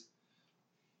is,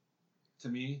 to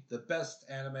me, the best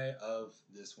anime of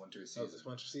this winter season.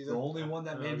 The only one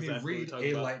that made me read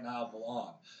a light novel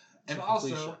on. And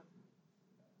also,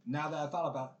 now that I thought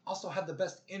about it, also had the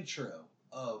best intro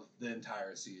of the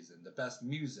entire season, the best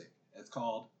music. It's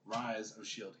called Rise of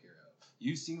Shield Hero.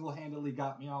 You single-handedly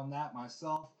got me on that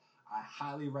myself. I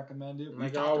highly recommend it.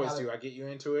 Like I always do. I get you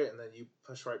into it, and then you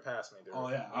push right past me. Dude. Oh,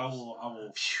 yeah. I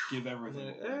will give everything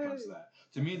when it comes to that.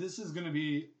 To me, this is going to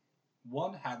be,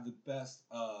 had the best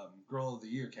Girl of the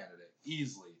Year candidate.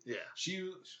 Easily. Yeah.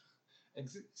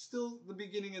 It's still the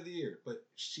beginning of the year, but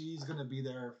she's going to be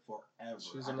there forever.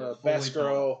 She's in the best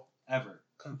girl ever.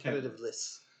 Competitive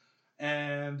list.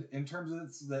 And in terms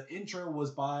of the intro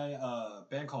was by a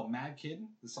band called Mad Kid.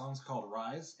 The song's called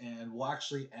Rise, and we'll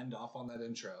actually end off on that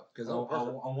intro because I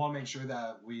want to make sure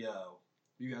that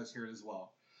you guys hear it as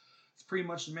well. It's pretty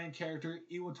much the main character,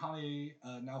 Iwatani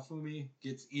Naofumi,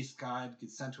 gets Isekai'd,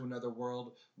 gets sent to another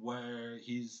world where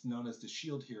he's known as the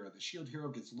Shield Hero. The Shield Hero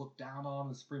gets looked down on.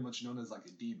 It's pretty much known as like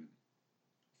a demon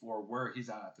for where he's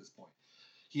at this point.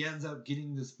 He ends up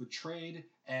getting this betrayed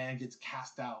and gets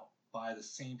cast out by the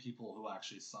same people who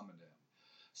actually summoned him.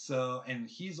 So, and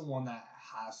he's the one that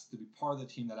has to be part of the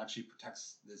team that actually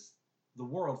protects the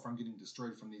world from getting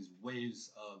destroyed from these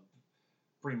waves of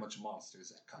pretty much monsters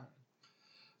that come.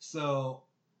 So,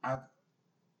 I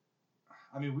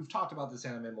mean, we've talked about this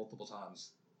anime multiple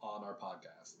times on our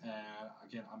podcast, and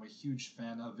again, I'm a huge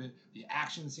fan of it. The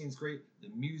action scene's great, the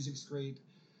music's great,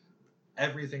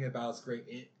 everything about it's great.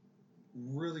 It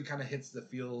really kind of hits the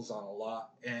feels on a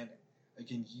lot, and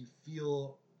again, you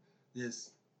feel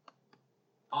this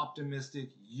optimistic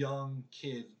young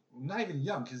kid. Not even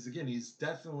young, because again, he's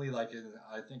definitely like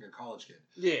I think a college kid.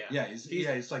 Yeah,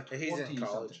 he's like 20 he's in college.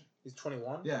 Something. He's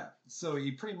 21. Yeah, so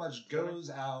he pretty much goes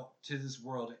out to this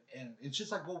world, and it's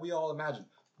just like what we all imagine.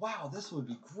 Wow, this would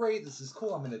be great. This is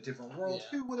cool. I'm in a different world.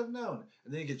 Yeah. Who would have known?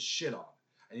 And then he gets shit on.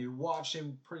 And you watch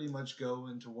him pretty much go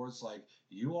in towards like,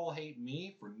 you all hate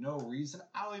me for no reason.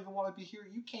 I don't even want to be here.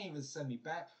 You can't even send me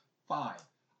back. Fine.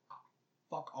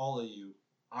 Fuck all of you.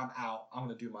 I'm out. I'm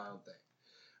going to do my own thing.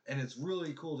 And it's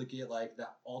really cool to get like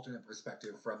that alternate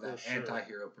perspective from that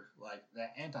anti-hero.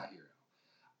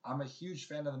 I'm a huge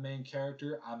fan of the main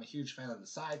character. I'm a huge fan of the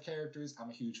side characters. I'm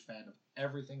a huge fan of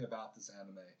everything about this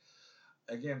anime.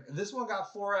 Again, this one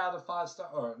got 4 out of 5 stars.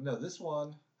 Or no, this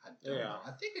one I don't know.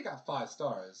 I think it got 5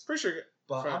 stars. Pretty sure.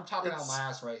 But I'm talking out my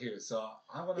ass right here, so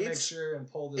I'm gonna make sure and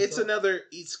pull this. It's up. Another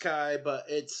Isekai, but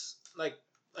it's like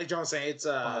John was saying, it's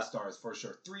 5 stars for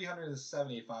sure.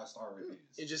 375-star reviews.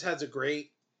 It just has a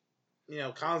great,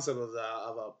 concept of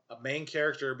a main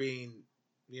character being,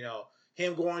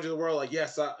 him going to the world like,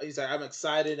 yes, he's like, I'm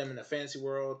excited. I'm in a fantasy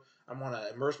world. I want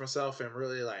to immerse myself and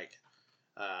really like,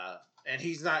 and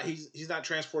he's not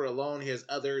transported alone. He has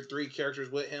other 3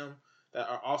 characters with him that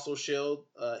are also shield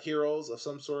heroes of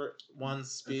some sort. One's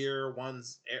spear,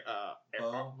 one's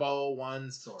bow,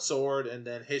 one's sword, and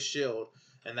then his shield.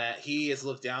 And that he is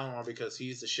looked down on because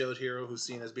he's the shield hero who's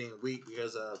seen as being weak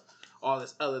because of all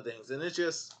this other things. And it's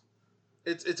just,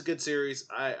 it's a good series.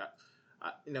 I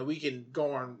we can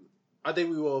go on. I think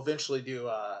we will eventually do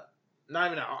not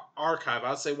even an archive.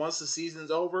 I'd say once the season's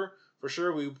over, for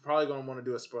sure, we're probably going to want to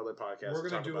do a spoiler podcast. We're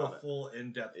going to do a full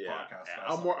in-depth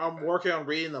podcast. I'm working on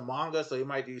reading the manga, so we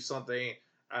might do something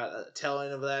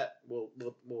telling of that.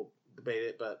 We'll debate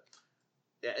it, but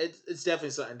yeah, it's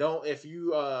definitely something. If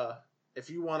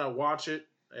you want to watch it,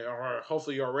 or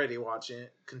hopefully you're already watching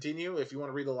it, continue. If you want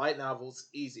to read the light novels,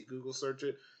 easy. Google search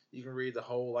it. You can read the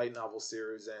whole light novel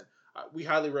series, and we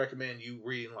highly recommend you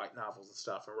reading light novels and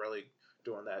stuff and really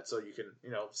doing that so you can,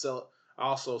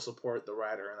 also support the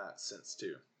writer in that sense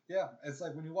too. Yeah, it's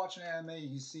like when you watch an anime,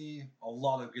 you see a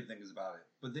lot of good things about it.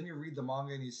 But then you read the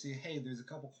manga and you see, hey, there's a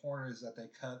couple corners that they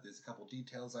cut. There's a couple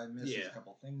details I missed. There's a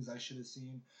couple things I should have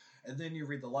seen. And then you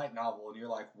read the light novel and you're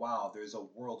like, wow, there's a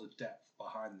world of depth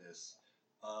behind this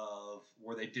of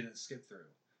where they didn't skip through.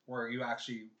 Where you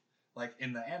actually, like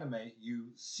in the anime, you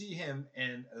see him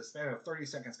in a span of 30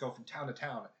 seconds go from town to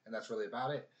town, and that's really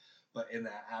about it. But in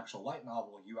that actual light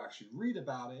novel, you actually read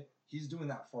about it. He's doing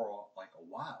that for like a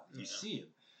while. You see him.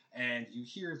 And you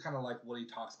hear kind of like what he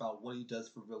talks about, what he does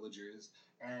for villagers,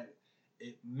 and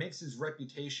it makes his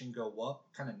reputation go up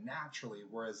kind of naturally.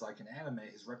 Whereas like in anime,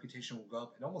 his reputation will go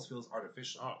up. It almost feels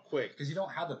artificial. Oh, quick. Because you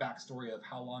don't have the backstory of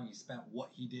how long he spent, what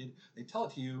he did. They tell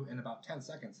it to you in about 10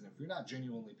 seconds. And if you're not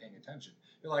genuinely paying attention,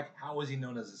 you're like, how is he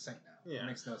known as a saint now? Yeah. It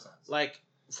makes no sense. Like,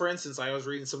 for instance, I was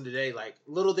reading some today, like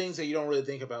little things that you don't really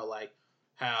think about, like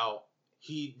how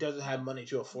he doesn't have money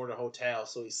to afford a hotel,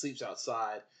 so he sleeps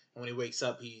outside. And when he wakes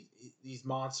up, these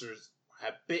monsters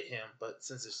have bit him, but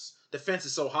since his defense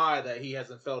is so high that he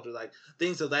hasn't felt it, like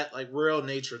things of that like real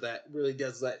nature that really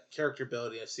does that character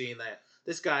building of seeing that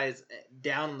this guy is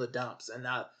down in the dumps and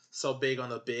not so big on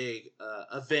the big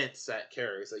events that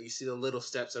carries. Like you see the little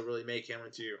steps that really make him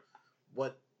into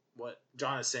what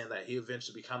John is saying, that he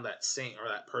eventually become that saint or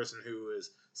that person who is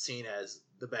seen as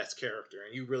the best character,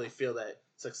 and you really feel that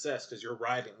success because you're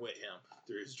riding with him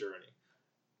through his journey.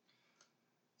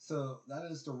 So that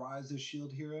is the Rise of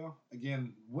Shield Hero.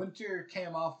 Again, Winter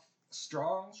came off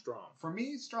strong. For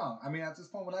me, strong. I mean, at this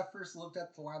point, when I first looked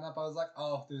at the lineup, I was like,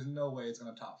 oh, there's no way it's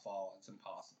going to top Fall. It's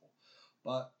impossible.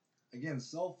 But again,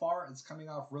 so far, it's coming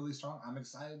off really strong. I'm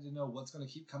excited to know what's going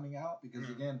to keep coming out because,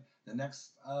 again, the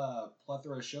next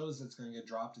plethora of shows that's going to get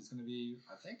dropped is going to be,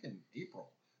 I think, in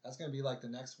April. That's going to be like the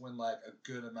next when like a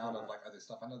good amount of like other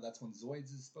stuff. I know that's when Zoids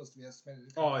is supposed to be estimated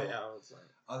to come out. Yeah. That's right.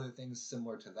 Other things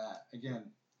similar to that. Again,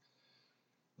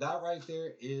 that right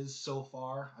there is so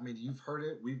far. I mean, you've heard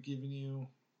it. We've given you,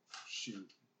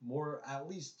 at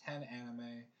least 10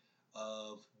 anime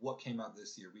of what came out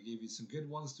this year. We gave you some good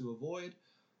ones to avoid,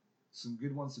 some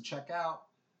good ones to check out.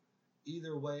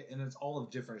 Either way, and it's all of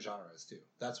different genres too.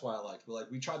 That's why I liked.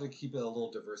 We tried to keep it a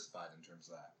little diversified in terms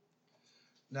of that.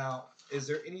 Now, is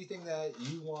there anything that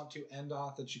you want to end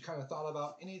off that you kind of thought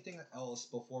about? Anything else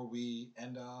before we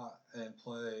end and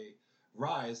play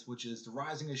Rise, which is the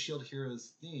Rising of Shield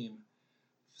Heroes theme,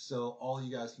 so all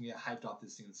you guys can get hyped off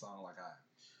this theme song like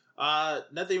I am?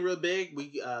 Nothing real big.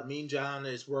 We, me and John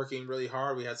is working really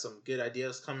hard. We had some good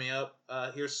ideas coming up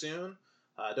here soon.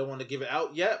 I don't want to give it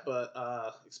out yet, but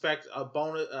expect a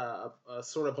bonus, a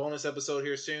sort of bonus episode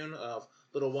here soon of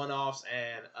little one-offs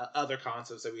and other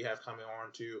concepts that we have coming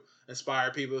on to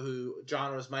inspire people who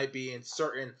genres might be in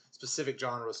certain specific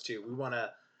genres too. We want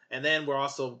to. And then we're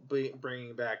also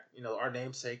bringing back, our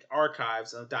namesake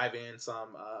archives and diving in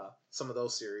some of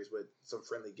those series with some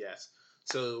friendly guests.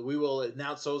 So we will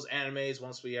announce those animes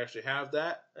once we actually have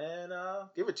that and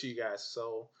give it to you guys.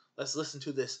 So let's listen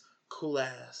to this cool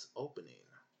ass opening.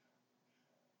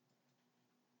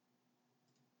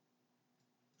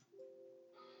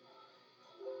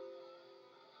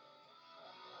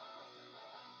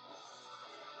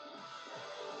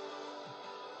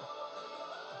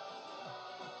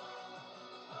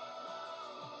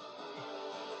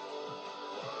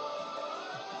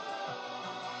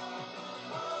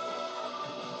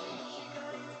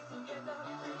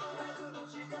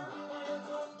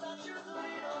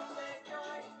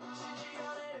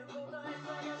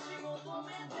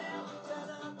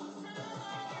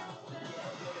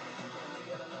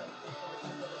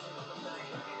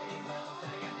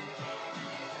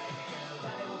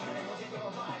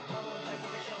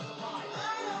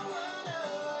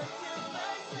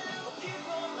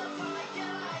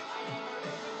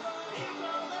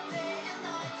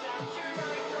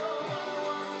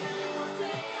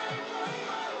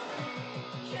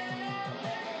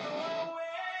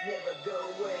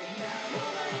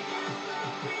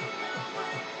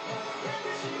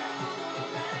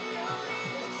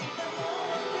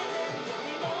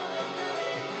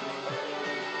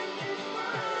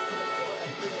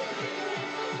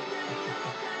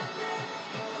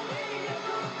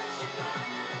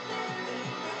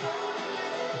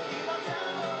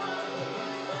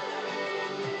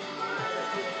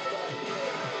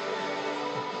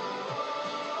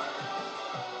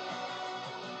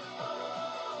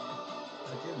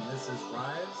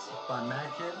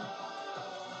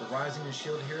 the Rising of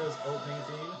Shield Heroes opening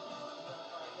theme.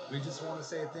 We just want to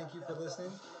say thank you for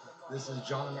listening. This is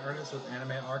John and Ernest with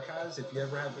Anime Archives. If you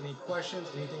ever have any questions,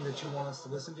 anything that you want us to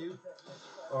listen to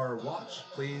or watch,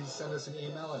 please send us an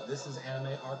email at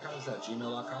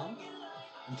thisisanimearchives@gmail.com.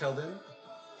 Until then,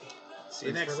 see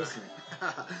you next time.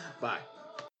 Bye.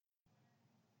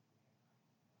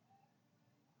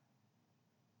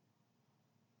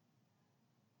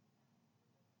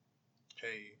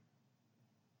 Hey.